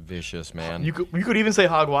just vicious, man. You could even say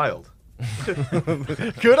hog wild.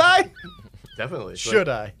 Could I? Definitely. Should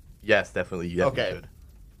I? Yes, definitely. You definitely Okay. should.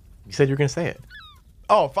 You said you were gonna say it.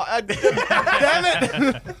 Oh, damn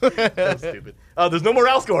it! That's stupid. There's no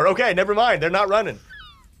morale score. Okay, never mind. They're not running.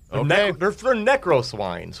 Okay. They're necro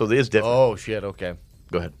swine, so it is different. Oh shit. Okay.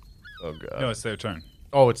 Go ahead. Oh god. No, it's their turn.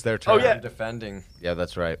 Oh, it's their turn. Oh, yeah. I'm defending. Yeah,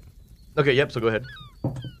 that's right. Okay, yep. So go ahead.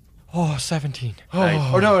 Oh, 17.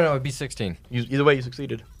 Nice. Oh, no, it'd be 16. Either way, you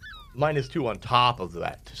succeeded. -2 on top of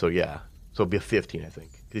that. So yeah. So it'd be a 15, I think.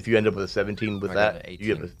 If you end up with a 17 with I got that, an you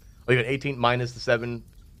get you got 18 minus the 7.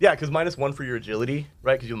 Yeah, because -1 for your agility,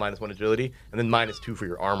 right? Because you have -1 agility, and then -2 for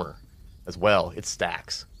your armor as well. It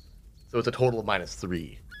stacks. So it's a total of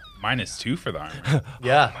 -3. -2 for the armor.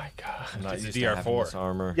 Yeah. I'm not It's used to DR4. having this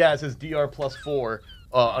armor. Yeah, it says DR +4.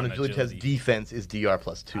 On agility test, agility. defense is DR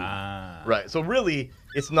 +2. Ah. Right. So really,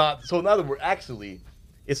 it's not. So in other words, actually,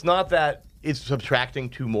 it's not that it's subtracting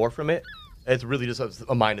 2 more from it. It's really just a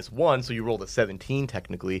 -1, so you rolled a 17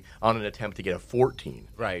 technically on an attempt to get a 14.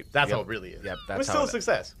 Right. That's Yep. how it really is. Yep, It that's was how still a it-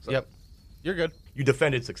 success. So Yep. You're good. You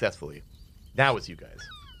defended successfully. Now it's you guys.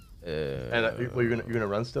 And you're gonna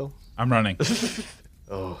run still? I'm running.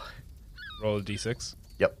 Oh. Roll a d6.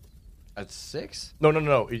 Yep. At 6?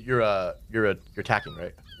 No. You're attacking,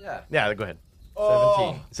 right? Yeah. Yeah. Go ahead.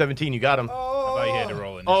 17. 17. You got him. I thought you had to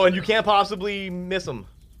roll Oh, and you initiative. can't possibly miss him.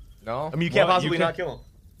 No? I mean, you can't Well, possibly you not can- kill him.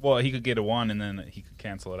 Well, he could get a 1 and then he could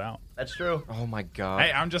cancel it out. That's true. Oh my god.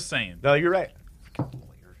 Hey, I'm just saying. No, you're right.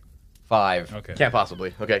 5. Okay. Can't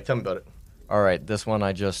possibly. Okay, tell me about it. All right, this one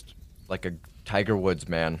I just, like a Tiger Woods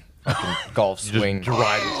man, fucking golf swing.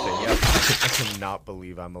 Drive his thing. I cannot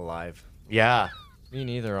believe I'm alive. Yeah. Me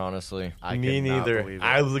neither, honestly. I Me cannot neither. believe it.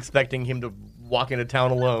 I was expecting him to walk into town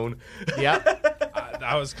alone. Yeah.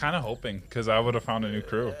 I was kind of hoping because I would have found a new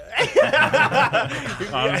crew.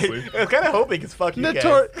 Honestly. I was kind of hoping it's fuck you guys.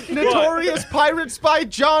 Notorious pirate spy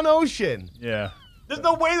John Ocean. Yeah. There's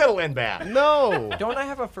no way that'll end bad. No. Don't I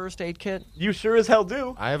have a first aid kit? You sure as hell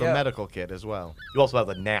do. I have Yeah. a medical kit as well. You also have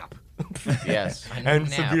a nap. Yes. and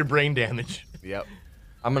Nap. severe brain damage. Yep.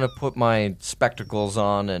 I'm gonna put my spectacles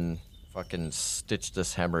on and fucking stitch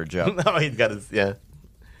this hemorrhage up. No, he's got his, yeah.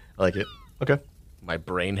 I like it. Okay. My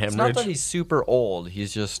brain It's not hemorrhage. that he's super old.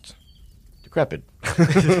 He's just Decrepit.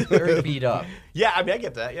 very beat up. Yeah, I mean, I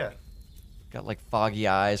get that, yeah. Got like foggy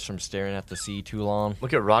eyes from staring at the sea too long.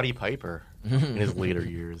 Look at Roddy Piper in his later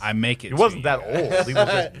years. I make it. He to wasn't you that guys. old. He was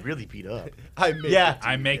just really beat up. I made Yeah.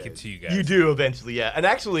 I make it to you guys. You do eventually, yeah. And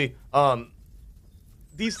actually,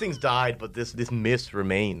 these things died, but this mist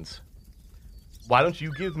remains. Why don't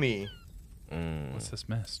you give me What's this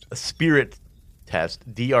mist? a spirit test,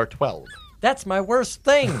 DR12? That's my worst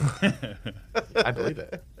thing. I believe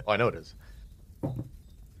it. Oh, I know it is.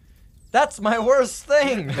 That's my worst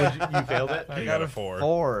thing. You failed it? I got a 4.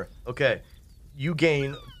 4. Okay. You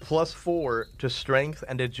gain +4 to strength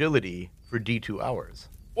and agility for D2 hours.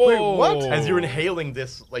 Wait, what? As you're inhaling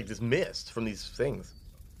this mist from these things.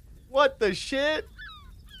 What the shit?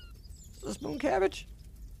 Is this moon cabbage?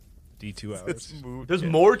 D2 hours. There's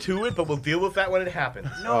more to it, but we'll deal with that when it happens.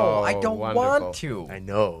 No, I Oh, don't wonderful. want to. I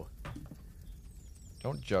know.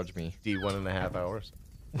 Don't judge me. D 1.5 hours.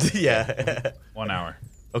 Yeah. 1 hour.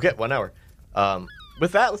 Okay, 1 hour.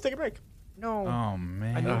 With that, let's take a break. No. Oh,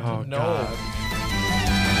 man. I need Oh, to know.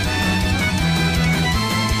 God.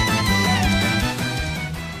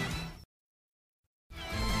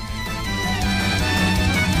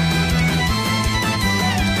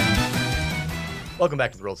 Welcome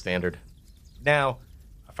back to the World Standard. Now,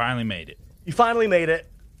 I finally made it. you finally made it.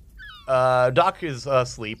 Doc is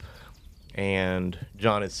asleep, and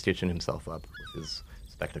John is stitching himself up with his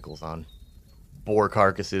spectacles on. Boar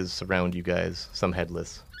carcasses surround you guys, some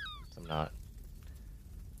headless, some not.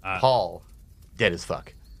 Paul, dead as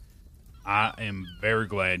fuck. I am very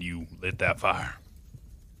glad you lit that fire.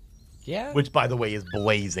 Yeah. Which, by the way, is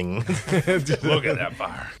blazing. Look at that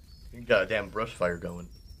fire. You got a damn brush fire going.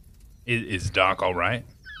 Is Doc all right?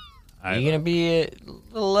 You're gonna be a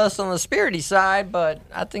little less on the spirity side, but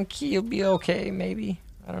I think he'll be okay. Maybe.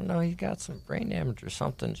 I don't know. He's got some brain damage or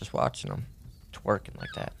something. Just watching him twerking like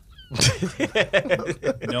that.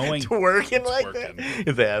 Knowing Twerking like that? Twerking.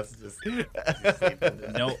 His ass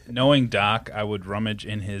just... knowing Doc, I would rummage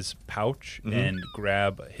in his pouch Mm-hmm. and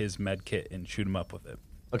grab his med kit and shoot him up with it.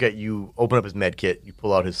 Okay, you open up his med kit. You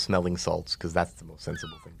pull out his smelling salts, because that's the most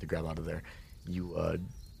sensible thing to grab out of there. You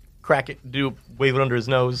crack it, wave it under his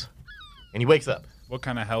nose, and he wakes up. What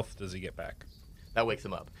kind of health does he get back? That wakes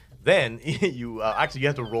him up. Then you actually you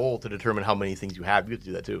have to roll to determine how many things you have. You have to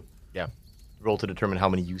do that too. Yeah. Roll to determine how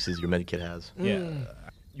many uses your med kit has. Yeah.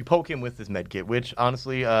 You poke him with this med kit, which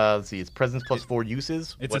honestly, let's see, it's presence plus 4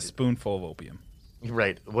 uses. It's What- a spoonful of opium.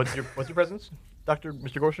 Right. What's your presence, Mr.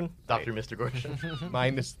 Gorshin? Dr. Mr. Gorshin.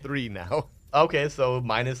 -3 now. Okay, so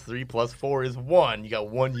 -3 plus 4 is 1. You got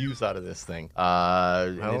 1 use out of this thing.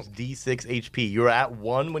 And it's D6 HP. You're at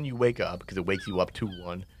 1 when you wake up, because it wakes you up to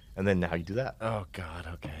 1. And then now you do that. Oh, God,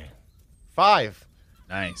 okay. 5.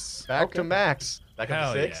 Nice. Back to max. Back up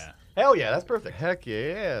Hell to 6. yeah. Hell yeah, that's perfect. Heck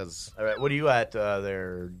yes. All right, what are you at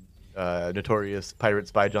there, notorious pirate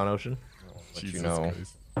spy John Ocean? Let Jesus you know.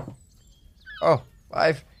 Christ. Oh,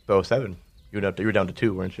 5. Oh, 7. You were down to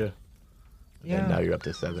 2, weren't you? Yeah. And now you're up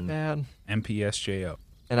to 7. Bad. MPSJO.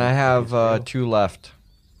 And I have 2 left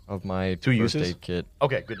of my 2 first uses? aid kit.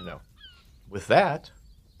 Okay, good to know. With that,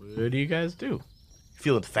 what do you guys do?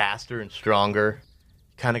 Feeling faster and stronger.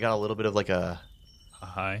 Kind of got a little bit of like a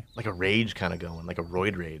Hi. rage kind of going, like a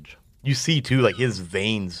roid rage. You see too, like his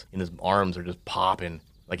veins in his arms are just popping,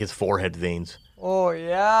 like his forehead veins. Oh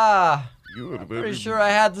yeah. You are Pretty very, sure I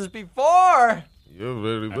had this before. you're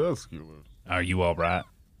very muscular. Are you all right?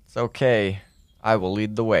 It's okay. I will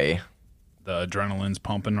lead the way. The adrenaline's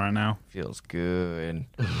pumping right now. Feels good.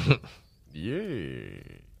 Yeah.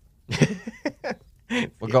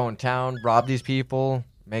 We'll go in town, rob these people,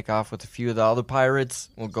 make off with a few of the other pirates.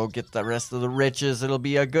 We'll go get the rest of the riches. It'll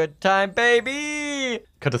be a good time, baby.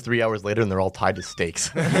 Cut to 3 hours later, and they're all tied to stakes.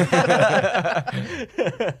 Yeah,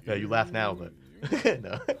 you laugh now, but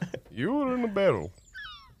no. You are in a barrel.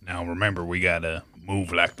 Now remember, we gotta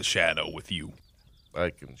move like the shadow with you. I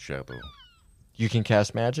can shadow. You can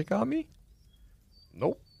cast magic on me?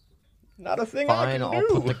 Nope. Not a thing I Fine, can I'll do.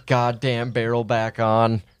 put the goddamn barrel back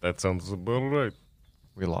on. That sounds about right.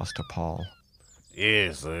 We lost to Paul.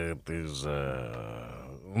 Yes, it is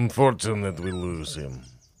unfortunate we lose him.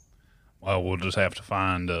 Well, we'll just have to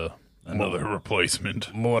find another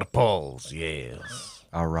replacement. More Pauls, yes.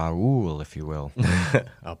 A Raoul, if you will.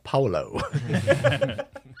 Paulo.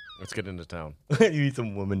 Let's get into town. You need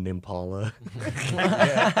some woman named Paula.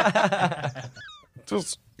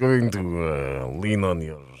 Just going to lean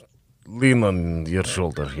on your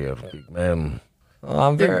shoulder here, big man.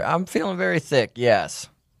 I'm feeling very thick, yes.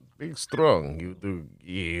 Big strong. You do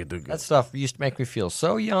good. That stuff used to make me feel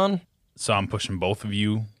so young. So I'm pushing both of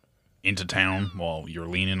you into town while you're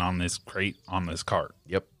leaning on this crate on this cart.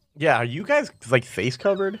 Yep. Yeah, are you guys like face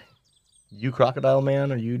covered? You crocodile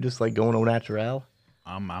man? Are you just like going au natural?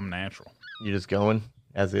 I'm natural. You just going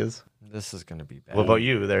as is? This is going to be bad. What about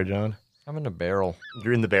you there, John? I'm in a barrel.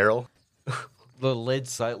 You're in the barrel? The lid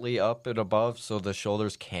slightly up and above so the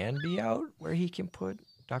shoulders can be out where he can put,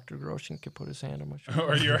 Dr. Groshin can put his hand on my shoulder.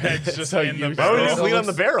 Or your head's just So in the you barrel. just lean on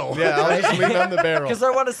the barrel. Yeah, I'll just lean on the barrel. Because I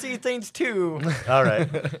want to see things too. All right.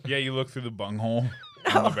 Yeah, you look through the bunghole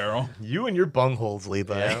on the barrel. You and your bungholes,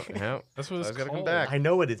 Levi. Yeah. That's what it's I gotta come called. back. I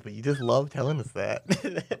know it is, but you just love telling us that.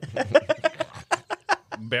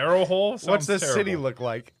 Barrel hole? What's Sounds this city terrible. look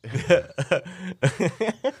like?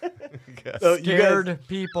 So you guys- Scared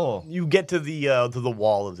people. You get to the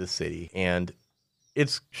wall of this city, and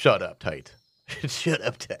it's shut up tight. Shut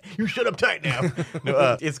up tight. You shut up tight now.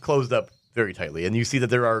 No, it's closed up very tightly, and you see that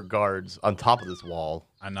there are guards on top of this wall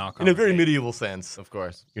I knock on in a the very gate. medieval sense. Of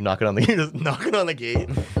course. You're just knocking on the gate.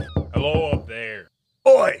 Hello up there.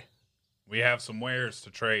 Oi, We have some wares to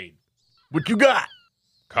trade. what you got?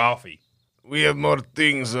 Coffee. We have more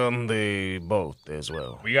things on the boat as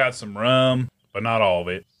well. We got some rum, but not all of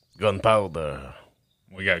it. Gunpowder.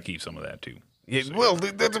 We got to keep some of that too. Yeah, well,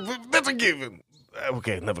 that's a given.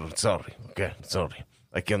 Okay, never. Sorry. Okay, sorry.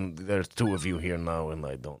 There's two of you here now, and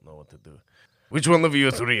I don't know what to do. Which one of you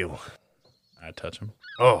is real? I touch him.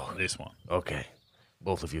 Oh, This one. okay.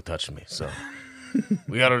 Both of you touched me, so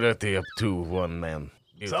we are already up to 1 man.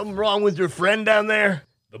 Something wrong with your friend down there?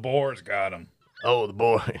 The boar's got him. Oh, the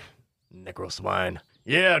boy, necro swine.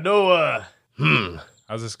 Yeah, no.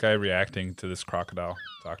 How's this guy reacting to this crocodile?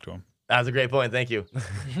 Talk to him. That's a great point. Thank you.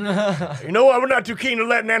 You know what? We're not too keen to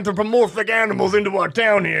letting anthropomorphic animals into our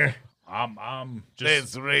town here. I'm just.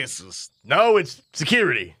 It's racist. No, it's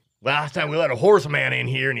security. Last time we let a horseman in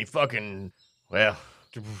here and he fucking, well,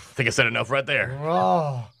 I think I said enough right there.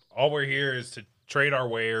 Oh. All we're here is to trade our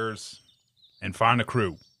wares and find a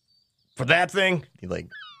crew For that thing, he like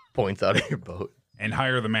points out at your boat. and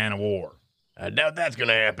hire the man of war. I doubt that's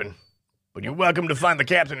gonna happen. But you're welcome to find the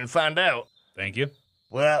captain and find out. Thank you.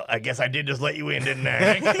 Well, I guess I did just let you in, didn't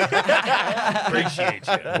I? Appreciate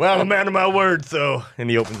you. Well, I'm a man of my word, so. And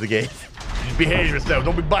he opens the gate. Just behave yourself.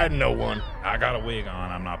 Don't be biting no one. I got a wig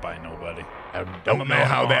on. I'm not biting nobody. I I'm a don't know man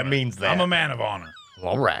how of that honor. means that. I'm a man of honor.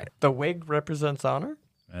 All right. The wig represents honor?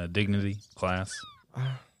 Dignity, class,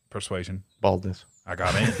 persuasion. Baldness. I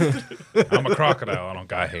got it. I'm a crocodile. I don't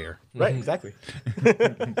got hair. Right, exactly.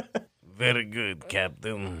 Very good,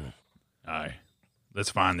 Captain. All right. Let's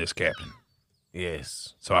find this captain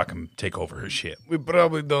Yes. so I can take over his ship. We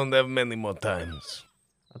probably don't have many more times.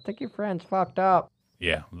 I think your friend's fucked up.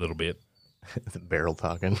 Yeah, a little bit. The barrel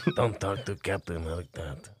talking. Don't talk to Captain like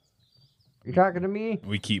that. You talking to me?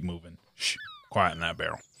 We keep moving. Shh. Quiet in that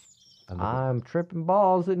barrel. I'm tripping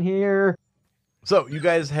balls in here. So you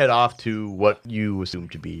guys head off to what you assume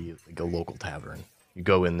to be like a local tavern. You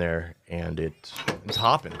go in there and it's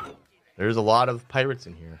hopping. There's a lot of pirates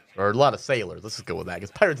in here, or a lot of sailors. Let's just go with that,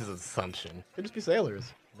 because pirates is an assumption. Could just be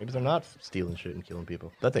sailors. Maybe they're not stealing shit and killing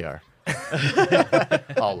people. That they are.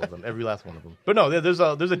 All of them, every last one of them. But no, there's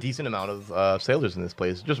a decent amount of sailors in this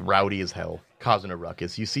place, just rowdy as hell, causing a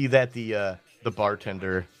ruckus. You see that the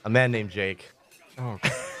bartender, a man named Jake, Oh,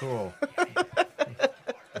 cool.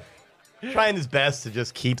 trying his best to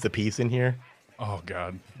just keep the peace in here. Oh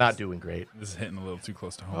God, Not doing great. this is hitting a little too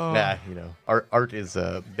close to home. Nah, art is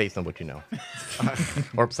based on what you know,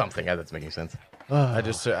 or something. That's making sense. I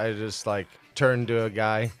just like turned to a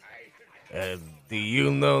guy. Do you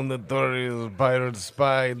know notorious pirate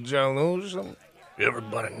spy John Ocean?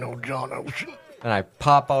 Everybody know John Ocean. And I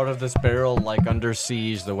pop out of this barrel like Under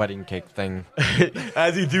Siege, the wedding cake thing.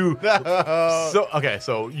 As you do.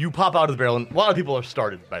 So you pop out of the barrel, and a lot of people are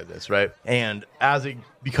started by this, right? And as it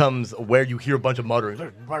becomes aware, you hear a bunch of muttering.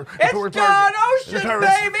 It's John Ocean,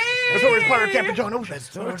 baby! Notorious pirate Captain John Ocean. That's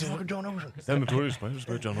fucking John Ocean. Is that notorious pirate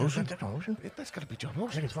spy John Ocean? John Ocean? That's gotta be John I think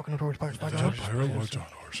Ocean. it's fucking notorious pirate John Ocean. Pirate Lord John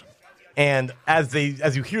Ocean. And as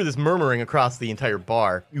you hear this murmuring across the entire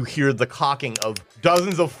bar, you hear the cocking of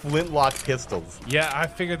dozens of flintlock pistols. Yeah, I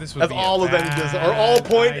figured this would As be all a of them just are all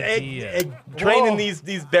training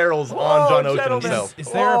these barrels on John Ocean gentlemen. himself.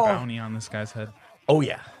 Is there Whoa. a bounty on this guy's head? Oh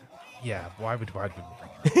yeah. Yeah. Why would people bring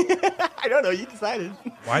it? I don't know. You decided.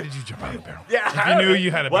 Why did you jump out of the barrel? Yeah. If you knew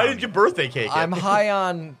you had a Why bounty. did your birthday cake? I'm high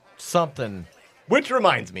on something, Which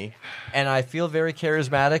reminds me, and I feel very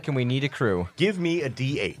charismatic, and we need a crew. give me a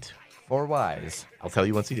D8. 4 wise. I'll tell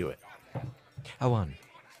you once you do it. I won.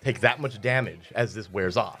 Take that much damage as this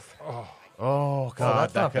wears off. Oh god,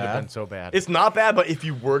 that's that not could have bad. been so bad. It's not bad, but if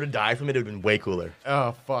you were to die from it, it would have been way cooler.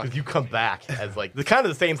 Oh fuck, Because you come back as like the kind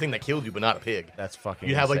of the same thing that killed you, but not a pig. that's fucking.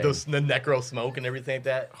 You have like insane. the necro smoke and everything like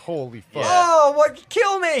that. Holy fuck. Oh, what?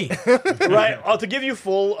 Kill me! Right. To give you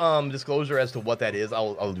full disclosure as to what that is,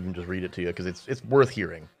 I'll even just read it to you because it's worth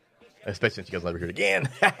hearing. Especially since you guys will never hear it again.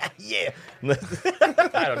 Yeah.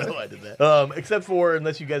 I don't know why I did that. Except for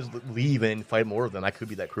unless you guys leave and fight more of them, I could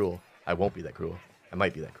be that cruel. I won't be that cruel. I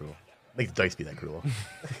might be that cruel. Make the dice be that cruel.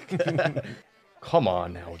 Come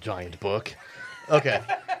on now, giant book. Okay.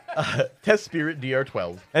 Test Spirit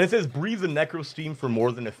DR12. And it says breathe the necro steam for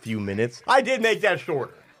more than a few minutes. I did make that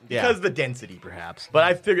shorter. Yeah. Because of the density, perhaps. But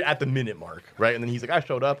I figured at the minute mark, right? And then he's like, I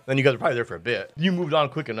showed up. Then you guys were probably there for a bit. You moved on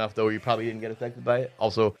quick enough, though, you probably didn't get affected by it.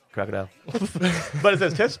 Also, crocodile. But it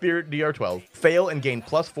says Test Spirit DR12. Fail and gain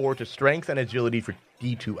 +4 to strength and agility for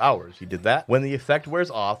D2 hours. You did that. When the effect wears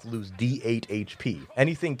off, lose D8 HP.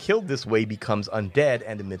 Anything killed this way becomes undead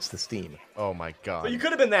and emits the steam. Oh my god. So you could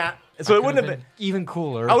have been that. So it wouldn't have been. even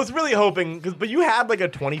cooler. I was really hoping, but you had like a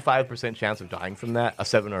 25% chance of dying from that, a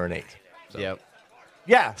 7 or an 8. So. Yep.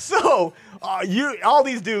 Yeah, so all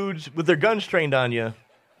these dudes with their guns trained on you.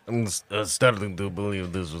 I'm starting to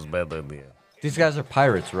believe this was a bad idea. These guys are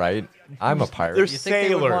pirates, right? I'm a pirate. They're you think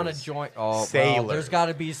they would want to sailors. join? Oh, well, Sailors. there's got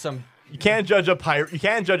to be some. You can't judge a pirate. You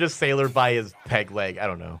can't judge a sailor by his peg leg. I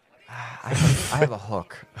don't know. I have a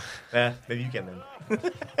hook. Maybe you can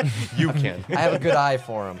then. You can. I have a good eye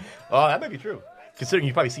for them. Oh, that might be true. Considering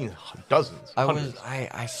you've probably seen dozens. Hundreds.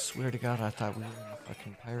 I swear to God, I thought we were in a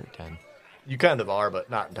fucking pirate den. You kind of are, but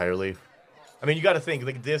not entirely. I mean, you got to think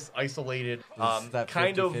like this isolated, Is that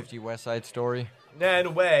kind 50 West Side Story? Nah, in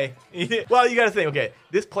a way. Well, you got to think. Okay,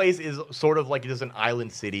 this place is sort of like just an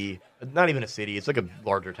island city. Not even a city. It's like a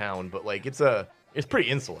larger town, but like it's pretty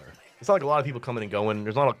insular. It's not like a lot of people coming and going.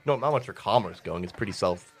 There's not much for commerce going. It's pretty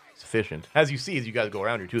self-sufficient. As you see, as you guys go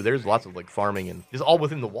around here too, there's lots of like farming and just all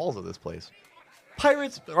within the walls of this place.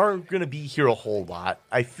 Pirates aren't going to be here a whole lot.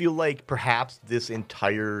 I feel like perhaps this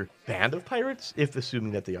entire band of pirates, if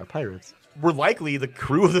assuming that they are pirates, were likely the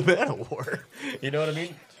crew of the Man of War. You know what I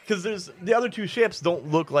mean? Because the other two ships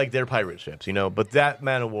don't look like they're pirate ships, you know? But that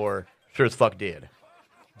Man of War sure as fuck did.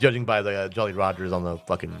 Judging by the Jolly Rogers on the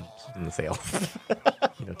fucking in the sail.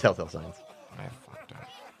 Telltale signs. I fucked up.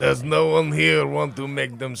 Does no one here want to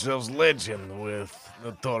make themselves legend with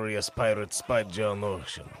notorious pirate spy John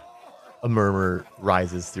Ocean? A murmur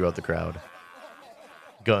rises throughout the crowd.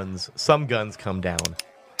 Some guns come down.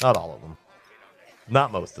 Not all of them.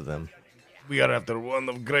 Not most of them. We are after one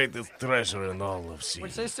of greatest treasure in all of sea.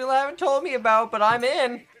 Which they still haven't told me about, but I'm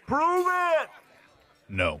in. Prove it!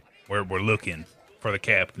 No, we're looking for the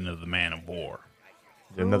captain of the Man of War.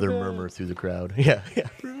 Another murmur through the crowd. Yeah.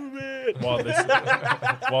 Prove it! While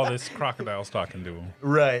this crocodile's talking to him.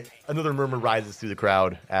 Right. Another murmur rises through the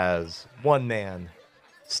crowd as one man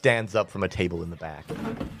stands up from a table in the back.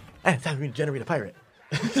 It's time for me to generate a pirate.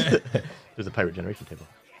 There's a pirate generation table.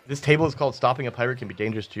 This table is called Stopping a Pirate Can Be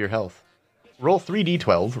Dangerous to Your Health. Roll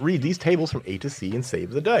 3d12, read these tables from A to C, and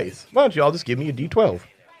save the dice. Why don't you all just give me a d12?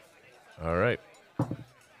 All right.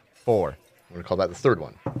 4. I'm going to call that the third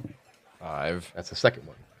one. 5. That's the second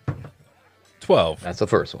one. 12. That's the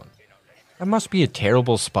first one. I must be a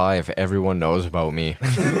terrible spy if everyone knows about me.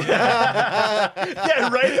 Yeah,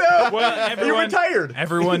 right now? Well, You're retired.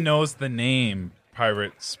 Everyone knows the name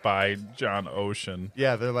Pirate Spy John Ocean.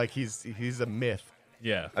 Yeah, they're like he's a myth.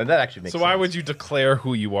 Yeah. And that actually makes So sense. why would you declare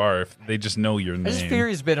who you are if they just know your I just name? fear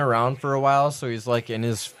he's been around for a while, so he's like in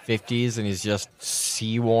his 50s and he's just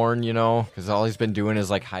sea-worn, you know? Because all he's been doing is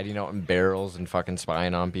like hiding out in barrels and fucking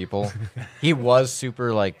spying on people. He was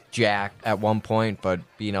super like jacked at one point, but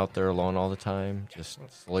being out there alone all the time just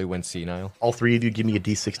slowly went senile. All three of you give me a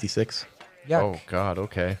D66? Yeah. Oh, God,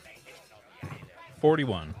 okay.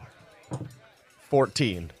 41.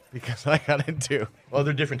 14, because I got it too. Well,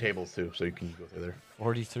 they're different tables, too, so you can go through there.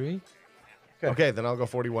 43? Okay, then I'll go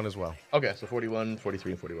 41 as well. Okay, so 41,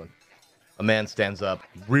 43, and 41. A man stands up,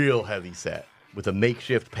 real heavy set, with a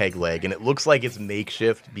makeshift peg leg, and it looks like it's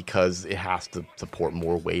makeshift because it has to support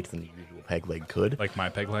more weight than the usual peg leg could. Like my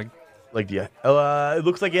peg leg? Like, yeah. It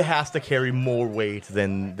looks like it has to carry more weight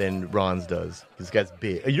than Ron's does. This guy's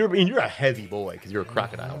big. You're a heavy boy because you're a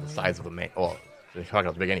crocodile the size of a man. Well, the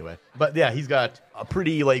crocodile's big anyway. But yeah, he's got a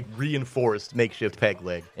pretty like reinforced makeshift peg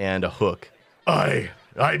leg and a hook. I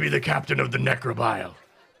be the captain of the Necrobile.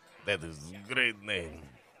 That is a great name.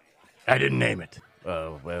 I didn't name it.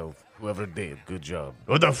 Well, whoever did, good job.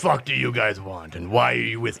 What the fuck do you guys want, and why are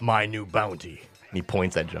you with my new bounty? And he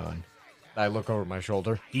points at John. I look over my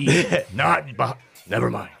shoulder. Never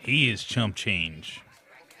mind. He is chump change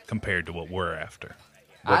compared to what we're after.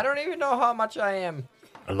 I don't even know how much I am.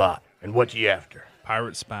 A lot. And what you after?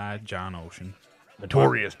 Pirate spy John Ocean.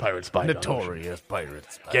 Notorious pirate spy. Notorious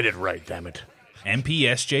pirates. Get it right, damn it.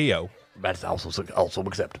 MPSJO. That's also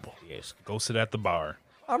acceptable. Yes. Go sit at the bar.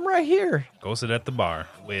 I'm right here. Go sit at the bar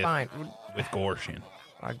with Fine. Gorshin.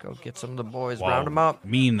 I go get some of the boys, While round them up.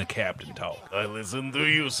 Me and the captain talk. I listen to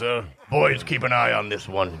you, sir. Boys, keep an eye on this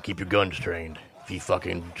one. Keep your guns trained. If he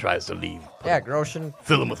fucking tries to leave, Yeah, Groshin,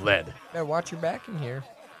 fill him with lead. better watch your back in here.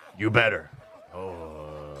 You better.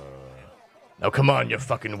 Now come on, you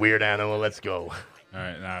fucking weird animal. Let's go. All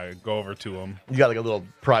right, now go over to him. He's got like a little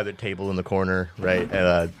private table in the corner, right?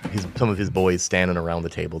 And some of his boys standing around the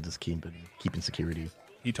table, just keeping security.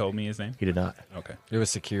 He told me his name. He did not. Okay. It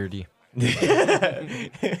was security.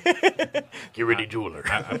 Security jeweler.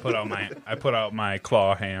 I put out my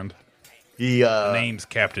claw hand. He Name's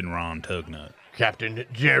Captain Ron Tugnut. Captain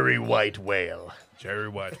Jerry White Whale. Jerry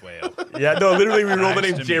White Whale. Yeah, no, literally we rolled the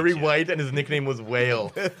Nice name to Jerry meet you. White, and his nickname was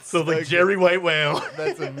Whale. So it's like Jerry White Whale.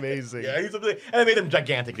 That's amazing. Yeah, and I made him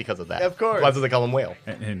gigantic because of that. Of course. That's why they call him Whale.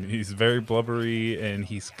 And he's very blubbery, and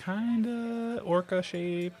he's kind of orca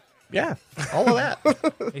shaped. Yeah, all of that.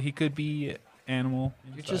 He could be animal.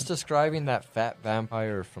 You're just describing that fat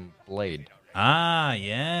vampire from Blade. Ah,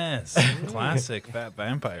 yes. Classic fat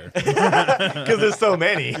vampire. Because there's so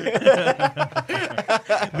many. Levi's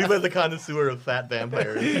the connoisseur of fat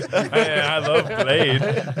vampires. I love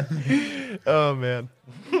Blade. Oh, man.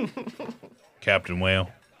 Captain Whale.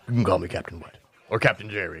 You can call me Captain White. Or Captain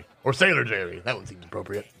Jerry. Or Sailor Jerry. That one seems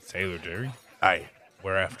appropriate. Sailor Jerry. Aye.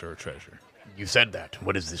 We're after a treasure. You said that.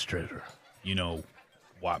 What is this treasure? You know,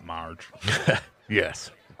 White Marge.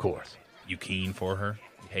 Yes, of course. You keen for her?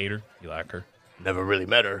 You hate her? You like her? Never really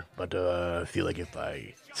met her, but I feel like if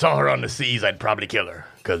I saw her on the seas, I'd probably kill her.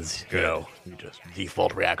 Because, you just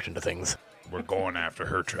default reaction to things. We're going after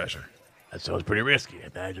her treasure. That sounds pretty risky. I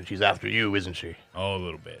imagine she's after you, isn't she? Oh, a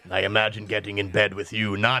little bit. I imagine getting in bed with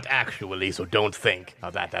you, not actually, so don't think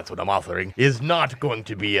that's what I'm offering, is not going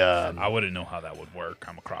to be, I wouldn't know how that would work.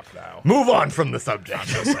 I'm a crocodile. Move on from the subject. I'm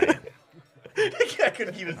just saying. I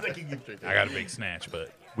couldn't even think of you. I got a big snatch,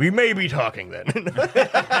 but We may be talking then.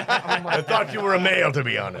 I thought you were a male, to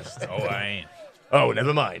be honest. oh, I ain't. Oh,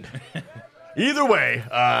 never mind. Either way,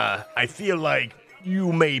 I feel like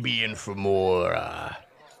you may be in for more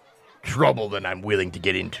trouble than I'm willing to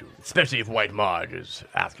get into. Especially if White Marge is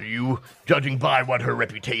after you. Judging by what her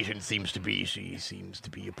reputation seems to be, she seems to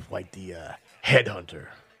be quite the headhunter.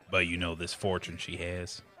 But you know this fortune she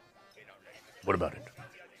has. What about it?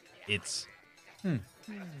 It's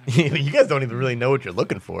You guys don't even really know what you're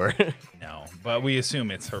looking for. no, but we assume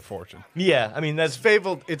it's her fortune. Yeah, I mean, that's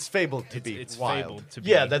Fabled. It's fabled to be It's wild. fabled to be.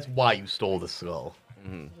 yeah, that's why you stole the skull.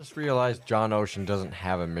 Just realized John Ocean doesn't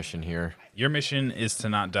have a mission here. Your mission is to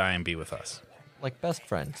not die and be with us. Like best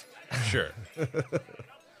friends. Sure.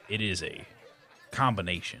 It is a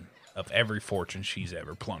combination of every fortune she's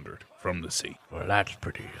ever plundered from the sea. Well, that's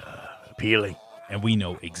pretty appealing. And we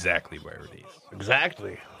know exactly where it is.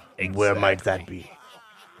 Exactly. Where might that be?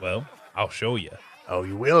 Well, I'll show you, Oh,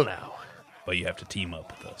 you will now. but you have to team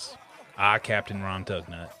up with us. I, Captain Ron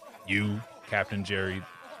Tugnut. You, Captain Jerry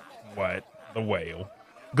White, the whale.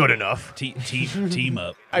 Good enough. Team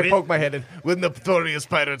up. I poke my head in. With notorious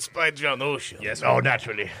pirate spy John Ocean. Yes, Oh,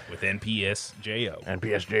 naturally. with NPSJO. And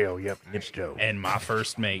PSJO, yep, Nips Joe. And my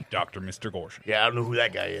first mate, Dr. Mr. Gorshin. Yeah, I don't know who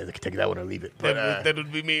that guy is. I can take that one or leave it. But, That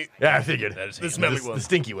would be me. yeah, I figured. That is the him. smelly one. The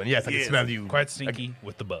stinky one. Yes, I can Yes. smell you. Quite stinky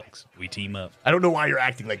with the bugs. We team up. I don't know why you're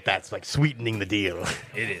acting like that's like sweetening the deal.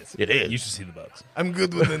 It is. It is. You should see the bugs. I'm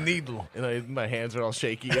good with a needle. And my hands are all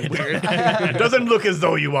shaky and weird. It doesn't look as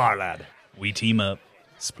though you are, lad. We team up,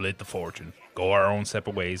 split the fortune, go our own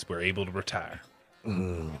separate ways. We're able to retire.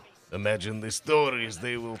 Imagine the stories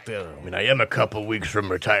they will tell. I mean, I am a couple weeks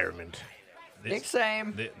from retirement. Big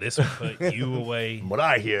same. This will put you away. From what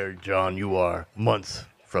I hear, John, you are months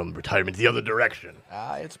from retirement the other direction.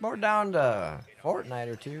 It's more down to a fortnight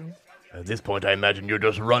or two. At this point, I imagine you're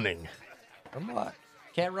just running. From what?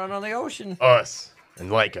 Can't run on the ocean. Us. And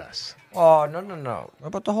like us. Oh, no. What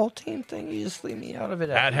about the whole team thing? You just leave me out of it.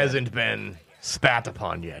 That after hasn't been spat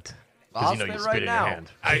upon yet. Because I'll you know you spit spit right in your now.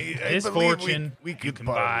 hand. I This believe fortune, we you could can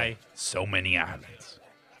buy. buy so many islands.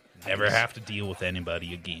 Never have to deal with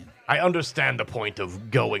anybody again. I understand the point of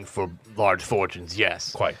going for large fortunes,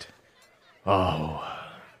 yes. Quite.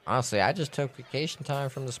 Honestly, I just took vacation time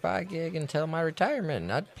from the spy gig until my retirement,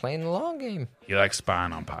 not playing the long game. You like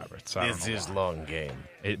spying on pirates. I don't This know is why. long game.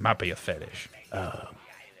 It might be a fetish.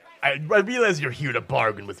 I realize you're here to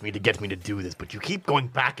bargain with me to get me to do this, but you keep going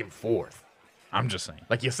back and forth. I'm just saying.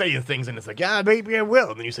 Like, you're saying things, and it's like, yeah, maybe I will.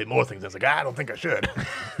 And then you say more things, and it's like, I don't think I should.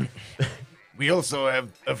 We also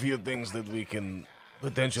have a few things that we can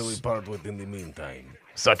potentially part with in the meantime.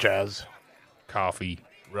 Such as, Coffee,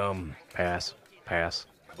 Rum, pass,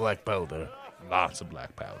 black powder. lots of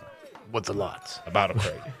black powder. what's a lot? About a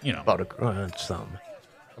crate. You know. About some.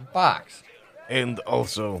 A box. And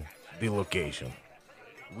also the location.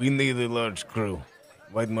 We need a large crew.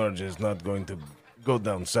 White Marge is not going to go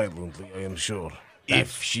down silently, I am sure.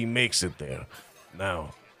 If she makes it there.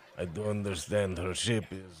 Now, I do understand her ship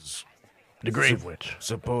is The Grave Witch.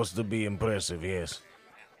 supposed to be impressive, yes.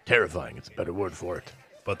 Terrifying, it's a better word for it.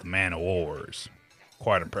 But the man of war is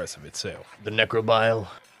quite impressive itself. The Necrobile,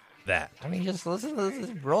 That. I mean, just listen to this.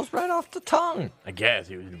 It rolls right off the tongue. I guess,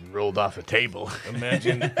 he rolled off a table.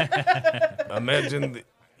 Imagine,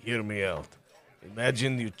 hear me out.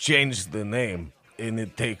 Imagine you change the name and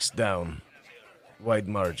it takes down White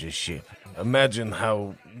Marge's ship. Imagine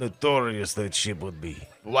how notorious that ship would be.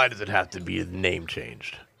 Why does it have to be name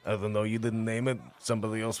changed? I don't know, you didn't name it.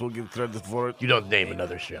 Somebody else will get credit for it. You don't name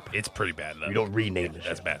another ship. It's pretty bad luck. You don't rename the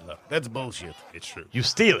That's ship. bad luck. That's bullshit. It's true. You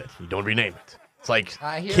steal it. You don't rename it. It's like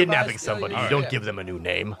I hereby kidnapping steal somebody. your You don't ship. give them a new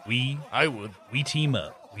name. I would. We team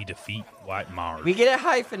up. We defeat White Mars. We get it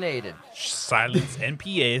hyphenated. Silence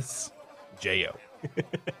NPS JO.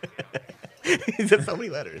 He said so many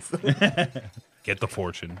letters. Get the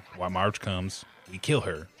fortune. White Marge comes. We kill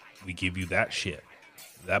her. We give you that ship.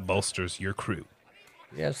 That bolsters your crew.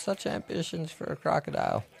 We have such ambitions for a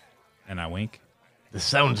crocodile. And I wink. This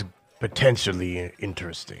sounds potentially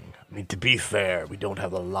interesting. I mean, to be fair, we don't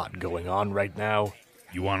have a lot going on right now.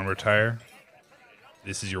 You want to retire?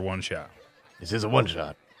 This is your one shot. This is a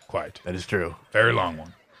one-shot. Quite. That is true. Very long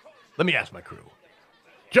one. Let me ask my crew.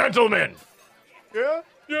 Gentlemen! Yeah?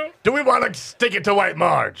 Do we want to stick it to White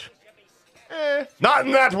Marge? Not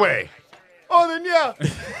in that way. Oh, then yeah.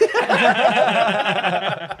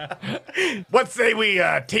 What say we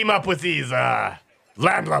team up with these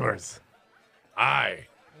landlubbers? Aye.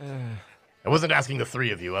 I wasn't asking the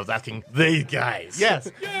three of you. I was asking these guys. Yes.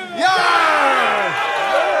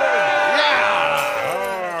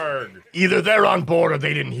 Either they're on board or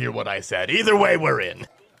they didn't hear what I said. Either way, we're in.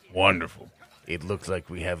 Wonderful. It looks like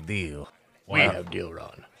we have deal. We Wow. have deal,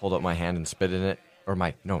 Ron. Hold up my hand and spit in it. Or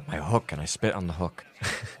my hook, and I spit on the hook.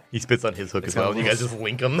 He spits on his hook as got well, a and you guys little- just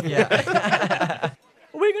link him. Yeah.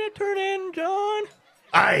 Are we going to turn in, John?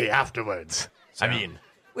 Aye, afterwards. I mean,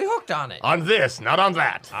 We hooked on it. on this, not on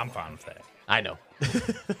that. I'm fine with that. I know.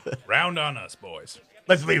 Round on us, boys.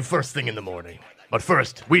 Let's leave first thing in the morning. But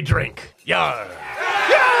first, we drink. Yar!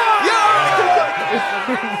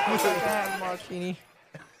 Martini.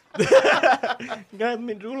 Got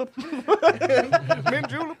mint julep. Mint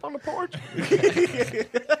julep on the porch.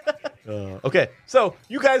 Okay, so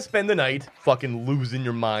you guys spend the night fucking losing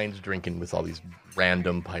your minds drinking with all these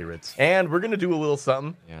random pirates. And we're going to do a little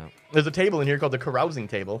something. Yeah. There's a table in here called the carousing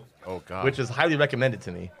table, Oh, God. which is highly recommended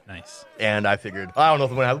to me. Nice. And I figured, I don't know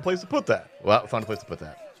if I'm going to have a place to put that. Well, I found a place to put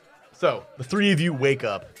that. So the three of you wake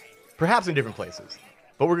up, perhaps in different places,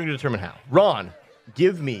 but we're going to determine how. Ron,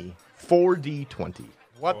 give me 4d20.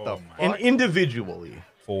 What Oh the my- And fuck? individually.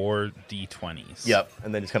 4 D20s. Yep.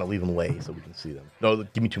 And then just kind of leave them away so we can see them. No,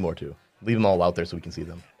 give me two more too. Leave them all out there so we can see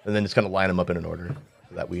them. And then just kind of line them up in an order.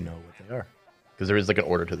 so that we know what they are. Because there is like an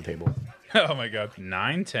order to the table. Oh my god.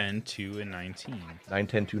 9, 10, 2, and 19. 9,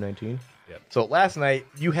 10, 2, 19. Yep. So last night,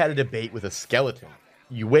 you had a debate with a skeleton.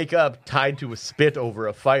 You wake up tied to a spit over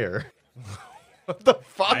a fire. What the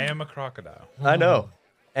fuck? I am a crocodile. I know.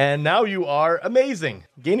 And now you are amazing.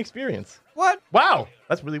 Gain experience. What? Wow.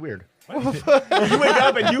 That's really weird. You wake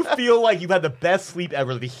up and you feel like you've had the best sleep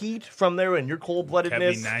ever. The heat from there and your Kept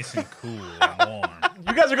cold-bloodedness. me nice and cool and warm.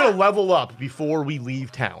 You guys are going to level up before we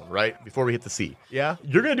leave town, right? Before we hit the sea. Yeah.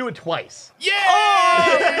 You're going to do it twice.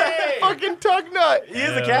 Yeah! Fucking tug nut. He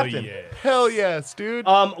is the captain. Yeah. Hell yes, dude.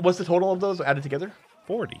 What's the total of those added together?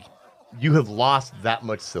 40. You have lost that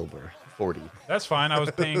much silver. 40. That's fine. I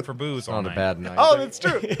was paying for booze all On a night. bad night. Oh, that's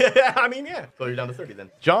true. Yeah, I mean, yeah. So you're down to 30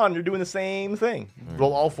 then. John, you're doing the same thing.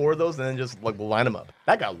 Roll all 4 of those and then just like line them up.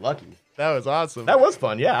 That got lucky. That was awesome. That was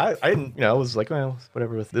fun. Yeah, I didn't, I was like, well,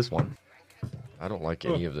 whatever with this one. I don't like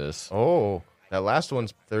any of this. Oh, that last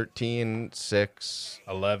one's 13, 6.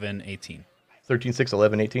 11, 18. 13, 6,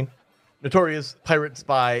 11, 18. Notorious pirate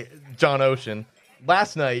spy John Ocean.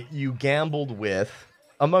 Last night, you gambled with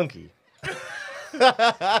a monkey.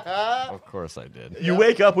 Of course I did. You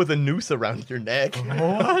wake up with a noose around your neck.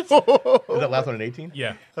 What? Is that last one an 18?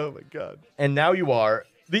 Yeah. Oh my god. And now you are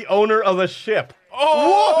the owner of a ship.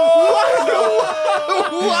 Oh!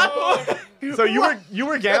 So you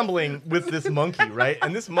were gambling with this monkey, right?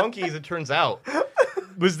 And this monkey, as it turns out,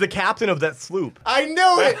 was the captain of that sloop. I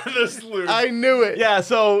knew it. The sloop. I knew it. Yeah,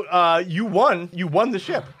 so you won. You won the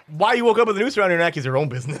ship. Why you woke up with a noose around your neck is your own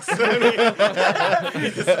business. Yeah.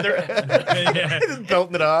 Just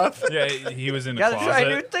belting it off. Yeah, he was in the Gotta try new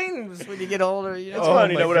closet. things when you get older. You know? It's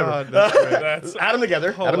fun, you know, whatever. God, that's great. That's Add them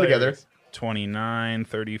together. Add them together. 29,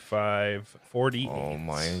 35, 40. Oh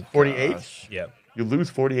my. 48. gosh. Yep. You lose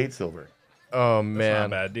 48 silver. Oh Not a man.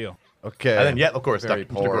 bad deal. Okay. And then, yeah, of course, Very Mr.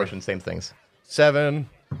 poor. Groshin, same things. 7,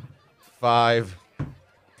 5,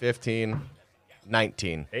 15,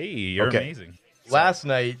 19. Hey, you're Okay. amazing. Last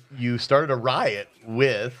night, you started a riot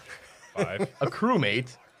with 5. a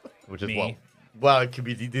crewmate, which is, Me. well, it could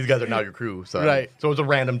be, these guys are now your crew. So, Right. So it was a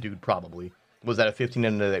random dude, probably. Was that a 15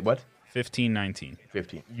 and a, what? 15, 19.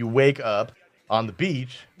 15. You wake up on the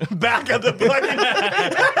beach, back on the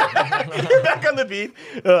fucking, you're back on the beach.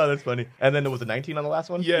 Oh, that's funny. And then there was a 19 on the last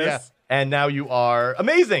one? Yes. Yeah. And now you are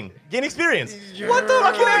amazing. Gain experience. What the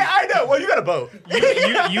fuck? I know. Well, you got a boat.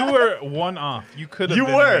 You were one off. You could have You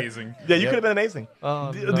been were. amazing. Yeah, you could have been amazing.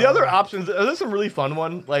 Oh, The other options, there's some really fun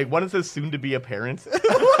one. Like one that says soon to be a parent.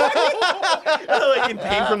 Like in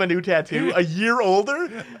pain from a new tattoo. A year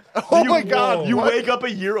older. Oh my God, You what? wake up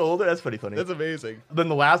a year older. That's pretty funny. That's amazing. Then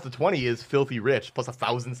the last, the 20 is filthy rich plus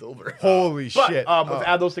 1,000 silver. Holy But shit. let's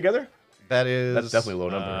add those together. That is. That's definitely a low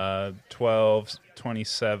number. 12,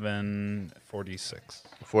 27, 46.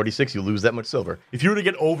 46, you lose that much silver. If you were to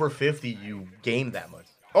get over 50, you gain that much.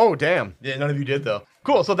 Oh, damn. Yeah, none of you did though.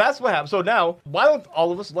 Cool. So that's what happened. So now, why don't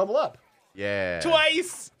all of us level up? Yeah.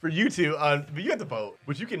 Twice! For you two, but you got the boat,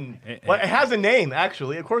 which you can. Well, it has a name,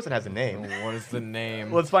 actually. Of course, it has a name. What is the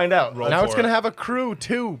name? Let's find out. Roll Now it's for going to it. have a crew,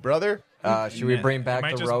 too, brother. Should we bring back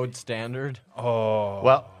might the just- road standard? Oh.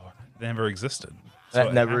 Well, never existed. that So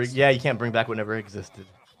it never. has- Yeah, you can't bring back what never existed.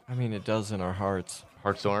 I mean, it does in our hearts.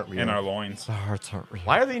 Hearts aren't real. In our loins. The hearts aren't real.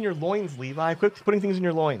 Why are they in your loins, Levi? Quit putting things in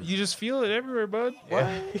your loins. You just feel it everywhere, bud. You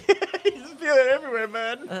just feel it everywhere,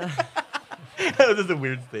 man. That was a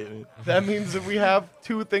weird statement. That means that we have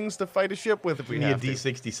 2 things to fight a ship with if we Give me a have to.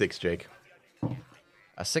 D66, Jake.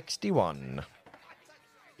 A 61.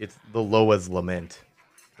 It's the Loa's Lament.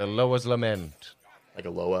 The Loa's Lament. Like a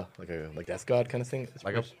Loa, like Death God kind of thing. It's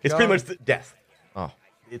Like a it's god? pretty much the death. Oh.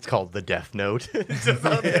 It's called the Death Note. It's just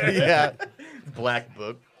out there. Yeah. Black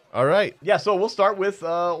book. All right. Yeah, so we'll start with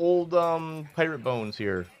old pirate bones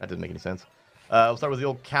here. That doesn't make any sense. We'll start with the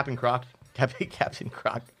old Captain Chocodile.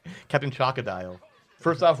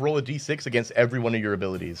 First off, roll a d6 against every one of your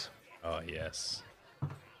abilities. Oh, yes.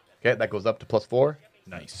 Okay, that goes up to +4,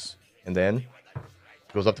 Nice. and then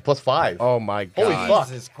it goes up to +5. Oh, my God. Holy fuck.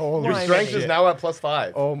 Jesus Holy Your Christ. strength shit. is now at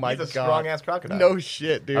 +5. Oh, my He's a God. strong-ass crocodile. No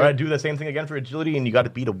shit, dude. All right, do the same thing again for agility, and you got to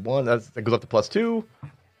beat a 1. That goes up to +2.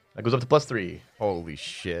 That goes up to +3. Holy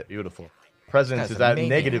shit. Beautiful. Presence Guy's is a at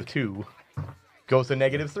maniac. -2. Goes to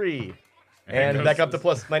 -3. And And goes back up to- to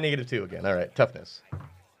plus my -2 again. All right, toughness.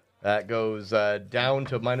 That goes down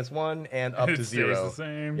to -1 and up It to stays 0. the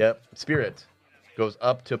same. Yep. Spirit goes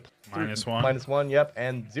up to -1. -1. Yep,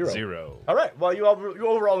 and 0. 0. All right. Well, you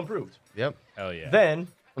overall improved. Yep. Hell yeah. Then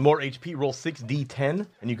more HP. Roll 6d10,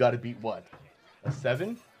 and you got to beat what? A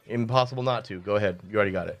 7. Impossible not to. Go ahead. You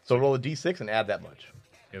already got it. So roll a d6 and add that much.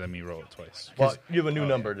 Here, let me roll it twice. Well, you have a new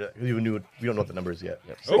number. You have a new. We don't know what the number is yet.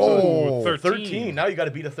 Yep. Oh, 13. Now you got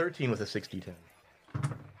to beat a 13 with a 60-10.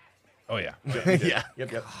 Oh, yeah. Yeah.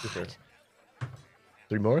 Yep. For sure.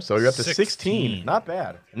 3 more, so you're up to 16. Not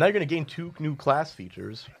bad. And now you're going to gain 2 new class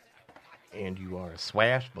features, and you are a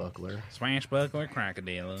swashbuckler. Swashbuckler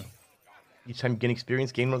crocodile. Each time you gain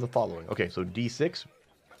experience, gain one of the following. Okay, so D6.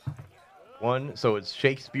 1, so it's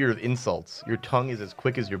Shakespeare of insults. Your tongue is as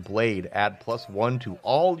quick as your blade. Add +1 to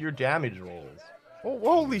all your damage rolls. Oh,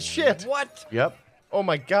 holy shit. What? Yep. Oh,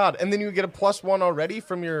 my God. And then you get a +1 already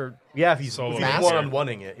from your... Yeah, if he's Solo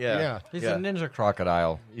one-on-oneing it. Yeah. He's a ninja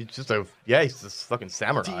crocodile. He's just he's this fucking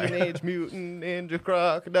samurai. Teenage Mutant Ninja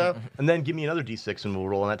Crocodile. And then give me another D6 and we'll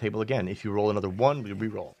roll on that table again. If you roll another 1, we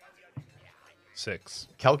re-roll. 6.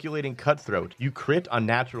 Calculating cutthroat. You crit on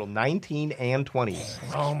natural 19 and 20s.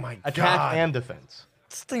 Oh, my God. Attack and defense.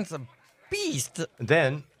 This thing's a beast. And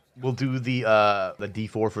then we'll do the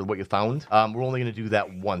D4 for what you found. We're only going to do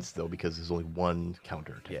that once, though, because there's only 1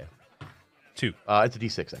 counter. Yeah. 2. It's a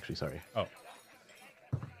D6, actually, sorry. Oh.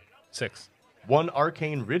 6. 1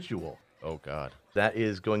 arcane ritual. Oh, God. That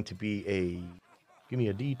is going to be a... Give me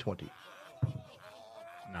a D20.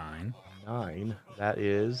 9. 9. That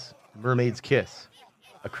is Mermaid's Kiss.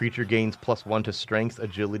 A creature gains +1 to strength,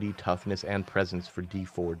 agility, toughness, and presence for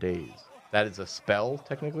D4 days. That is a spell,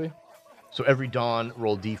 technically. So every dawn,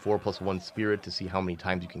 roll D4 plus 1 spirit to see how many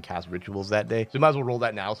times you can cast rituals that day. So you might as well roll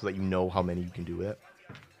that now so that you know how many you can do it.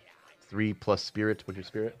 3 plus spirit. What's your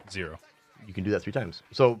spirit? 0. You can do that 3 times.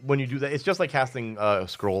 So when you do that, it's just like casting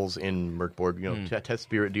scrolls in Merkborg. You know, test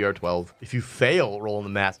spirit DR12. If you fail, roll on the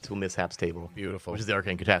Mathful Mishaps table. Beautiful. Which is the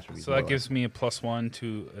arcane catastrophe. So that gives me a +1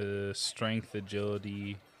 to strength,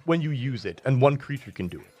 agility. when you use it, and 1 creature can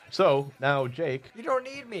do it. So now, Jake. You don't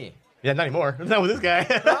need me. Yeah, not anymore. Not with this guy.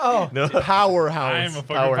 Oh. No. Powerhouse. I am a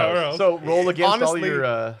fucking powerhouse. So roll against all honestly,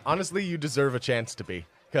 your. honestly, you deserve a chance to be.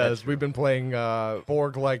 Because we've been playing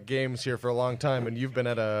Borg-like games here for a long time, and you've been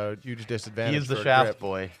at a huge disadvantage. He is the for a shaft grip.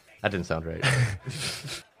 boy. That didn't sound right.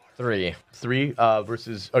 3. 3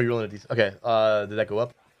 versus. Oh, you're rolling a D6. Okay. Did that go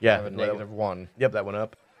up? I Yeah. have a -1. Yep, that went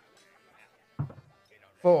up.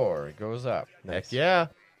 4. It goes up. Next. Yeah.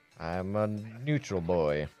 I'm a neutral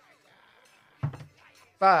boy.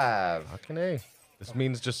 5. Fucking A. This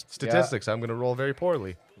means just statistics. I'm going to roll very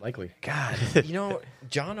poorly. Likely. God, you know,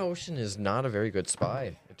 John Ocean is not a very good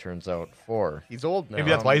spy. It turns out 4. He's old now. Maybe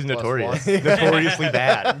that's why he's Plus notorious. 1. Notoriously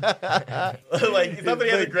bad. Like, it's not that he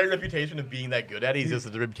has a great reputation of being that good at it. He's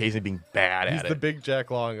just the reputation of being bad He's at the it. big Jack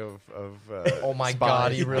Long of Oh my spies.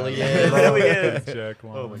 God, he really He is. really is. Jack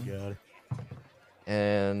Long. Oh my god.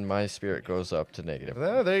 And my spirit goes up to negative.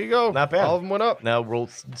 There you go. Not bad. All of them went up. Now roll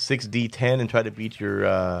 6d10 and try to beat your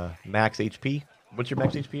max HP. What's your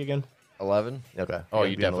max HP again? 11. Okay. Oh, Yeah,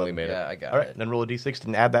 you beat an definitely 11. made it. Yeah, I got All right, it. then roll a d6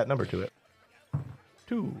 and add that number to it.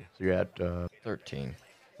 2. So you're at 13.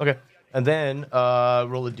 okay, and then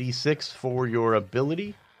roll a d6 for your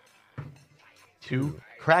ability. 2.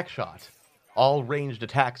 Crack shot. All ranged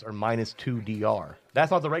attacks are -2 DR.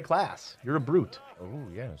 That's not the right class. You're a brute. Oh,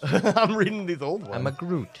 yes. I'm reading these old ones. I'm a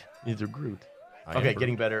Groot. These are Groot. I am Okay, Groot.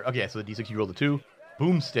 getting better. Okay, so the d6 you rolled a 2.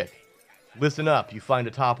 Boomstick. Listen up. You find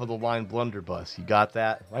a top of the line blunderbuss. You got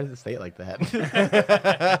that? Why does it say it like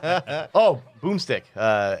that? Oh, boomstick.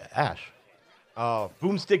 Ash. Oh,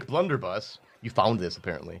 Boomstick blunderbuss. You found this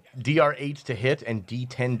apparently. DR8 to hit and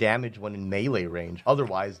D10 damage when in melee range.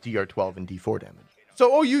 Otherwise, DR12 and D4 damage.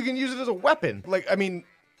 so you can use it as a weapon. Like, I mean,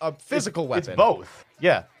 a physical weapon. It's both.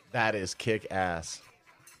 Yeah. That is kick ass.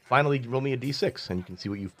 Finally, roll me a D6 and you can see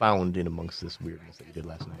what you found in amongst this weirdness that you did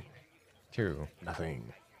last night. 2.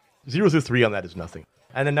 Nothing. 0 through 3 on that is nothing.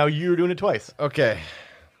 And then now you're doing it twice. Okay.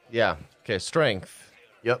 Yeah. Okay, strength.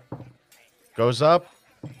 Yep. Goes up.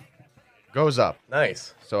 Goes up.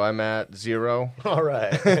 Nice. So I'm at 0. All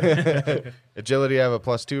right. Agility, I have a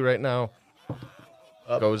 +2 right now.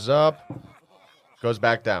 Up. Goes up. Goes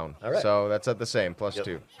back down. All right. So that's at the same, +2.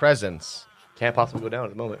 Yep. Presence. Can't possibly go down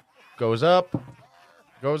at the moment. Goes up.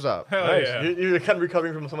 Goes up. Hell Nice. yeah. You're kind of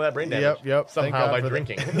recovering from some of that brain damage. Yep. Thank Somehow God by for that.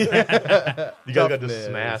 drinking. You guys got Toughness. just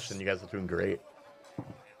smashed and you guys are doing great.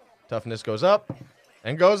 Toughness goes up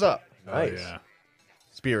and goes up. Nice. Oh, yeah.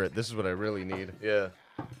 Spirit. This is what I really need. Yeah.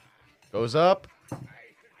 Goes up.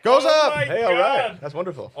 Goes up. my Hey, all right. God. That's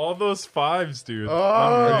wonderful. All those 5s, dude.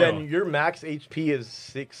 Oh. And then your max HP is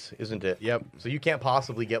 6, isn't it? Yep. So you can't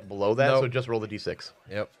possibly get below that, Nope. so just roll the D6.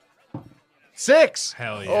 Yep. 6.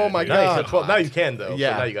 Hell yeah. Oh my dude. Nice. God. So 12. Now you can, though.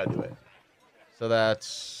 Yeah. So now you got to do it. So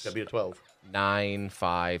that's Got to be a 12. 9,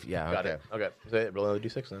 5. Yeah. Got okay. it. Okay. So roll another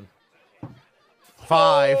D6 then.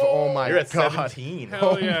 5. Oh my You're at god. 17. Hell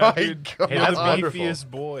Oh yeah, my dude. God. You're That's the wonderful. beefiest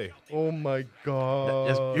boy. Oh my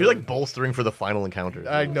god. You're like bolstering for the final encounter.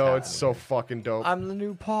 I know, it's so fucking dope. I'm the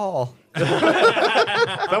new Paul.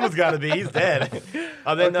 Someone's got to be. He's dead.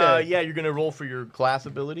 Then, Okay. yeah, you're going to roll for your class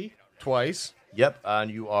ability. Twice. Yep. And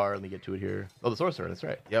you are, let me get to it here. Oh, the sorcerer. That's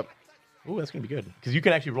right. Yep. Ooh, that's going to be good. Because you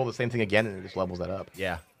can actually roll the same thing again and it just levels that up.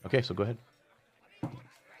 Yeah. Okay, so go ahead.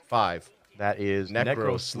 5. That is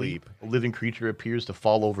Necro Sleep. A living creature appears to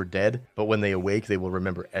fall over dead, but when they awake, they will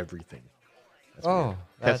remember everything. Oh,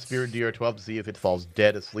 Test Spirit DR12 to see if it falls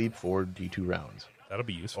dead asleep for D2 rounds. That'll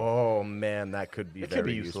be useful. Oh man, that could be It very could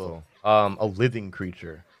be useful. useful. A living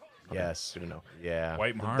creature. Yes. Good to know. Yeah.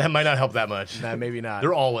 White Marge. That might not help that much. Nah, maybe not.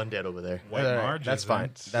 They're all undead over there. White Marge. That's is fine.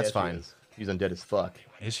 in. That's Yeah, she fine. is. She's undead as fuck.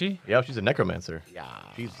 Is she? Yeah, she's a necromancer. Yeah.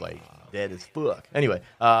 She's like dead as fuck. Anyway,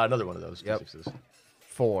 another one of those. Yep. D6s.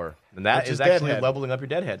 4. And that Which is dead actually head. leveling up your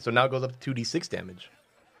deadhead. So now it goes up to 2d6 damage.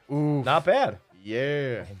 Ooh. Not bad.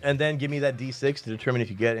 Yeah. And then give me that d6 to determine if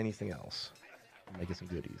you get anything else. Make it some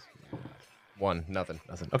goodies. 1. Nothing.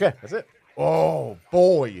 Nothing. Okay, that's it. Oh,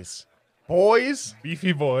 boys. Boys?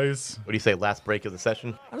 Beefy boys. What do you say? Last break of the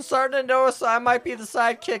session. I'm starting to notice I might be the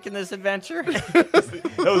sidekick in this adventure.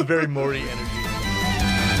 That was very Morty energy.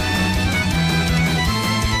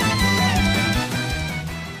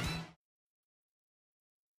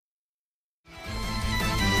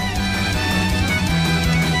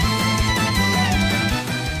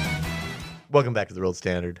 Welcome back to the World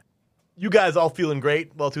Standard. You guys all feeling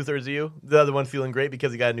great? Well, 2/3 of you. The other one feeling great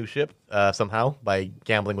because he got a new ship somehow by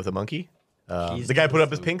gambling with a monkey. Keys The guy to put the up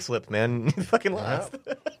his sloop. pink slip, man. He fucking lost.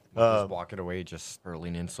 Just walking away, just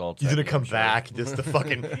hurling insults. He's at gonna me, come I'm sure. back just to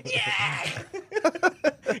fucking yeah.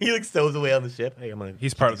 He like stows away on the ship. Hey, I'm gonna.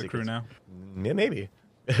 He's part of the keep crew secrets. now. Yeah, maybe.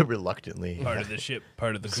 Reluctantly, Part of the ship.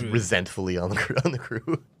 Part of the crew. resentfully on the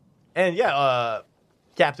crew. And yeah,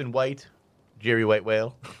 Captain White, Jerry White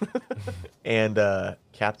Whale, and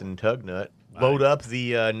Captain Tugnut load up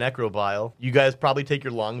the necrobile. You guys probably take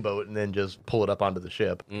your longboat and then just pull it up onto the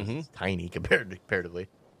ship. It's tiny comparatively.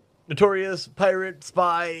 Notorious pirate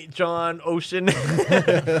spy John Ocean,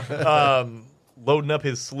 loading up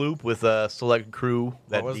his sloop with a select crew.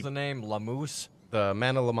 What was the name? La Moose? The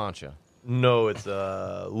Man of La Mancha. No, it's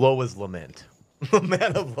Loa's Lament. The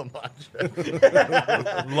Man of La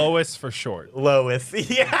Mancha. Lois for short. Lois.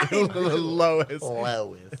 Yeah. Lowest.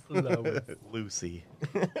 Lois. Lucy.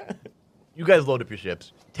 You guys load up your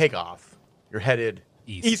ships. Take off. You're headed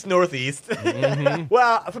East. northeast.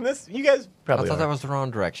 Well, from this, you guys I probably thought are. that was the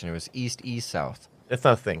wrong direction. It was east, south. That's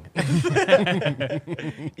not a thing.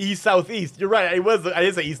 East, southeast. You're right. I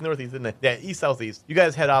did say east, northeast, didn't I? Yeah, east, southeast. You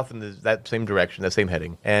guys head off in that same direction, that same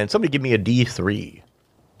heading. And somebody give me a D3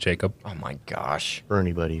 Jacob. Oh my gosh. for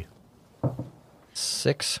anybody.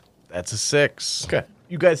 6. That's a 6. Okay.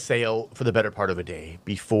 You guys sail for the better part of a day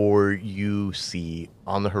before you see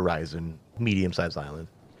on the horizon medium-sized island.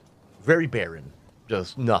 Very barren.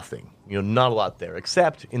 Just nothing. Not a lot there.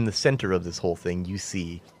 Except in the center of this whole thing, you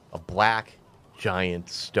see a black, giant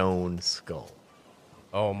stone skull.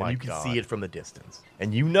 Oh my And you god. can see it from the distance.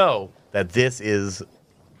 And you know that this is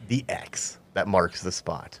the X that marks the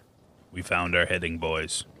spot. We found our heading,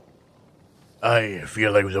 boys. I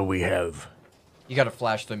feel like we have. You got to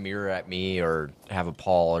flash the mirror at me or have a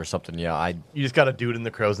Paul or something. Yeah, You just got a dude in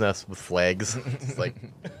the crow's nest with flags. It's like...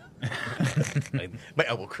 My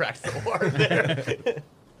elbow cracked so hard there.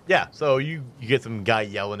 Yeah, so you get some guy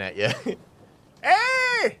yelling at you.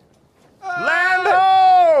 Hey! Land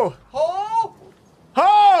ho! Ho!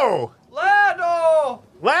 Ho! Lando!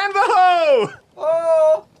 Land the ho!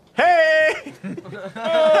 Oh! Hey!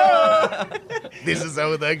 This is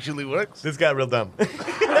how it actually works. This got real dumb.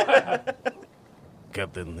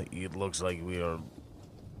 Captain, it looks like we are.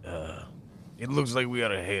 It looks like we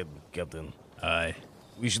are ahead, Captain. Aye.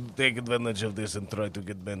 We should take advantage of this and try to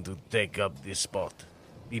get men to take up this spot.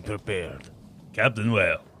 Be prepared. Captain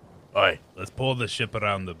Whale, Aye. let's pull the ship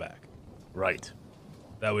around the back. Right.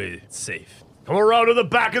 That way it's safe. Come around to the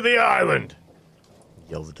back of the island.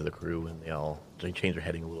 Yells it to the crew, and they change their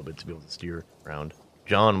heading a little bit to be able to steer around.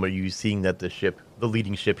 John, were you seeing that the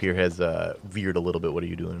leading ship here has veered a little bit? What are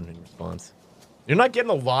you doing in response? You're not getting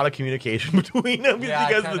a lot of communication between them Yeah, I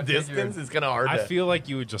because of the kinda distance. figured. It's kind of hard. I to... feel like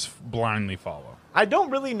you would just blindly follow. I don't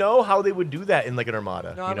really know how they would do that in like an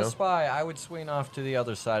armada. No, you I'm know? a spy. I would swing off to the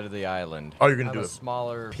other side of the island. Oh, you're gonna Have do a a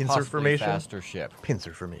smaller, pincer possibly formation? faster ship.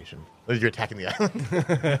 Pincer formation. Oh, you're attacking the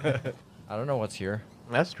island. I don't know what's here.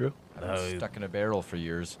 That's true. I've been stuck in a barrel for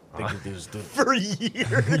years. I think it is the. For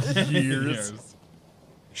years. Years.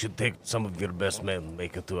 You should take some of your best men,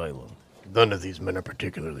 make it to island. None of these men are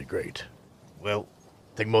particularly great. Well,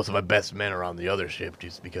 I think most of my best men are on the other ship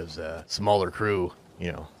just because smaller crew,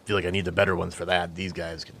 feel like I need the better ones for that. These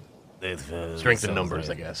guys can strength in numbers,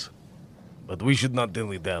 I guess. But we should not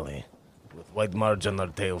dilly-dally. With White Marge on our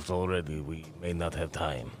tails already, we may not have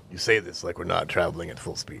time. You say this like we're not traveling at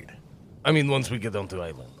full speed. I mean, once we get onto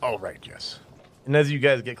island. Oh, right, yes. And as you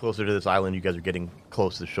guys get closer to this island, you guys are getting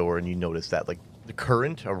close to the shore, and you notice that, like, the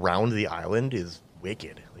current around the island is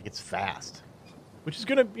wicked. Like, it's fast. Which is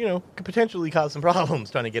going to, could potentially cause some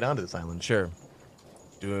problems trying to get onto this island. Sure.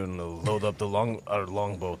 Doing load up our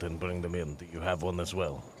longboat and bring them in. Do you have one as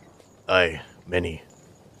well? Aye, many.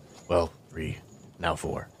 Well, 3, now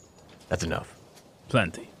 4. That's enough.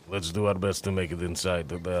 Plenty. Let's do our best to make it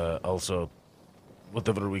inside. Also,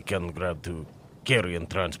 whatever we can grab to carry and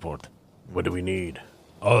transport. What do we need?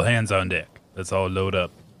 All hands on deck. Let's all load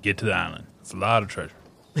up. Get to the island. It's a lot of treasure.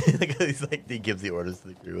 He's like, he gives the orders to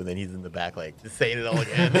the crew, and then he's in the back, like, just saying it all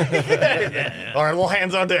again. All right, well,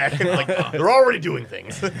 hands on deck. Like, they're already doing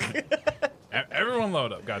things. Everyone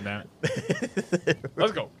load up, goddammit.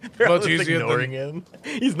 Let's go. They're all Much just easier ignoring him.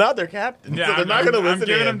 He's not their captain, Yeah, so they're not going to listen I'm to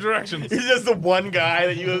giving him. him directions. He's just the one guy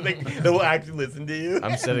that you think that will actually listen to you.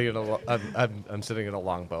 I'm sitting in I'm sitting in a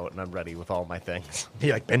longboat and I'm ready with all my things.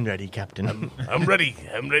 You're like, been ready, captain. I'm ready.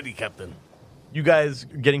 I'm ready, Captain. You guys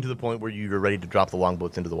getting to the point where you're ready to drop the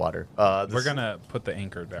longboats into the water. We're going to put the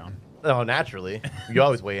anchor down. Oh, naturally. You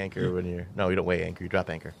always weigh anchor when you're... No, you don't weigh anchor. You drop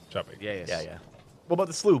anchor. Chop it. Yes. Yeah. What about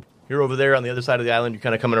the sloop? You're over there on the other side of the island. You're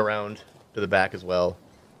kind of coming around to the back as well.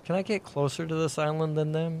 Can I get closer to this island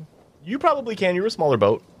than them? You probably can. You're a smaller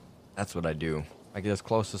boat. That's what I do. I get as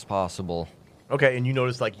close as possible. Okay, and you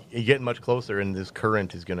notice, like, you're getting much closer, and this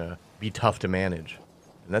current is going to be tough to manage.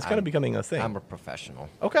 And that's kind of becoming a thing. I'm a professional.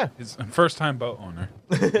 Okay. His first-time boat owner.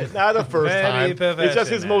 Not the first Very time. It's just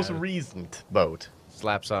his most professional. recent boat.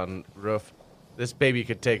 Slaps on roof. This baby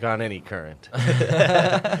could take on any current.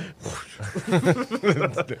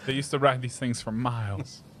 They used to ride these things for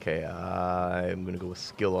miles. Okay, I'm going to go with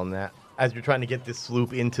skill on that. As you're trying to get this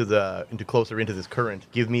sloop into closer into this current,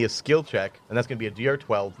 give me a skill check, and that's going to be a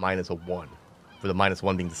DR12 minus a 1, for the minus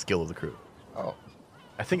 1 being the skill of the crew. Oh.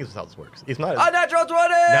 I think this is how this works. It's not... A natural 20!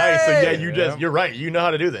 Nice. So yeah, you're right. You know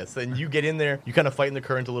how to do this. And you get in there, you kind of fight in the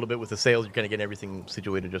current a little bit with the sails. You're kind of getting everything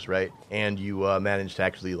situated just right. And you manage to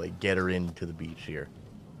actually like get her into the beach here.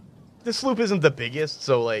 The sloop isn't the biggest,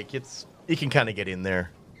 so like it can kind of get in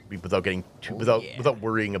there without getting without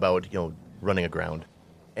worrying about running aground.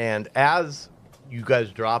 And as you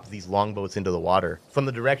guys drop these longboats into the water, from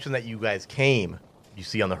the direction that you guys came, you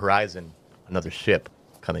see on the horizon another ship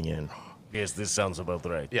coming in. Yes, this sounds about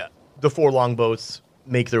right. Yeah. The 4 longboats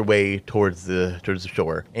make their way towards the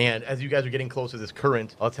shore. And as you guys are getting close to this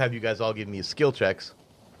current, let's have you guys all give me skill checks.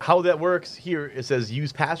 How that works here, it says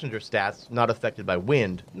use passenger stats not affected by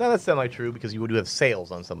wind. Now that's semi-true because you do have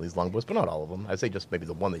sails on some of these longboats, but not all of them. I'd say just maybe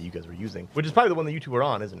the one that you guys were using, which is probably the one that you two are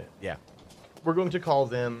on, isn't it? Yeah. We're going to call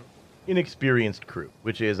them inexperienced crew,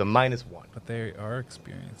 which is a -1. But they are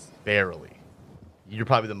experienced. Barely. You're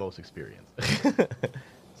probably the most experienced.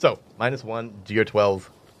 So, -1, DR12.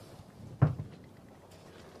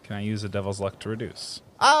 Can I use a devil's luck to reduce?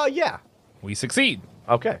 Yeah. We succeed.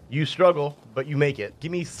 Okay. You struggle, but you make it.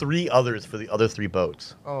 Give me 3 others for the other 3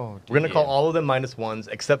 boats. Oh, We're going to call all of them -1s,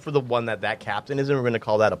 except for the one that captain is, and we're going to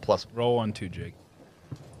call that a +1. Roll 1, 2, Jake.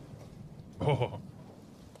 Oh.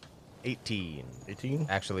 18. 18?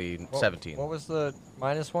 Actually, What- 17. What was the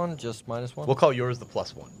 -1? Just -1? We'll call yours the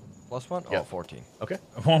 +1. +1? Yeah. Oh, 14. Okay.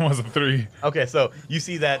 1 was a 3. Okay, so you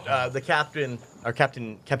see that the captain, our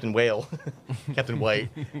Captain Whale, Captain White,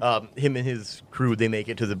 him and his crew, they make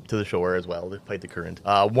it to the shore as well. They fight the current.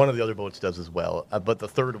 One of the other boats does as well, but the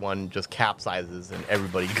third one just capsizes and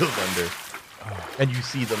everybody goes under. And you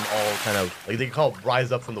see them all kind of like they call it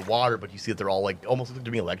rise up from the water, but you see that they're all like almost like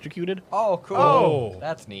they're being electrocuted. Oh, cool. Oh.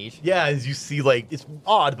 That's neat. Yeah, as you see, like, it's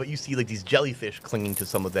odd, but you see, like, these jellyfish clinging to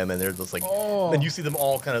some of them, and they're just, like, and you see them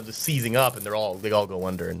all kind of just seizing up, and they all go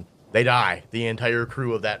under, and they die. The entire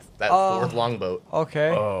crew of that 4th longboat.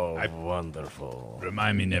 Okay. Oh, wonderful.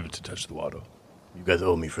 Remind me never to touch the water. You guys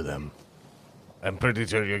owe me for them. I'm pretty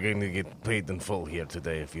sure you're going to get paid in full here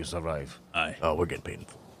today if you survive. Aye. Oh, we're getting paid in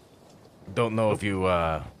full. Don't know if you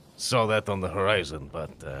saw that on the horizon,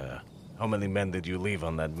 but how many men did you leave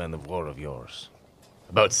on that man of war of yours?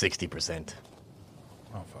 About 60%.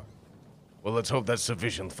 Oh, fuck. Well, let's hope that's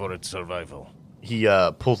sufficient for its survival. He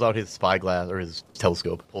pulls out his spyglass, or his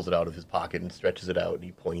telescope, pulls it out of his pocket and stretches it out, and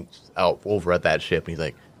he points out over at that ship, and he's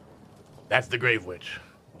like, that's the Grave Witch.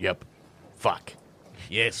 Yep. Fuck.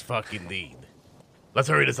 Yes, fuck indeed. Let's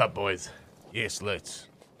hurry this up, boys. Yes, let's.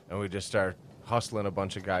 And we just start hustling a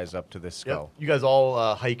bunch of guys up to this skull. You guys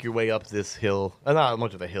all hike your way up this hill. Not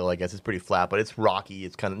much of a hill, I guess. It's pretty flat, but it's rocky.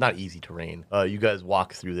 It's kind of not easy terrain. You guys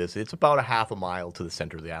walk through this. It's about a half a mile to the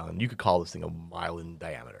center of the island. You could call this thing a mile in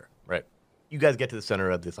diameter, right? You guys get to the center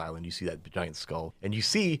of this island. You see that giant skull. And you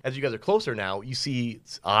see, as you guys are closer now, you see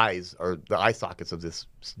its eyes, or the eye sockets of this.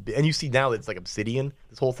 And you see now that it's like obsidian.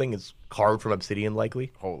 This whole thing is carved from obsidian,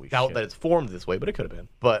 likely. Holy Doubt shit. that it's formed this way, but it could have been.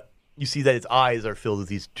 But you see that its eyes are filled with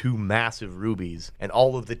these 2 massive rubies. And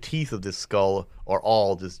all of the teeth of this skull are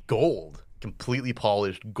all just gold. Completely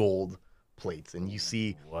polished gold plates. And you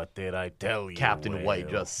see What did I tell you? Captain White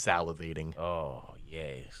Will? just salivating. Oh,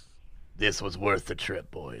 yes. This was worth the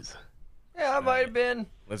trip, boys. Yeah, I might have been.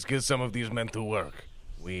 Let's get some of these men to work.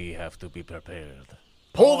 We have to be prepared.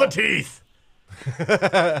 Pull the teeth!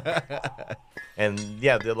 And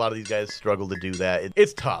yeah, a lot of these guys struggle to do that.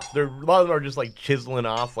 It's tough. A lot of them are just like chiseling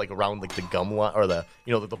off like around like the gum line or the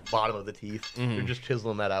bottom of the teeth. They're just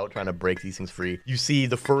chiseling that out, trying to break these things free. You see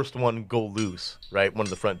the first one go loose, right? One of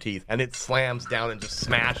the front teeth, and it slams down and just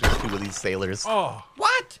smashes 2 of these sailors. Oh,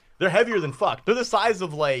 What? They're heavier than fuck. They're the size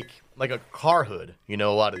of like a car hood. A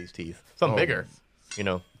lot of these teeth. Some bigger.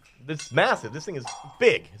 It's massive. This thing is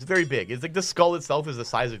big. It's very big. It's like the skull itself is the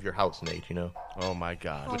size of your house, Nate. Oh my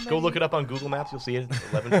god. Which go look it up on Google Maps. You'll see it.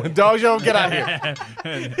 11. Dojo, get out of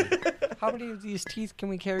here. How many of these teeth can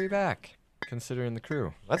we carry back, considering the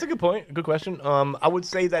crew? That's a good point. Good question. I would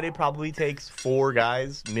say that it probably takes 4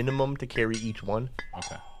 guys minimum to carry each one.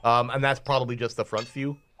 okay. And that's probably just the front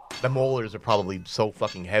few. The molars are probably so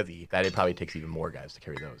fucking heavy that it probably takes even more guys to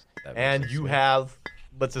carry those. And you have,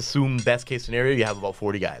 let's assume best case scenario, you have about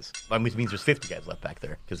 40 guys. Which means there's 50 guys left back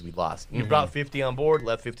there because we lost. You brought 50 on board,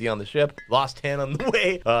 left 50 on the ship, lost 10 on the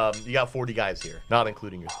way. You got 40 guys here, not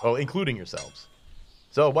including including yourselves.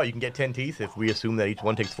 So what? You can get 10 teeth if we assume that each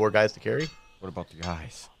one takes 4 guys to carry. What about the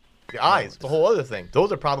eyes? The eyes, the whole other thing.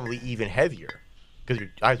 Those are probably even heavier because your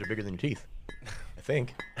eyes are bigger than your teeth. I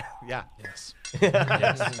think. Yeah. Yes.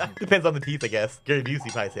 Depends on the teeth, I guess. Gary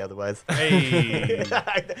Busey probably say otherwise. Hey.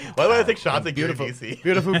 Why would I take shots at Gary Busey?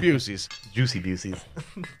 Beautiful Buseys. Juicy Buseys.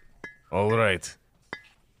 All right.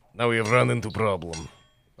 Now we have run into problem.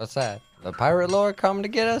 What's that? The pirate lord coming to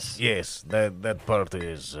get us? Yes, that part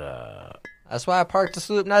is, That's why I parked the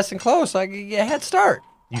sloop nice and close so I could get a head start.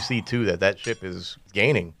 You see, too, that ship is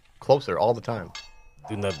gaining closer all the time.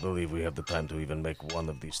 do not believe we have the time to even make one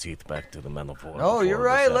of these teeth back to the man of war. No, you're before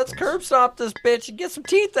right. this Let's happens. curb stomp this bitch and get some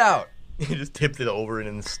teeth out. He just tips it over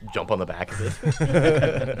and then jump on the back of it.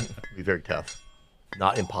 It'd be very tough.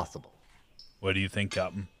 Not impossible. What do you think,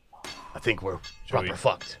 Captain? I think we're Shall proper we-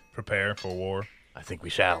 fucked. Prepare for war? I think we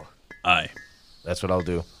shall. Aye. That's what I'll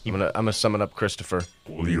do. I'm gonna summon up Christopher.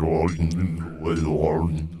 Watch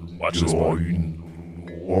this boy.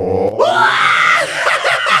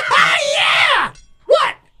 Yeah!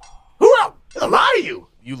 What? Who else? There's a lot of you.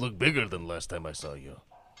 You look bigger than last time I saw you.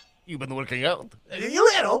 You've been working out. You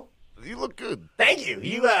little. You look good. Thank you.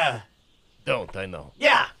 You, Don't, I know.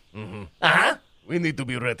 yeah. Uh-huh. We need to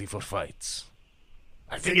be ready for fights.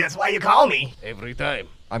 I figure that's why you call me. Every time.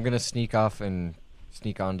 I'm gonna sneak off and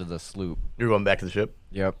sneak onto the sloop. You're going back to the ship?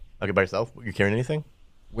 Yep, Okay, by yourself? You carrying anything?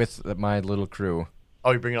 with my little crew.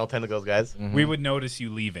 Oh, you're bringing all 10 of those guys? We would notice you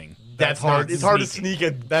leaving. That's hard. not It's hard to sneaking.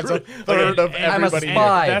 sneak a That's a third third of I'm a everybody here.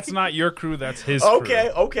 spy. That's not your crew. That's his Okay,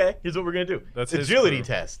 crew. okay. Here's what we're gonna do. That's his agility crew.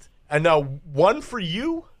 test. And now one for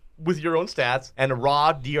you with your own stats, and a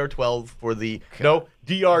raw DR12 for the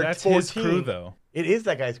DR14. That's his crew, though. It is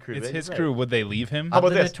that guy's crew. It's That's his right. crew. Would they leave him? How about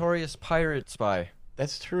the this? notorious pirate spy.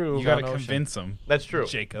 That's true. You got to Ocean. convince him. That's true.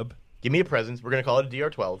 Jacob. Give me a presence. We're gonna call it a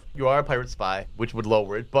DR12. You are a pirate spy, which would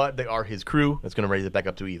lower it, but they are his crew. That's gonna raise it back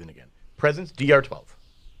up to even again. Presence DR12.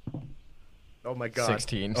 Oh my god.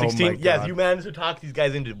 16. 16. my Yes, God. you managed to talk these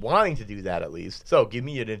guys into wanting to do that at least. So give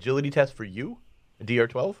me an agility test for you, a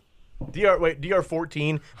DR12.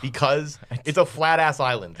 DR14 because it's a flat ass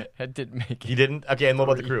island. I didn't make You it. didn't? Okay, and what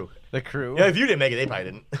about the crew? The crew? Yeah, if you didn't make it, they probably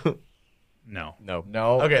didn't. No.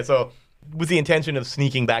 No. Okay, so with the intention of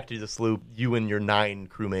sneaking back to the sloop, you and your 9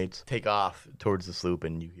 crewmates take off towards the sloop,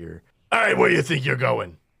 and you hear, "All right, where do you think you're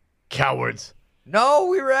going, cowards?" No,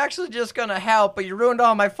 we were actually just gonna help, but you ruined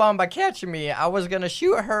all my fun by catching me. I was gonna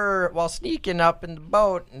shoot her while sneaking up in the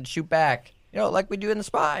boat and shoot back. You know, like we do in the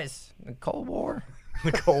Spies, in the Cold War.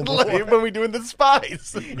 The Cold War. when we doing the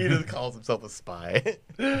spies. He just calls himself a spy.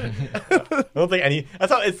 I don't think any.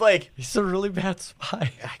 That's how it's like. He's a really bad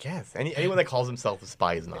spy. I guess anyone that calls himself a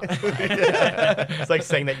spy is not. A spy. It's like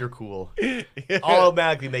saying that you're cool.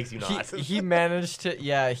 Automatically makes you not. He managed to,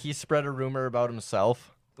 he spread a rumor about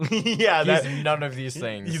himself. Yeah, that, He's none of these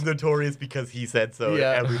things. he's notorious because he said so to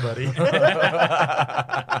Yeah. everybody.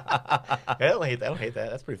 I don't hate that. I don't hate that.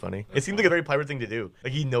 That's pretty funny. It seems like a very pirate thing to do.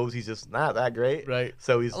 Like he knows he's just not that great, Right.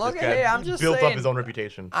 So he's Look, just, hey, kinda I'm just built up saying. his own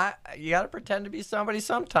reputation. You gotta pretend to be somebody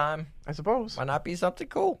sometime. I suppose. Why not be something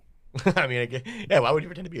cool? I mean, yeah. Why would you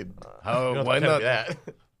pretend to be a? How? You don't Why pretend to not? be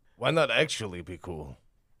that. Why not actually be cool?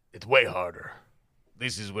 It's way harder.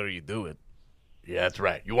 This is where you do it. Yeah, that's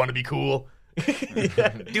right. You want to be cool?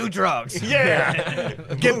 Do drugs. Yeah.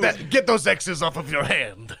 Get those X's off of your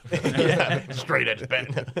hand. Yeah. Straight edge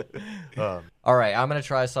pen. All right, I'm gonna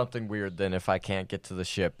try something weird then if I can't get to the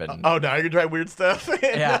ship. And Oh, now you're gonna try weird stuff.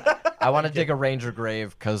 yeah, I want to dig a ranger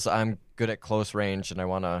grave because I'm good at close range and I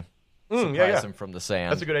want to surprise yeah. him from the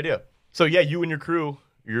sand. That's a good idea. So yeah, you and your crew,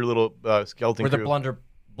 your little skeleton We're crew, the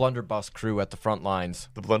blunderbuss crew at the front lines.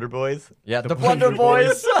 the Blunder Boys. Yeah, the Blunder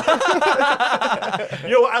Boys. You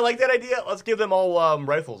know what? I like that idea. Let's give them all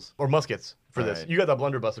rifles or muskets for this. Alright. You got the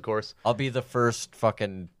blunderbuss, of course. I'll be the first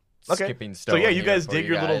fucking Okay. skipping stone. So yeah, you here guys for dig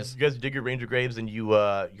your little, guys. you guys dig your ranger graves, and you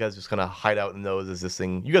guys just kind of hide out in those as this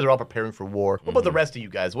thing. You guys are all preparing for war. What about the rest of you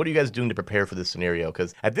guys? What are you guys doing to prepare for this scenario?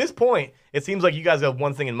 Because at this point, it seems like you guys have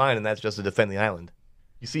one thing in mind, and that's just to defend the island.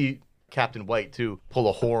 You see Captain White too pull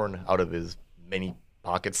a horn out of his many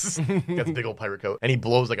pockets. Got the big old pirate coat, and he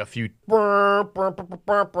blows like a few. Like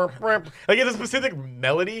it's a specific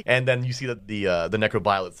melody, and then you see that the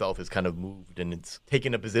necrobile itself is kind of moved, and it's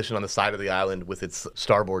taking a position on the side of the island with its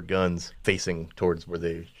starboard guns facing towards where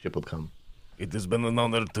the ship will come. It has been an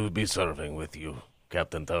honor to be serving with you,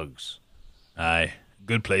 Captain Tugs. Aye,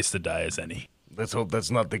 good place to die as any. Let's hope that's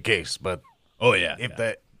not the case, but Oh yeah, if yeah,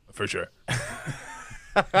 that for sure.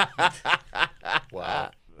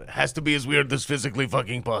 Wow. has to be as weird as physically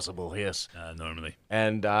fucking possible, yes. Normally,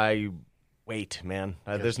 And I wait, man.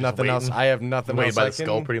 There's just nothing else. waiting. I have nothing Waiting else. by I the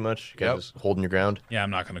skull, can- pretty much. You guys Yep. just holding your ground. yeah, I'm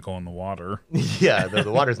not gonna go in the water. Yeah,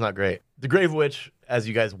 the water's not great. The Grave Witch, as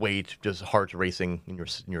you guys wait, just hearts racing in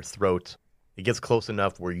your throat, it gets close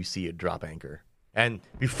enough where you see it drop anchor. And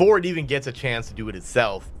before it even gets a chance to do it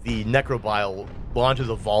itself, the Necrobile launches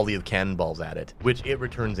a volley of cannonballs at it, which it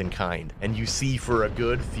returns in kind. And you see for a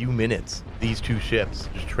good few minutes these two ships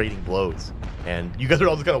just trading blows. And you guys are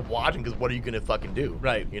all just kind of watching because what are you going to fucking do?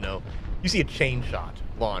 Right. You know? You see a chain shot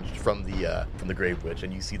launched from the Grave Witch,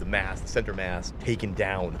 and you see the center mast taken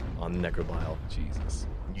down on the Necrobile. Jesus.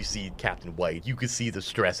 You see Captain White. You could see the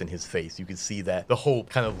stress in his face. You could see that the hope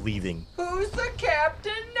kind of leaving. Who's the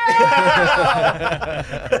captain now?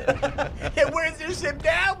 Yeah, where's your ship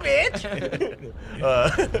now, bitch?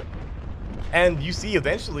 And you see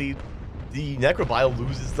eventually the Necrobile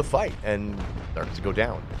loses the fight and starts to go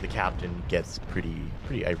down. The captain gets pretty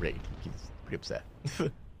irate. He's pretty upset.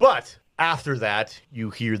 But after that, you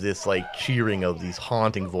hear this like cheering of these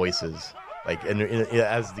haunting voices, like and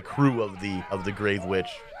as the crew of the Grave Witch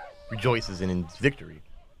rejoices in its victory.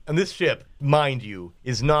 And this ship, mind you,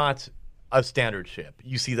 is not a standard ship.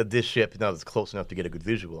 You see that this ship, now it's close enough to get a good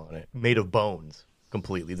visual on it, made of bones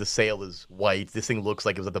completely. The sail is white. This thing looks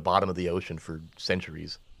like it was at the bottom of the ocean for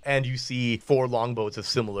centuries. And you see 4 longboats of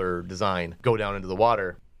similar design go down into the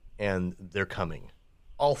water, and they're coming.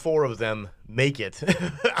 All 4 of them make it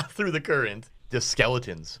through the current. The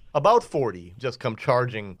skeletons, about 40, just come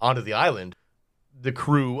charging onto the island. The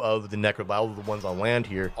crew of the Necrobile, the ones on land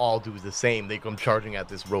here, all do the same. They come charging at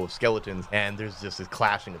this row of skeletons, and there's just this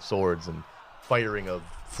clashing of swords and firing of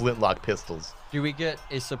flintlock pistols. Do we get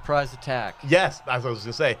a surprise attack? Yes, as I was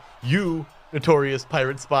going to say, you, notorious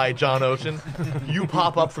pirate spy John Ocean, you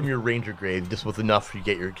pop up from your ranger grave just with enough to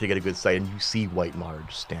get a good sight, and you see White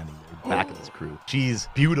Marge standing there, back of this crew. She's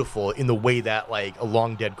beautiful in the way that like a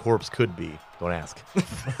long dead corpse could be. Don't ask.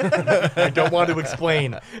 I don't want to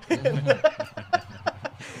explain.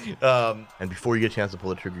 And before you get a chance to pull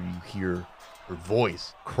the trigger, you hear her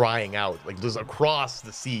voice crying out, like just across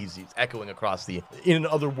the seas. It's echoing across in an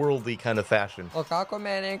otherworldly kind of fashion. Look,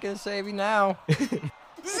 Aquaman ain't gonna save you now. Zed!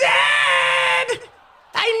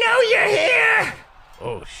 I know you're here!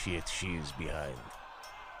 Oh shit, she's behind.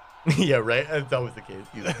 Yeah, right? That's always the case.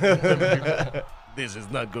 This is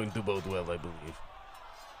not going to bode well, I believe.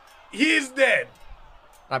 He's dead!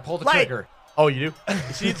 I pulled the Like- trigger. Oh, you do?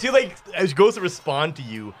 she like, she goes to respond to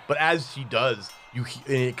you, but as she does, and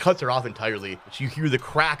it cuts her off entirely. You hear the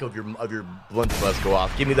crack of your blunderbuss go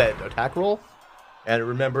off. Give me that attack roll. And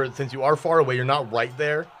remember, since you are far away, you're not right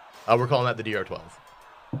there. We're calling that the DR-12.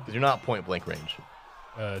 Because you're not point blank range.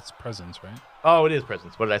 It's presence, right? Oh, it is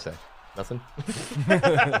presence. What did I say? Nothing?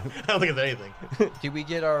 I don't think it's anything. Did we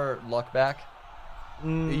get our luck back?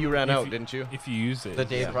 You ran out, didn't you? If you use it. The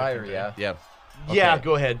day prior, yeah. Yeah. Yeah, Okay.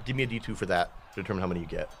 go ahead. Give me a D2 for that to determine how many you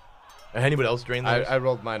get. Anybody else drain those? I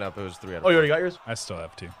rolled mine up. It was 3 out of Oh, you 4. already got yours? I still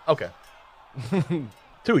have 2. Okay.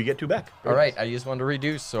 2, you get 2 back. All right, I used one to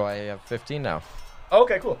reduce, so I have 15 now.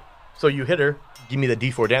 Okay, cool. So you hit her. Give me the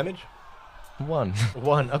D4 damage. 1.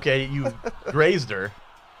 1. Okay, you grazed her.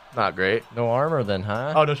 Not great. No armor then,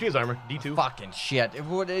 huh? Oh, no, she has armor. D2. Fucking shit. It's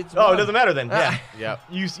Oh, it one. doesn't matter then. Yeah. Yeah.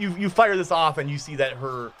 You fire this off, and you see that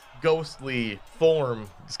her ghostly form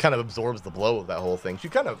just kind of absorbs the blow of that whole thing.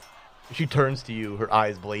 She turns to you, her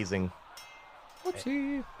eyes blazing.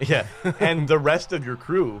 Whoopsie. Yeah, and the rest of your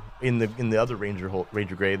crew in the other ranger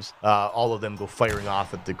graves, all of them go firing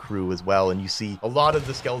off at the crew as well, and you see a lot of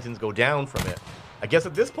the skeletons go down from it. I guess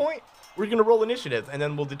at this point we're gonna roll initiative, and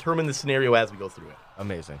then we'll determine the scenario as we go through it.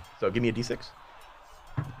 Amazing. So give me a d6.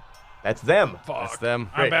 That's them. That's them.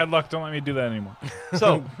 I'm Great. bad luck. Don't let me do that anymore.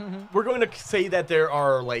 So we're going to say that there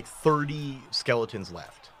are like 30 skeletons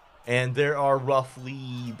left. And there are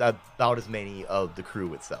roughly about as many of the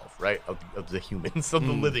crew itself, right? Of the humans, of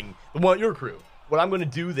the living, your crew. What I'm going to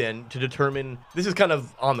do then to determine, this is kind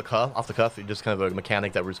of off the cuff, it's just kind of a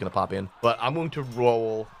mechanic that we're just going to pop in. But I'm going to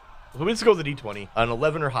roll, so let's go with the D20. An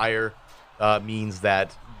 11 or higher means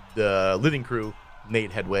that the living crew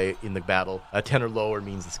made headway in the battle. A 10 or lower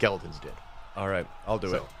means the skeletons did. All right, I'll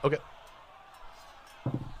do it. Okay.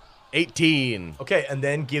 18. Okay, and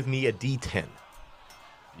then give me a D10.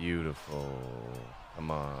 Beautiful.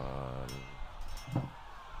 Come on.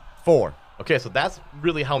 4. Okay, so that's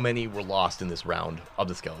really how many were lost in this round of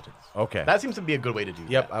the skeletons. Okay. That seems to be a good way to do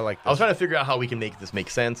Yep, that. I like I was this. trying to figure out how we can make this make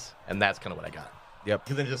sense, and that's kind of what I got. Yep.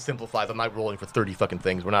 Because then it just simplifies. I'm not rolling for 30 fucking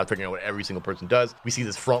things. We're not figuring out what every single person does. We see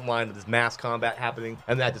this front line of this mass combat happening,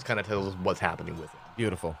 and that just kind of tells us what's happening with it.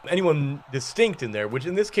 Beautiful. Anyone distinct in there, which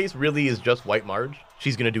in this case really is just White Marge.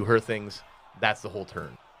 She's going to do her things. That's the whole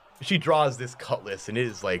turn. She draws this cutlass, and it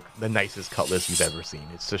is like the nicest cutlass you've ever seen.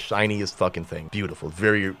 It's the shiniest fucking thing. Beautiful.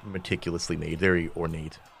 Very meticulously made. Very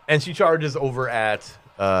ornate. And she charges over at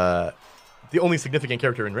the only significant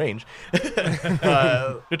character in range.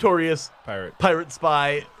 Notorious pirate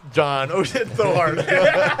spy John. Oh shit, so hard.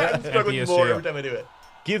 I'm struggling more every time I do it.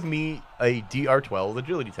 Give me a DR12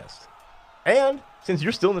 agility test. And since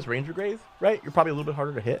you're still in this ranger grave, right, you're probably a little bit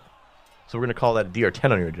harder to hit. So we're going to call that a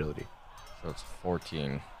DR10 on your agility. So it's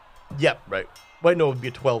 14. Yep, right. Wait, no, it would be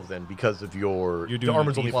a 12 then because of your You're the doing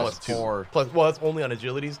armor's a only D4. plus 2. Four. Well, that's only on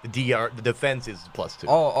agilities. The defense is plus 2.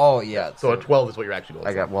 Oh, yeah. So a 12 is what you're actually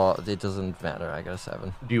going for. It doesn't matter. I got a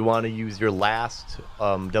 7. Do you want to use your last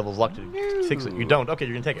Devil's Luck to 6 it? You don't? Okay,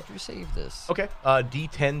 you're going to take it. You save this. Okay.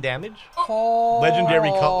 D10 damage. Oh. Legendary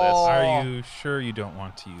Cutlass. Are you sure you don't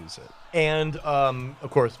want to use it? And, of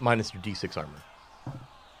course, minus your D6 armor.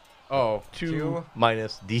 Oh, 2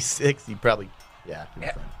 minus D6. You probably... Yeah, you're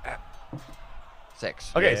fine.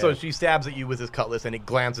 6. Okay, Yeah. so she stabs at you with this cutlass, and it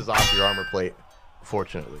glances off your armor plate,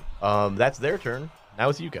 fortunately. That's their turn. Now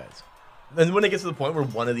it's you guys. And when it gets to the point where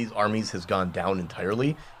one of these armies has gone down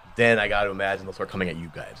entirely, then I got to imagine they'll start coming at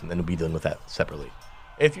you guys, and then we'll be dealing with that separately.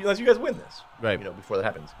 Unless you guys win this. Right. Before that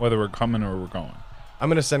happens. Whether we're coming or we're going. I'm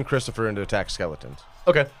going to send Christopher in to attack skeletons.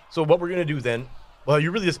 Okay, so what we're going to do then... Well,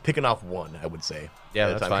 you're really just picking off one, I would say. Yeah, at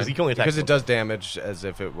a that's time, fine. Because he can only attack Because it one. does damage as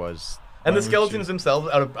if it was... And the Why would skeletons you- themselves,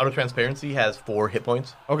 out of transparency, has 4 hit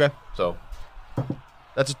points. Okay. So,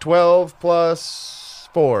 That's a 12 plus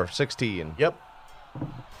 4, 16. yep.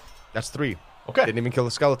 That's 3. Okay. Didn't even kill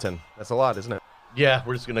the skeleton. That's a lot, isn't it? Yeah,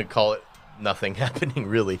 we're just going to call it nothing happening,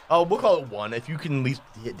 really. Oh, we'll call it 1. If you can at least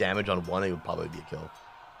hit damage on 1, it would probably be a kill.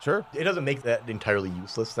 Sure. It doesn't make that entirely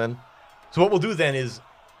useless then. So what we'll do then is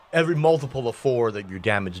every multiple of 4 that your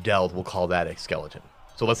damage dealt, we'll call that a skeleton.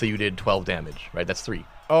 So let's say you did 12 damage, right? That's 3.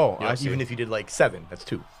 Oh, You know, I see. even if you did like 7, that's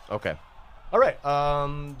 2. Okay. All right.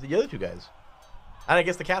 The other 2 guys. And I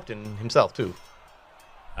guess the captain himself, too.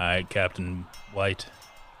 All right, Captain White.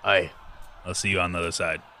 Aye. I'll see you on the other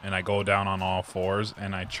side. And I go down on all 4s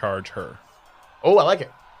and I charge her. Oh, I like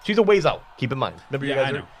it. She's a ways out. Keep in mind. Remember, Yeah,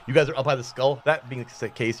 I know. you guys are up by the skull. That being the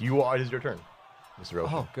case, it is your turn, Mr.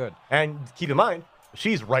 Ocean. Oh, good. And keep in mind,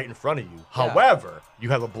 she's right in front of you. Yeah. However, you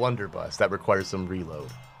have a blunderbuss that requires some reload.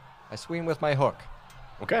 I swing with my hook.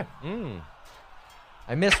 Okay.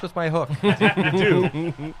 I miss with my hook. You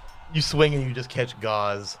do. You swing and you just catch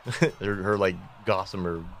gauze. her like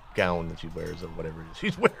gossamer gown that she wears or whatever it is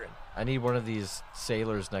she's wearing. I need one of these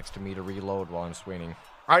sailors next to me to reload while I'm swinging.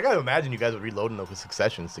 I gotta imagine you guys would reload in those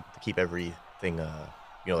successions to keep everything, like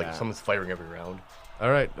Yeah. if someone's firing every round. All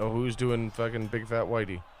right. Oh, who's doing fucking Big Fat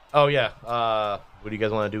Whitey? Oh, yeah. What do you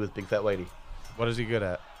guys want to do with Big Fat Lady? What is he good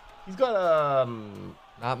at? He's got,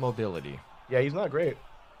 Not mobility. yeah, he's not great.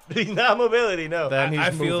 He's not mobility, no. Then he's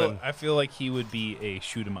I feel moving. I feel like he would be a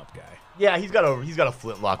shoot 'em up guy. Yeah, he's got a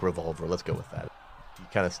flintlock revolver. Let's go with that.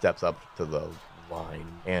 He kind of steps up to the line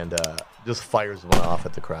and just fires one off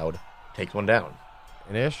at the crowd. Takes one down.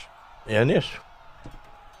 An ish? Yeah, Nish.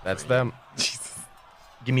 That's them.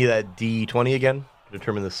 Give me that D20 again to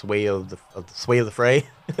determine the sway of the sway of the fray.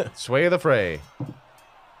 Sway of the fray.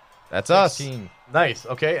 That's us. 16. Nice.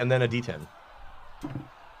 Okay, and then a D10.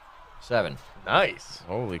 7. Nice.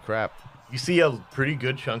 Holy crap. You see a pretty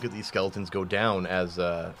good chunk of these skeletons go down as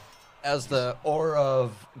As the aura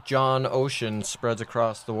of John Ocean spreads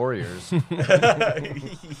across the warriors.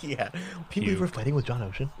 yeah. People were fighting with John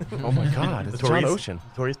Ocean. Oh my god, it's John Ocean.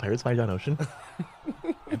 Notorious Pirates by John Ocean.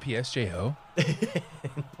 MPSJO.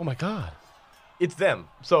 Oh my god. It's them.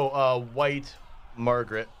 So, White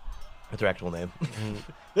Margaret. That's her actual name.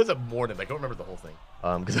 There's a more name. I don't remember the whole thing.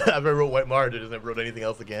 Because I wrote White Margaret and never wrote anything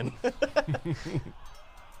else again.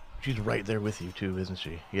 She's right there with you, too, isn't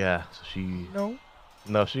she? Yeah. So she...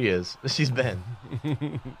 No, she is. She's been.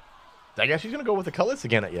 I guess she's going to go with the colors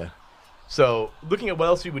again at you. So, looking at what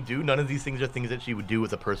else she would do, none of these things are things that she would do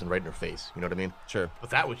with a person right in her face. You know what I mean? Sure. But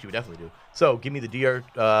that one she would definitely do. So, give me the DR,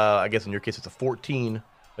 I guess in your case it's a 14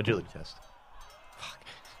 agility test. Fuck.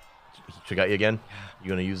 She got you again? You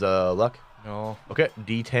going to use luck? No. Okay,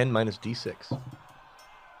 D10 minus D6.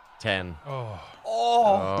 10. Oh.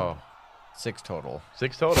 Oh. 6 total.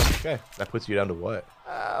 6 total. Okay, that puts you down to what?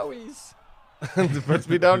 Owies. It puts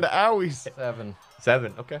me down to owies. 7.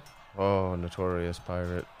 7. Okay. Oh, Notorious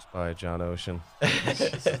Pirate by John Ocean.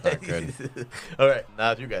 Not good. All right,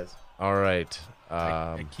 now it's you guys. All right.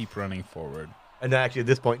 I keep running forward. And then actually at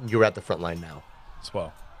this point, you're at the front line now.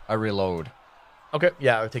 Swell. I reload. Okay,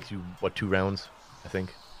 yeah, it takes you, what, 2 rounds, I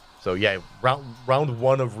think? So, yeah, round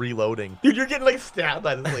 1 of reloading. Dude, you're getting, like, stabbed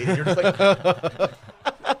by this lady. You're just like,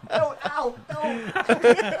 no, ow,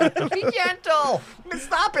 no. Be gentle.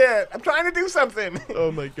 Stop it. I'm trying to do something.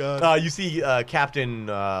 Oh my god. You see Captain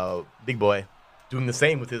Big Boy doing the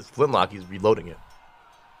same with his flintlock. He's reloading it.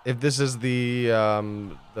 If this is the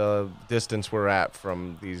distance we're at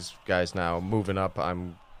from these guys now, moving up,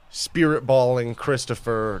 I'm spirit balling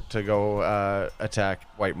Christopher to go attack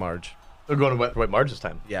White Marge. They're going to White Marge this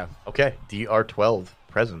time. Yeah. Okay, DR12,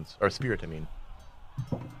 presence, or spirit, I mean.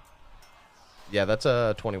 Yeah, that's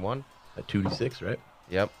a 21. At 2d6, right?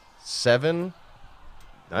 Yep. 7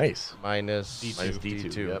 Nice. minus Minus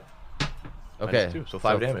D2. Yep. Okay. Minus 2, so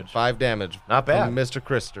 5 damage. 5 damage. Not bad. From Mr.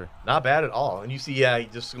 Krister. Not bad at all. And you see, he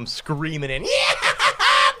just some screaming in, yeah,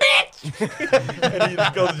 bitch! And he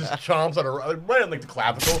just goes, just chomps on right on like the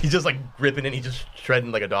clavicle. He's just like gripping it. He's just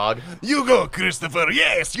shredding like a dog. You go, Christopher.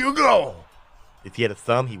 Yes, you go. If he had a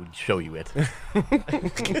thumb, he would show you it.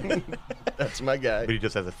 That's my guy. But he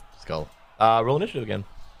just has a skull. Roll initiative again.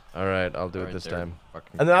 All right, I'll do it Right this there. time.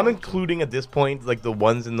 Fucking And then I'm gorgeous. including at this point like the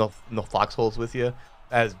ones in the foxholes with you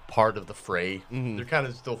as part of the fray. They're kind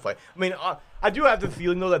of still fighting. I mean, I do have the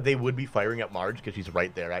feeling though that they would be firing at Marge because she's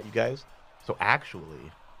right there at you guys. So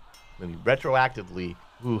actually, maybe retroactively,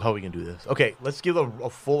 how are we gonna do this? Okay, let's give a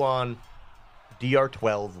full-on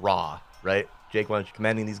DR12 raw, right? Jake, why don't you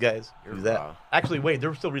commanding these guys? You're Do that. raw. Actually, wait,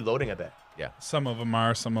 they're still reloading. I bet. Some of them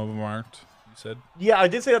are, some of them aren't. You said? Yeah, I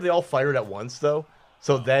did say that they all fired at once though.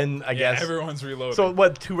 So then I Yeah, guess everyone's reloading. So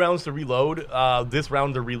what? 2 rounds to reload. This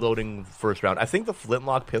round they're reloading the first round. I think the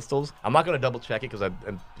flintlock pistols. I'm not gonna double check it because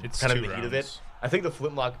I'm It's kind of 2 in the heat of it. rounds. I think the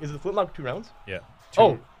flintlock is the flintlock 2 rounds, Yeah.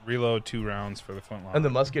 Oh. Reload 2 rounds for the flintlock. and the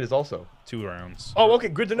musket is also. 2 rounds. Oh, okay,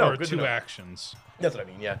 good to know. Or Good 2 to know. actions. That's what I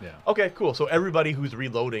mean. Yeah. Yeah. Okay, cool. So everybody who's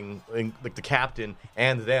reloading, like the captain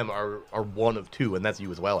and them, are one of 2, and that's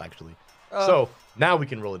you as well, actually. So now we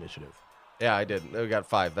can roll initiative. Yeah, I did. We got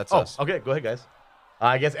 5. That's Oh, us. okay. Go ahead, guys.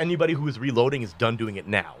 I guess anybody who is reloading is done doing it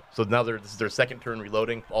now. So now this is their second turn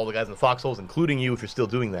reloading. All the guys in the foxholes, including you, if you're still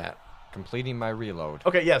doing that. Completing my reload.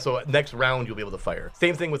 Okay, yeah. So next round you'll be able to fire.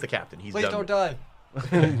 Same thing with the captain. He's Please done. don't die.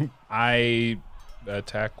 I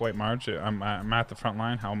attack White Marge. I'm at the front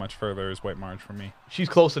line. How much further is White Marge from me? She's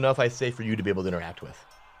close enough, I say, for you to be able to interact with.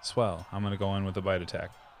 Swell. I'm going to go in with a bite attack.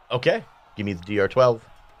 Okay. Give me the DR12.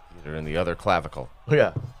 Either in the other clavicle. Oh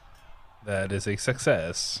yeah. That is a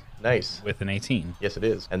success Nice. with an 18. Yes, it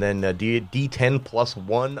is. And then D10 plus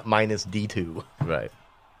 1 minus D2. Right.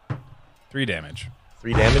 3 damage.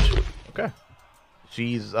 3 damage. Okay.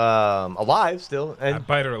 She's alive still, I and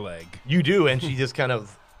bite her leg. you do, and she just kind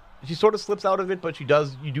of. She sort of slips out of it, but she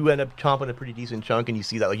does. You do end up chomping a pretty decent chunk, and you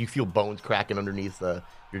see that, like, you feel bones cracking underneath the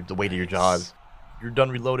weight of your jaws. You're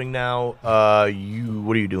done reloading now. What are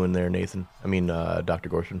you doing there, Nathan? I mean, Dr.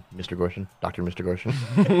 Gorshin, Mr. Gorshin, Dr. Mr.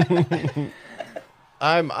 Gorshin.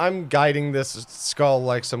 I'm guiding this skull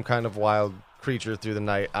like some kind of wild creature through the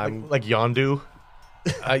night. I'm like Yondu.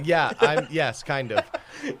 yeah, I'm yes, kind of.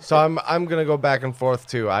 So I'm gonna go back and forth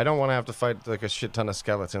too. I don't want to have to fight like a shit ton of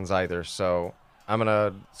skeletons either. So I'm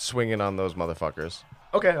gonna swing in on those motherfuckers.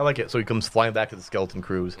 Okay, I like it. So he comes flying back to the skeleton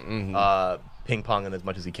cruise, ping-ponging as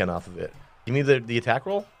much as he can off of it. Give me the attack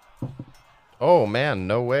roll. Oh man,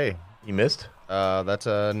 no way. You missed? That's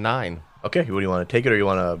a 9. Okay, what do you want to take it or you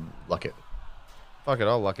want to luck it? Fuck it,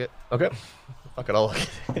 I'll luck it. Okay. Fuck it, I'll luck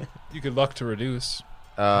it. You could luck to reduce.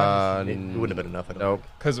 It wouldn't have been enough. I don't Nope.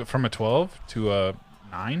 think. Because from a 12 to a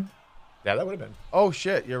 9? Yeah, that would have been. Oh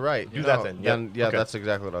shit, you're right. Do that then. Yep. Yeah, Okay. that's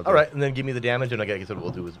exactly what I'll do. All right, and then give me the damage, and I guess what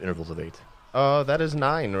we'll do is intervals of 8. That is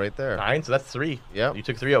 9 right there. 9, so that's 3. Yep. You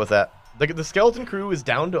took 3 out with that. The skeleton crew is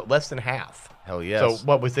down to less than half. Hell yes. So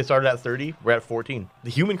what was they started at 30? We're at 14.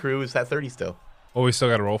 The human crew is at 30 still. Well, we still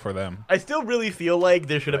got to roll for them. I still really feel like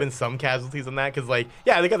there should have been some casualties on that because, like,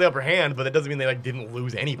 yeah, they got the upper hand, but that doesn't mean they like didn't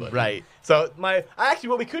lose anybody. Right. So actually,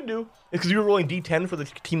 what we could do is because we were rolling D10 for the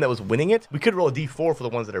team that was winning it, we could roll a D4 for the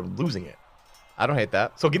ones that are losing it. I don't hate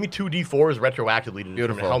that. So give me 2 D4s retroactively to determine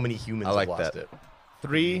Beautiful. how many humans I like have lost that. it.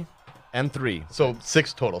 3 and 3. So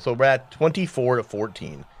 6 total. So we're at 24 to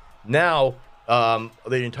 14. Now the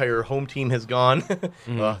entire home team has gone.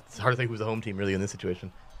 It's hard to think who's the home team really in this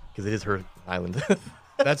situation because it is her island.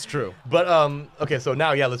 That's true. But okay, so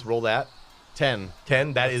now let's roll that. 10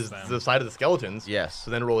 10. That is them. the side of the skeletons. Yes.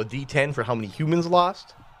 So then roll a D10 for how many humans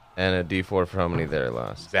lost. and a D4 for how many there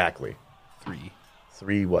lost. Exactly. 3.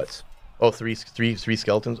 3 what? Oh, three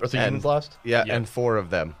skeletons or 3 And- humans lost. Yeah, Yeah. and 4 of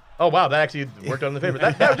them. Oh wow, that actually worked out in the favor.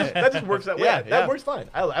 That just works out. Yeah, That yeah. works fine.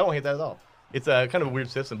 I don't hate that at all. It's a kind of a weird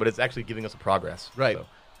system, but it's actually giving us a progress. Right. So,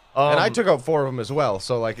 And I took out 4 of them as well.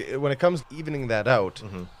 So like when it comes to evening that out,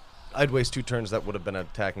 I'd waste 2 turns that would have been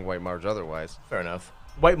attacking White Marge otherwise. fair enough.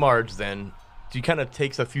 White Marge then, she kind of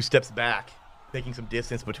takes a few steps back, making some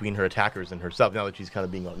distance between her attackers and herself now that she's kind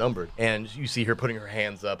of being outnumbered. And you see her putting her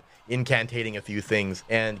hands up, incantating a few things,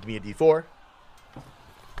 and give me a D4.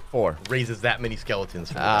 4. Raises that many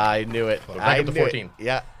skeletons. For her. I knew it. Back I up to knew 14. It.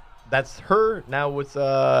 Yeah. That's her. Now it's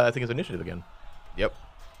I think it's initiative again. Yep.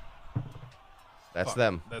 That's Fuck.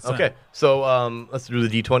 them. That's Okay, them. so let's do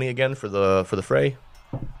the D20 again for the fray.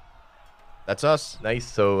 That's us. Nice.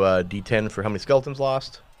 So D10 for how many skeletons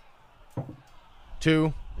lost.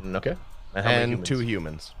 2 Okay. And, how many and humans? 2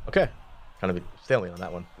 humans. Okay. Kind of a stalemate on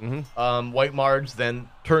that one. Mm-hmm. White Marge then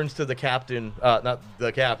turns to the captain, not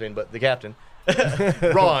the captain, but the captain,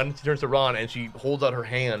 Ron. She turns to Ron and she holds out her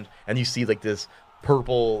hand, and you see like this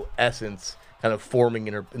purple essence kind of forming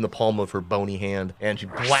in the palm of her bony hand, and she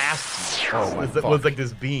blasts you. Oh my It was like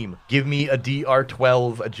this beam. Give me a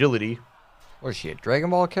DR12 agility. What is she, a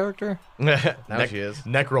Dragon Ball character? Now she is.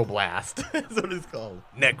 Necroblast. That's what it's called.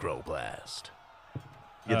 Necroblast.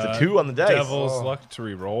 It's a 2 on the dice. Devil's luck to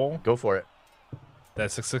re-roll. Go for it.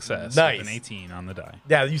 That's a success. Nice. With an 18 on the die.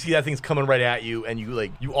 Yeah, you see that thing's coming right at you, and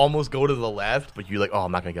you almost go to the left, but you're like, oh,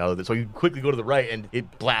 I'm not gonna get out of it. So you quickly go to the right, and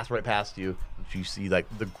it blasts right past you. And you see like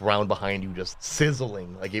the ground behind you just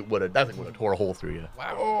sizzling, like that thing would have tore a hole through you.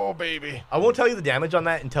 Wow. Oh, baby. I won't tell you the damage on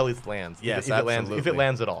that until it lands. Yes, if it lands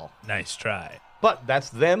absolutely. at all. Nice try. But that's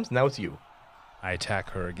them. So now it's you. I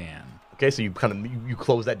attack her again. Okay, so you kind of you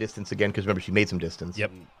close that distance again because remember she made some distance.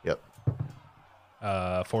 Yep.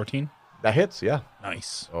 14. That hits. Yeah.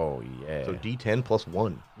 Nice. Oh, yeah. So D10 plus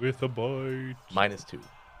 1 With a bite. minus 2.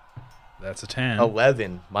 That's a 10.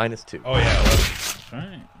 11 minus 2. Oh, yeah. 11. That's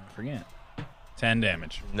right. I forget. 10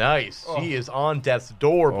 damage. Nice. She is on death's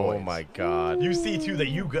door, boys. Oh, my God. You see too that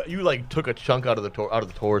you like took a chunk out of the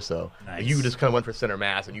torso. Nice. You just kind of went for center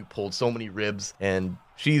mass, and you pulled so many ribs, and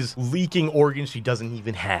she's leaking organs she doesn't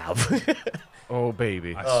even have. Oh,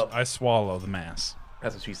 baby. I swallow the mass.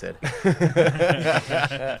 That's what she said.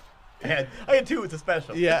 I had 2. It's a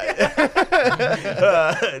special. Yeah.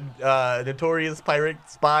 Notorious pirate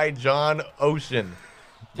spy John Ocean.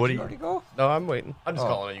 What do you you? already go? No, I'm waiting. I'm just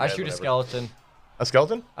calling it. You I guys, shoot a whatever. skeleton. A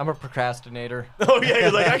skeleton? I'm a procrastinator. Oh yeah,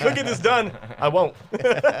 you're like I could get this done. I won't.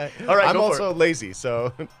 All right, I'm go also lazy,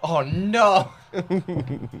 so Oh, no.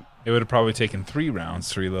 It would have probably taken 3 rounds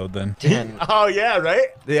to reload then. 10. Oh yeah, right.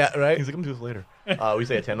 yeah, right. He's like, I'm do this later. We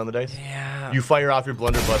say a 10 on the dice. Yeah. You fire off your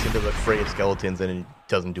blunderbuss into the fray of skeletons, and it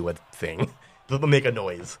doesn't do a thing. It'll make a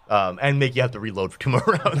noise, and make you have to reload for 2 more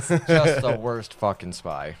rounds. Just the worst fucking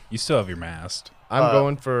spy. You still have your mast. I'm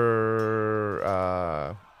going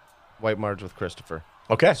for White Marge with Christopher.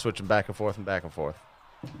 Okay, Switching back and forth and back and forth.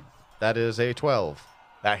 That is a 12.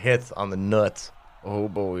 that hits on the nuts. Oh,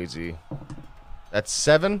 boysy. That's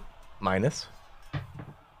 7. Minus.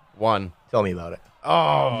 1. Tell me about it.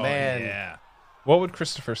 Oh, man. Yeah. What would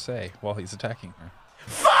Christopher say while he's attacking her?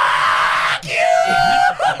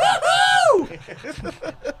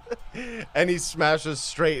 you! And he smashes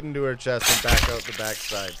straight into her chest and back out the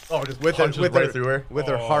backside. Oh, just with punches right through her. With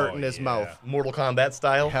her heart in his mouth. Mortal Kombat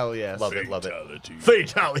style. Hell yes. Love it, love it.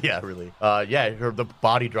 Fatality. Yeah, really. The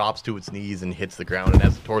body drops to its knees and hits the ground, and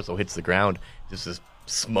as the torso hits the ground, just this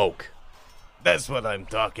smoke. That's what I'm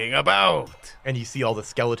talking about. And you see all the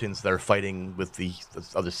skeletons that are fighting with the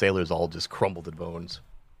other sailors all just crumbled to bones.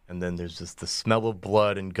 And then there's just the smell of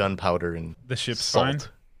blood and gunpowder and The ship's salt.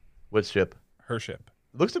 fine? What ship? Her ship.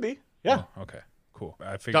 Looks to be. Yeah. Oh, okay. Cool.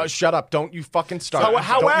 I figured. Shut up. Don't you fucking start.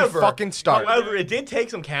 However, Don't you fucking start. However, it did take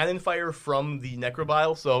some cannon fire from the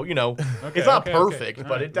necrobile, so it's Okay, not okay, perfect, okay.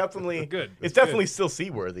 but All it definitely Good. it's That's definitely good. still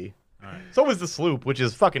seaworthy. All right. So was the sloop, which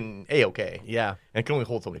is fucking A-okay. Yeah. And it can only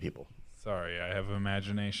hold so many people. Sorry, I have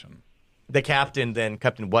imagination. The captain, then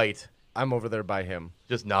Captain White, I'm over there by him.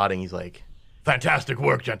 just nodding. He's like, "Fantastic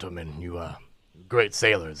work, gentlemen. You great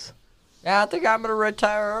sailors." Yeah, I think I'm gonna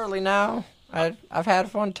retire early now. I've had a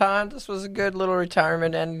fun time. This was a good little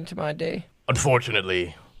retirement ending to my day.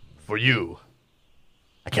 Unfortunately for you,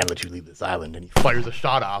 I can't let you leave this island. And he fires a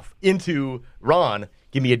shot off into Ron.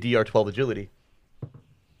 Give me a DR12 agility.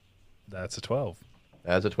 That's a 12.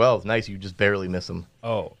 That's a 12. Nice. You just barely miss him.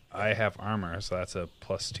 Oh, I have armor, so that's a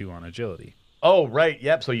 +2 on agility. Oh, right.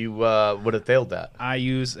 Yep. So you would have failed that. I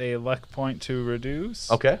use a luck point to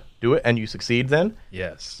reduce. Okay. Do it. And you succeed then.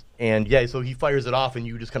 Yes. And yeah, so he fires it off and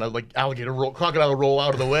you just kind of like crocodile roll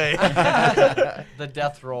out of the way. The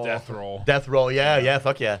death roll. Death roll. Death roll. Yeah.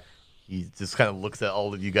 Fuck yeah. He just kind of looks at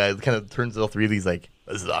all of you guys, kind of turns to all three of these like,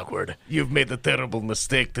 "This is awkward." You've made a terrible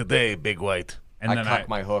mistake today, Big White. And I then cock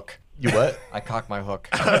my hook. You what? I cock my hook.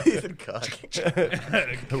 He said cock.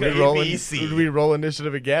 Do we roll ABC. do we roll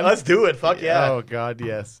initiative again? Let's do it. Fuck yeah. Oh God,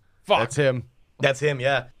 yes. Fuck. That's him. That's him,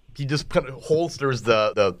 yeah. He just kind of holsters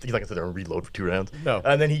the he's like I said, a reload for 2 rounds. No.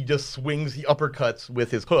 And then he just swings, he uppercuts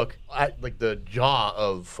with his hook at like the jaw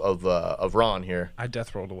of Ron here. I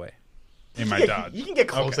death rolled away. In my Yeah, dodge. You can get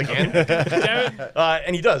close again. Damn it.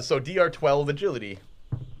 And he does. So DR12 agility.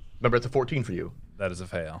 Remember, it's a 14 for you. That is a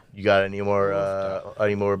fail. You got any more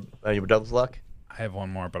devil's luck? I have one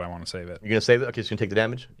more, but I want to save it. You're gonna save it? Okay, so you're gonna take the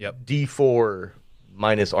damage? Yep. D4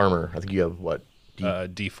 minus armor. I think you have what?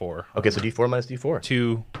 D4. Okay, so D4 minus D4.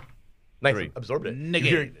 2. Nice. 3. Absorbed it.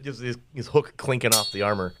 Negated. You hear just his hook clinking off the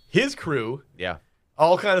armor. His crew Yeah.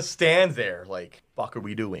 all kind of stand there like, "Fuck, are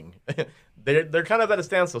we doing?" they're kind of at a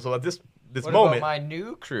standstill. So at this What moment, about my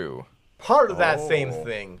new crew? part of that same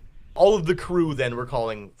thing, all of the crew then we're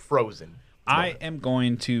calling frozen. I am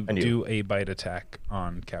going to And you. do a bite attack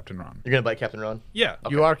on Captain Ron. You're gonna bite Captain Ron? Yeah.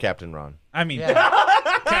 You are Captain Ron. I mean, Yeah.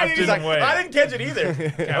 Captain He's like, Whale. I didn't catch it either.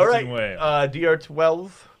 Captain all right, Whale.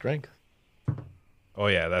 DR12 drink. Oh,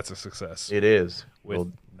 yeah, that's a success. It is With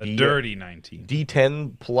Well, a dirty 19.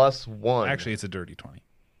 D10 plus 1. Actually, it's a dirty 20.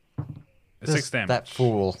 This- 6 damage. That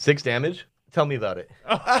fool. 6 damage. Tell me about it.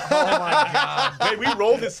 Oh my god. Wait, we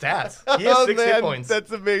rolled his stats. He has 6 hit points.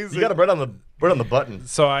 That's amazing. You got a bread on the button.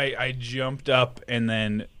 So I jumped up and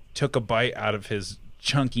then took a bite out of his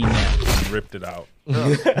chunky neck and ripped it out.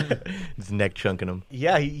 His neck chunking him.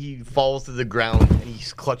 Yeah, he falls to the ground and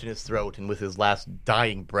he's clutching his throat, and with his last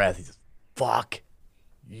dying breath, he says, "Fuck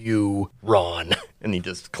you, Ron," and he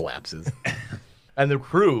just collapses. And the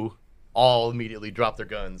crew all immediately drop their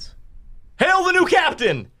guns. Hail the new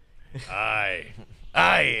captain! Aye,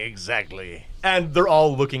 exactly. And they're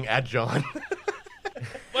all looking at John.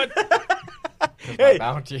 What? Hey,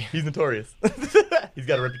 Bounty. he's notorious. He's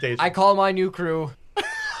got a reputation. I call my new crew.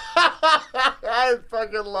 I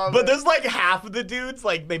fucking love it. But there's like half of the dudes,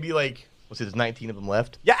 like maybe like, let's see, there's 19 of them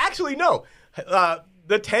left. Yeah, actually, no.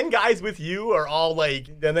 The 10 guys with you are all like,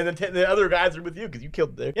 and then the other guys are with you because you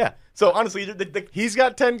killed their. Yeah. So honestly, He's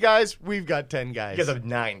got 10 guys. We've got 10 guys. you guys have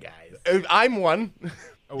 9 guys. I'm one.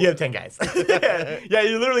 You have 10 guys. Yeah,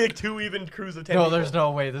 you're literally like 2 even crews of 10 No, people. there's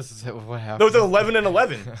no way this is what happened. No, it's 11 and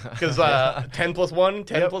 11. Because 10 plus 1,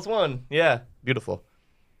 10 plus 1. Yeah, beautiful.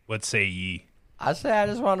 What say ye? I say I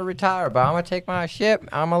just want to retire, but I'm gonna take my ship.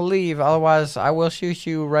 I'm gonna leave. Otherwise, I will shoot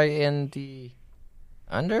you right in the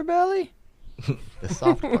underbelly. The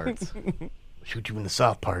soft parts. Shoot you in the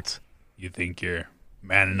soft parts. You think you're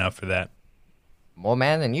man enough for that? More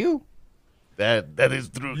man than you. That is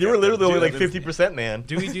true. You were literally only like Captain. 50%, man.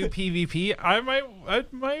 Do we do PvP? I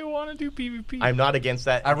might want to do PvP. I'm not against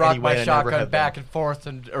that. I rock anyway, my and I never shotgun have back been. and forth,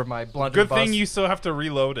 or my blunderbuss. Good thing you still have to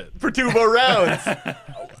reload it. For 2 more rounds.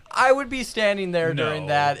 I would be standing there No. during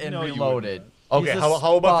that and No, you reloaded. Okay, He's a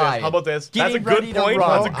how about spy. this? How about this? That's a Getting good ready to point.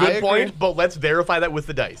 run. That's a good I point, agree. but let's verify that with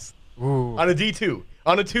the dice. Ooh. On a D2.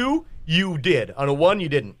 On a 2, you did. On a 1, you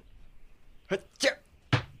didn't.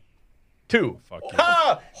 2. Fuck you.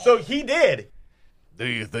 Ha! So he did. Do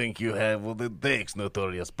you think you have what it takes,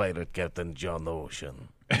 notorious pirate Captain John Ocean?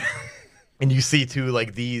 And you see too,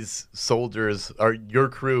 like these soldiers are your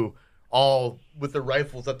crew, all with their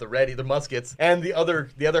rifles at the ready, their muskets, and the other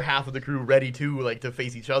half of the crew ready too, like to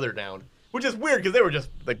face each other down. Which is weird because they were just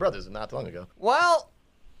like brothers not long ago. Well,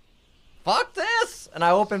 fuck this! And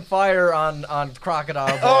I open fire on Crocodile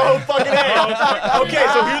Boy. Oh, fucking A! Okay,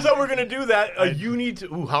 so here's how we're gonna do that. You need to.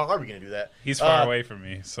 Ooh, how are we gonna do that? He's far away from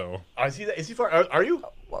me, so. Is he far? Are you?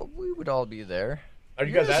 Well, we would all be there. Are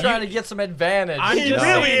you You're guys just trying to get some advantage. I'm He just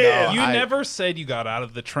really saying, is. you I- never said you got out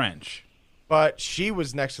of the trench. But she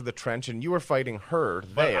was next to the trench, and you were fighting her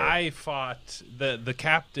But there. I fought the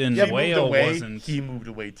captain. Yeah, he moved Whale away. wasn't. He moved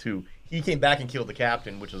away too. He came back and killed the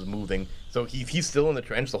captain, which was moving. So if he's still in the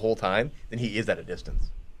trench the whole time, then he is at a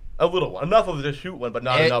distance. A little one. Enough of to shoot one, but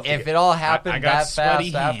not enough to If get... it all I happened got that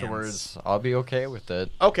sweaty fast hands. afterwards, I'll be okay with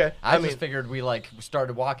it. Okay. I mean, just figured we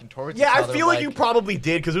started walking towards yeah, each I other. feel like you probably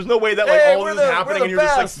did, because there's no way that like Hey, all we're this is the- happening we're and the you're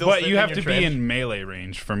just like best. still But sitting you have in to your be trench. in melee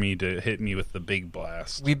range for me to hit me with the big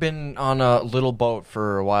blast. We've been on a little boat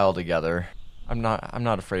for a while together. I'm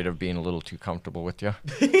not afraid of being a little too comfortable with you.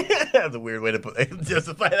 That's a weird way to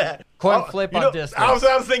justify that. Coin flip on distance. I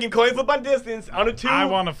was thinking coin flip on distance on a 2. I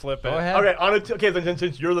want to flip it. Go ahead. Okay, on a 2. Okay, then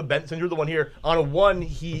since you're the one here, on a 1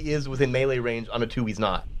 he is within melee range. On a 2 he's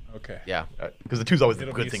not. Okay. yeah. Because the 2's always a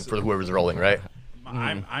It'll good be thing so- for whoever's rolling, right?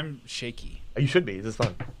 I'm shaky. You should be. This is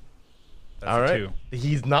fun. That's All a right. 2.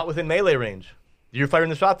 He's not within melee range. You're firing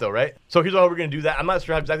the shot though, right? So here's how we're gonna do that. I'm not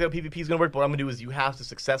sure exactly how PvP is gonna work, but what I'm gonna do is you have to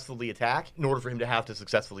successfully attack in order for him to have to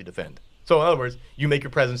successfully defend. So in other words, you make your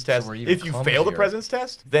presence test. we're even If you fail the clumsier. presence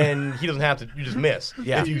test, then he doesn't have to. You just miss.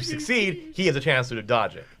 Yeah. If you succeed, he has a chance to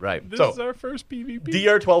dodge it. Right. This So- is our first PvP.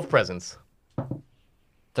 DR 12 presence.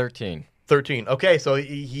 13. 13. Okay, so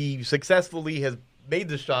he successfully has made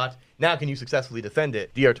the shot. Now can you successfully defend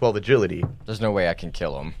it? DR 12 agility. There's no way I can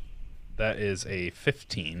kill him. That is a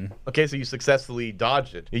 15. Okay, so you successfully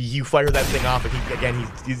dodged it. You fire that thing off, and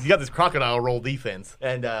he's got this crocodile roll defense,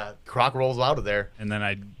 and Croc rolls out of there. And then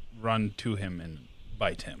I run to him and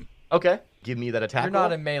bite him. Okay, give me that attack. You're not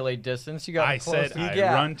roll. in melee distance. You got I close said to you. I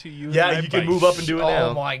Yeah. run to you. Yeah, and I you can bite. move up and do it now.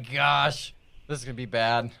 Oh my gosh. This is going to be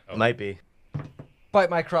bad. It might be. Bite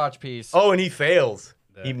my crotch piece. Oh, and he fails.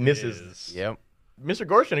 That He misses. is- Yep. Mr.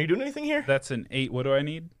 Gorshin, are you doing anything here? That's an 8. What do I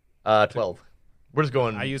need? 12. We're just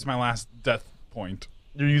going. I use my last death point.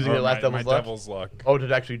 You're using Or your last my devil's luck. devil's luck. Oh,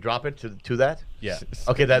 to actually drop it to that? Yeah.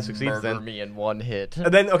 Okay, that succeeds Murder then. me in one hit.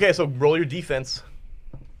 And then okay, so roll your defense.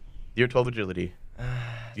 Your 12 agility. Do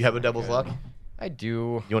you have a devil's luck? I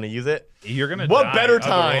do. You want to use it? You're gonna What die better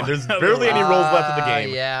time? otherwise. There's barely any rolls left in the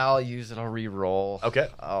game. Yeah, I'll use it. I'll re-roll. Okay.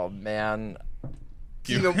 Oh, man.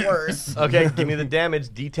 Even worse. Okay, give me the damage.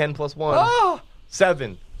 D10 plus 1. Oh!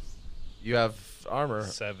 7. You have armor.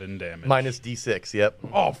 7 damage. Minus D6, yep.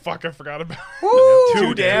 Oh fuck! I forgot about. Woo!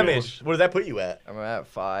 2 damage. What does that put you at? I'm at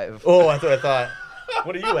 5. Oh, that's what I thought.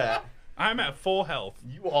 What are you at? I'm at full health.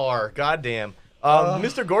 You are. Goddamn.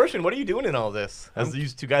 Mr. Gorshin, what are you doing in all this? As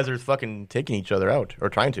these two guys are fucking taking each other out, or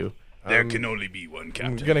trying to. There can only be one I'm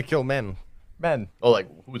captain. gonna kill men. Men. Oh, like,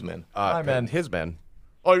 who's men? My men. His men.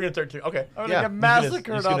 Oh, you're gonna start to. Okay. I'm Yeah. gonna get You're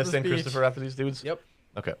massacred just on gonna this send beach. Christopher after these dudes? Yep.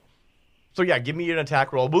 Okay. So yeah, give me an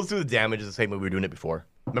attack roll. We'll do the damage the same way we were doing it before.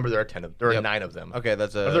 Remember, there are Yep. 9 of them. Okay,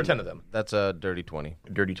 that's a. Or there are 10 of them. That's a dirty 20.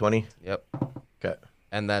 Dirty 20. Yep. Okay.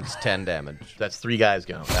 And that's 10 damage. That's 3 guys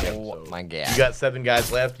gone. Oh, my God. You got 7 guys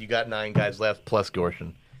left. You got 9 guys left plus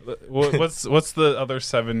Gorshin. What's the other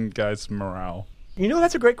 7 guys' morale? You know,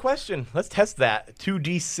 that's a great question. Let's test that.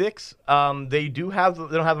 2d6. They don't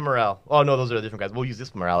have a morale. Oh no, those are the different guys. We'll use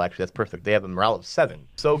this morale actually. That's perfect. They have a morale of 7.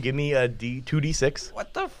 So give me a 2d6.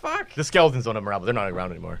 What the fuck? The skeletons don't have morale, but they're not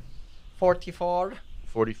around anymore. 44.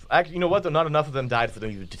 40. Actually, you know what? Though not enough of them died for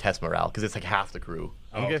them even to test morale because it's like half the crew.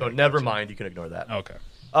 Okay. So never mind. You can ignore that. Okay.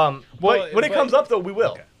 But when it but- comes up though, we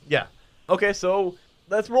will. Okay. Yeah. Okay. So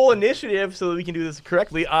let's roll initiative so that we can do this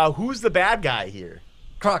correctly. Who's the bad guy here?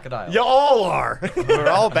 Crocodile. You all are. We're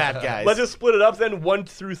all bad guys. Let's just split it up then. 1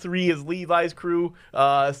 through 3 is Levi's crew.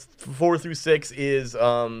 4 through 6 is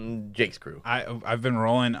Jake's crew. I've been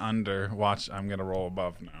rolling under. Watch, I'm gonna roll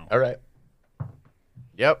above now. All right.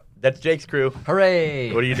 Yep. That's Jake's crew.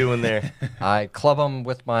 Hooray! What are you doing there? I club him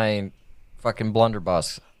with my fucking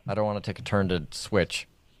blunderbuss. I don't want to take a turn to switch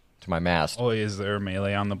to my mast. Oh, is there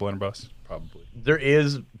melee on the blunderbuss? Probably. There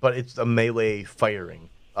is, but it's a melee firing.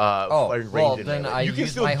 Firing well, range in then melee. I you can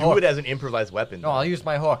use still my do hook. it as an improvised weapon. No, I'll use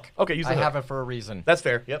my hook. Okay, use the I hook. have it for a reason. That's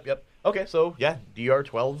fair. Yep. Okay, so yeah, DR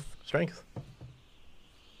 12 strength.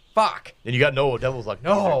 Fuck. And you got no devil's luck.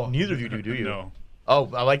 No. Neither of you do you? No. Oh,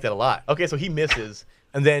 I like that a lot. Okay, so he misses,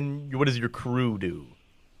 and then what does your crew do?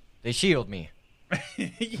 They shield me.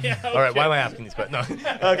 Yeah. All right, why am I asking these questions?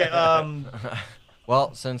 No. Okay.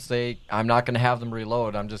 Well, since I'm not going to have them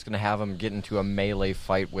reload. I'm just going to have them get into a melee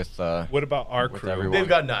fight with. What about our with crew? everyone. They've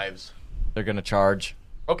got knives. They're going to charge.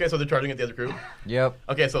 Okay, so they're charging at the other crew? Yep.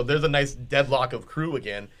 Okay, so there's a nice deadlock of crew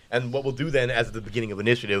again, and what we'll do then, as at the beginning of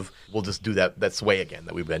initiative, we'll just do that sway again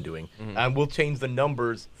that we've been doing. And we'll change the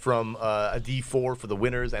numbers from a D4 for the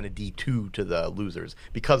winners and a D2 to the losers,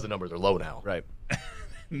 because the numbers are low now. Right.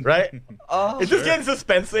 Right? It's just getting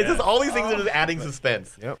suspense. It's just all these things are just adding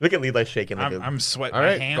suspense. Yep. Look at Levi shaking. Like I'm sweating. All My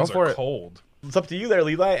right, hands go for are it. cold. It's up to you there,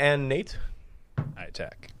 Levi and Nate. I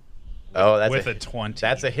attack. Oh, that's With a 20.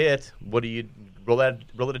 That's a hit. What do you roll that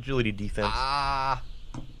agility defense? A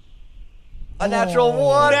natural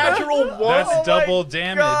one. Natural one. That's Oh my double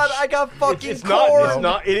damage. God, I got fucking It's not. cornered. It's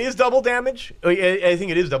not. It is double damage. I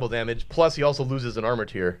think it is double damage. Plus, he also loses an armor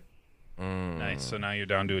tier. Nice. So now you're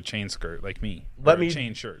down to a chain skirt like me. Let Or me- a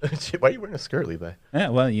chain shirt. Why are you wearing a skirt, Levi? Yeah,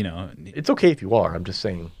 well, you know, It's okay if you are. I'm just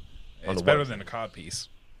saying. on it's the better one. than a cod piece.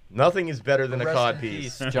 Nothing is better than a Rest cod in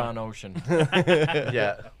piece. peace, John Ocean.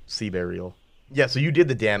 Yeah, sea burial. Yeah, so you did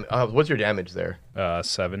the damage. What's your damage there?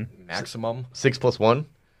 7. Maximum. 6 plus 1?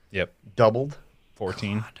 Yep. Doubled?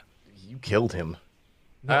 14. You killed him.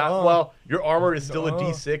 Well, your armor is still a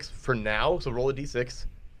D6 for now, so roll a D6.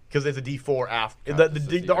 Because it's a D4 after.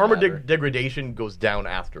 The armor degradation goes down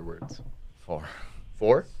afterwards. 4.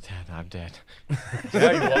 4? Dead. I'm dead.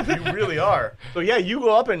 Yeah, you really are. So yeah, you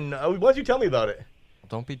go up and why don't you tell me about it?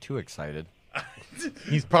 Don't be too excited.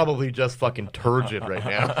 He's probably just fucking turgid right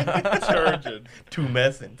now. Turgid.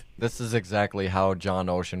 Tumescent. This is exactly how John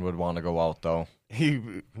Ocean would want to go out, though. He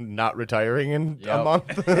not retiring in a Yep.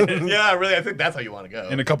 month. Yeah, really, I think that's how you want to go.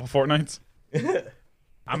 In a couple fortnights.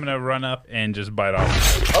 I'm going to run up and just bite off.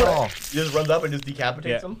 Oh, you just runs up and just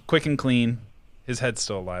decapitates Yeah, him? quick and clean. His head's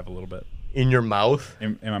still alive a little bit. In your mouth?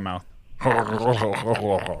 In my mouth.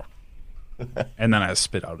 And then I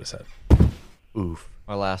spit out his head. Oof.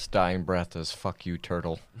 My last dying breath is "fuck you,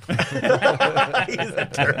 turtle." He's a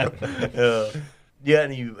turtle. Yeah,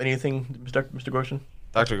 anything, Mr. Gorshin?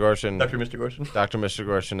 Dr. Gorshin. Dr. Mr. Gorshin? Dr. Mr.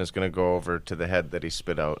 Gorshin is going to go over to the head that he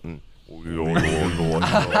spit out and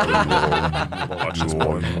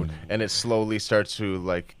and it slowly starts to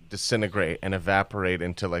like disintegrate and evaporate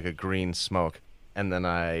into like a green smoke. And then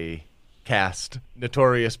I cast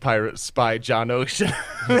Notorious Pirate Spy John Ocean.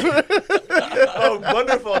 Oh,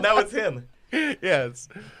 wonderful. Now it's him. Yes.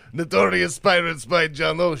 Notorious Pirates by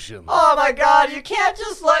John Ocean. Oh my God! You can't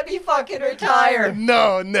just let me fucking retire.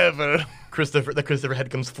 No, never. The Christopher head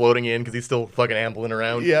comes floating in because he's still fucking ambling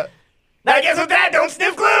around. Yeah. Now I guess with that, don't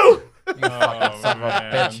sniff glue! Oh,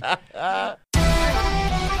 man.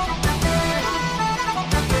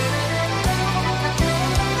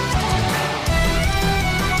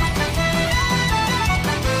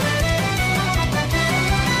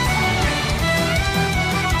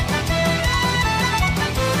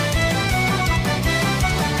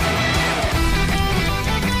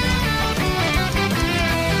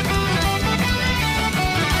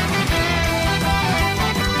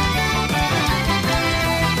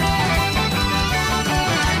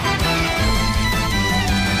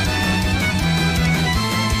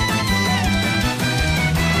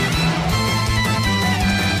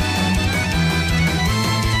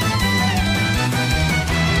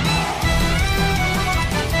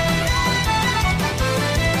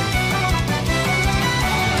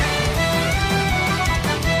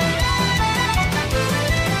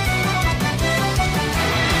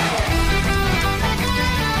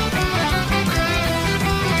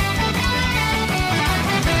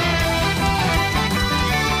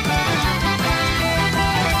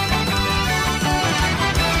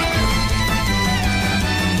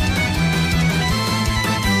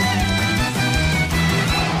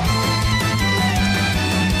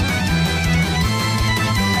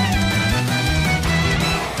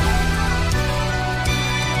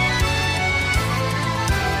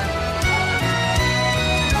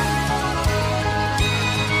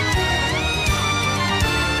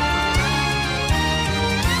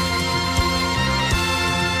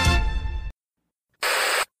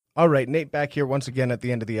 All right, Nate back here once again at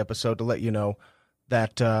the end of the episode to let you know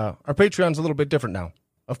that our Patreon's a little bit different now.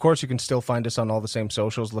 Of course, you can still find us on all the same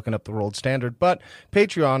socials looking up the Rolled Standard, but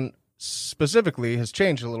Patreon specifically has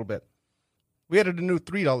changed a little bit. We added a new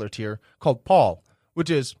 $3 tier called Paul, which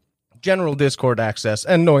is general Discord access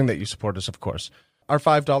and knowing that you support us, of course. Our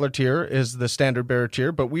 $5 tier is the standard bearer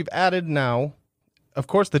tier, but we've added now, of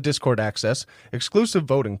course, the Discord access, exclusive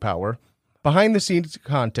voting power, behind-the-scenes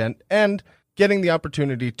content, and getting the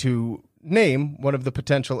opportunity to name one of the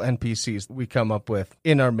potential NPCs we come up with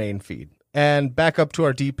in our main feed. And back up to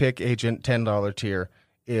our D-Pick Agent $10 tier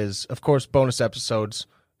is, of course, bonus episodes,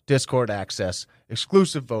 Discord access,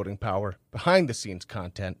 exclusive voting power, behind-the-scenes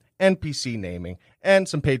content, NPC naming, and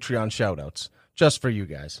some Patreon shoutouts, just for you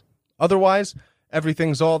guys. Otherwise,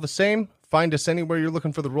 everything's all the same. Find us anywhere you're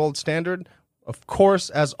looking for the Rolled Standard. Of course,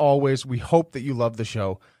 as always, we hope that you love the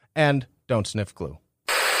show, and don't sniff glue.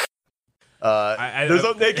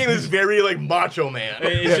 That game is very like Macho Man.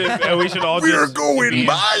 We should all We're just going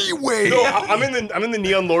my way. No, I'm in the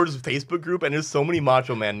Neon Lords Facebook group, and there's so many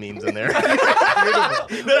Macho Man memes in there. That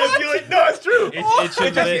I feel like no, it's true. It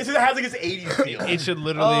has like this 80s feel. It should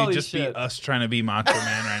literally Holy just shit. be us trying to be Macho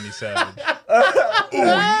Man Randy Savage.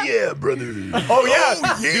 Oh yeah, brother. Oh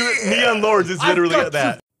yeah, Dude, Neon Lords is literally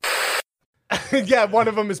that. Yeah, one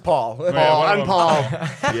of them is Paul. Yeah, Paul, one of I'm them.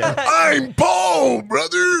 Paul. Yeah. I'm Paul, brother.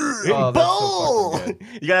 Oh, that's so fucking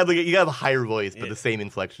good. You gotta have a higher voice, but the same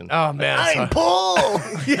inflection. Oh, man. I'm Paul.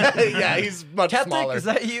 yeah, he's much Catholic, smaller. is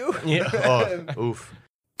that you? Yeah. Oh, oof.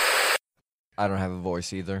 I don't have a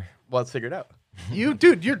voice either. Well, let's figure it out.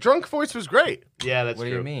 Dude, your drunk voice was great. Yeah, that's What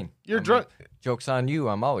true. do you mean? You're drunk. Joke's on you.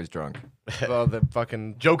 I'm always drunk. Well, the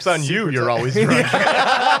fucking Joke's on you. You're always drunk.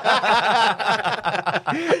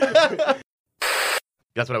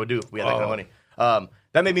 That's what I would do if we had that kind of money.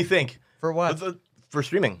 That made me think. For what? For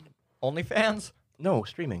streaming. OnlyFans? No,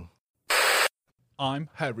 streaming. I'm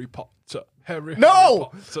Harry Potter.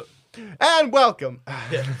 No! Potter. And welcome.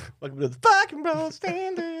 Welcome to the fucking Road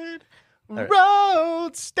Standard.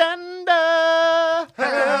 Road Standard.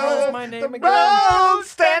 How's my name again? Road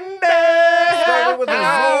Standard. Started with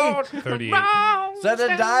a Z. 38.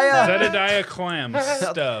 Zedediah. Zedediah Clam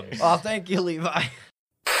Stubbs. Oh, thank you, Levi.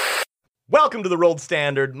 Welcome to the Rolled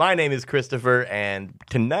Standard. My name is Christopher, and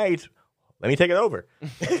tonight, let me take it over.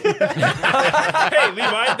 Hey,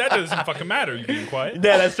 Levi, that doesn't fucking matter. You being quiet.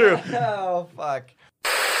 Yeah, that's true. Oh, fuck.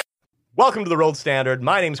 Welcome to the Rolled Standard.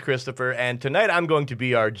 My name's Christopher, and tonight I'm going to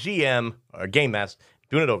be our GM, our Game Master.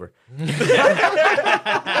 Doing it over.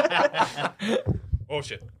 Oh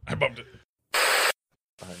shit! I bumped it.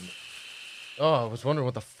 Oh, I was wondering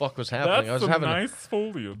what the fuck was happening. I was having nice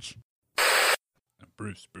foliage.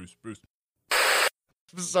 Bruce.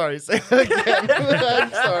 Sorry, say that again.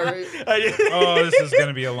 I'm sorry. Oh, this is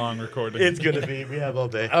gonna be a long recording. It's going to be. We have all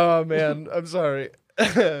day. Oh man, I'm sorry.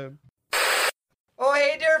 Oh,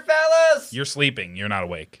 hey, dear fellas. You're sleeping. You're not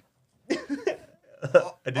awake. I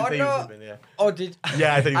didn't Oh, say no. you were sleeping, yeah. Oh, did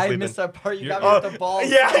Yeah, I thought you were I sleeping. missed that part. You got You're- me with the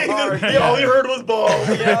balls. Yeah, so hard. all you heard was balls.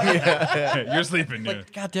 You're sleeping. Yeah.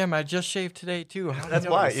 Like, God damn, I just shaved today too. How did That's I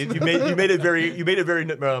why notice? you made it very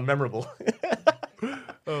memorable,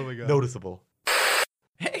 Oh my god. noticeable.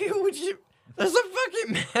 Hey, would you? There's a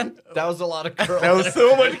fucking man. That was a lot of curl. That was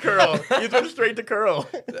so much curl. You went straight to curl.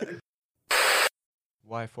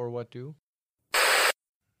 Why for what do?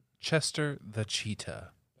 Chester the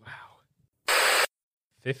Cheetah. Wow.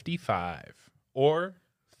 55 or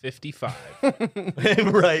 55.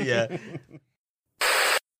 Right? Yeah.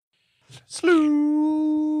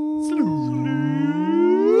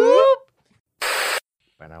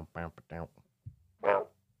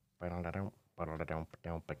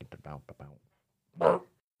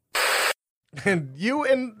 And you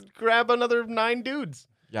and grab another 9 dudes.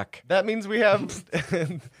 Yuck. That means we have.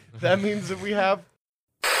 That means that we have.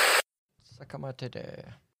 Sakama today.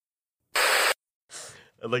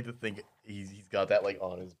 I'd like to think he's got that like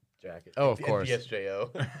on his jacket. Oh, of course.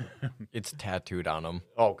 PSJO. It's tattooed on him.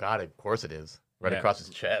 Oh God, of course it is. Right Yeah. across his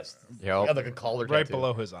chest. Yep. Got like a collar Right tattoo.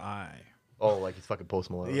 below his eye. Oh, like he's fucking Post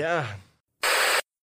Malone. Yeah.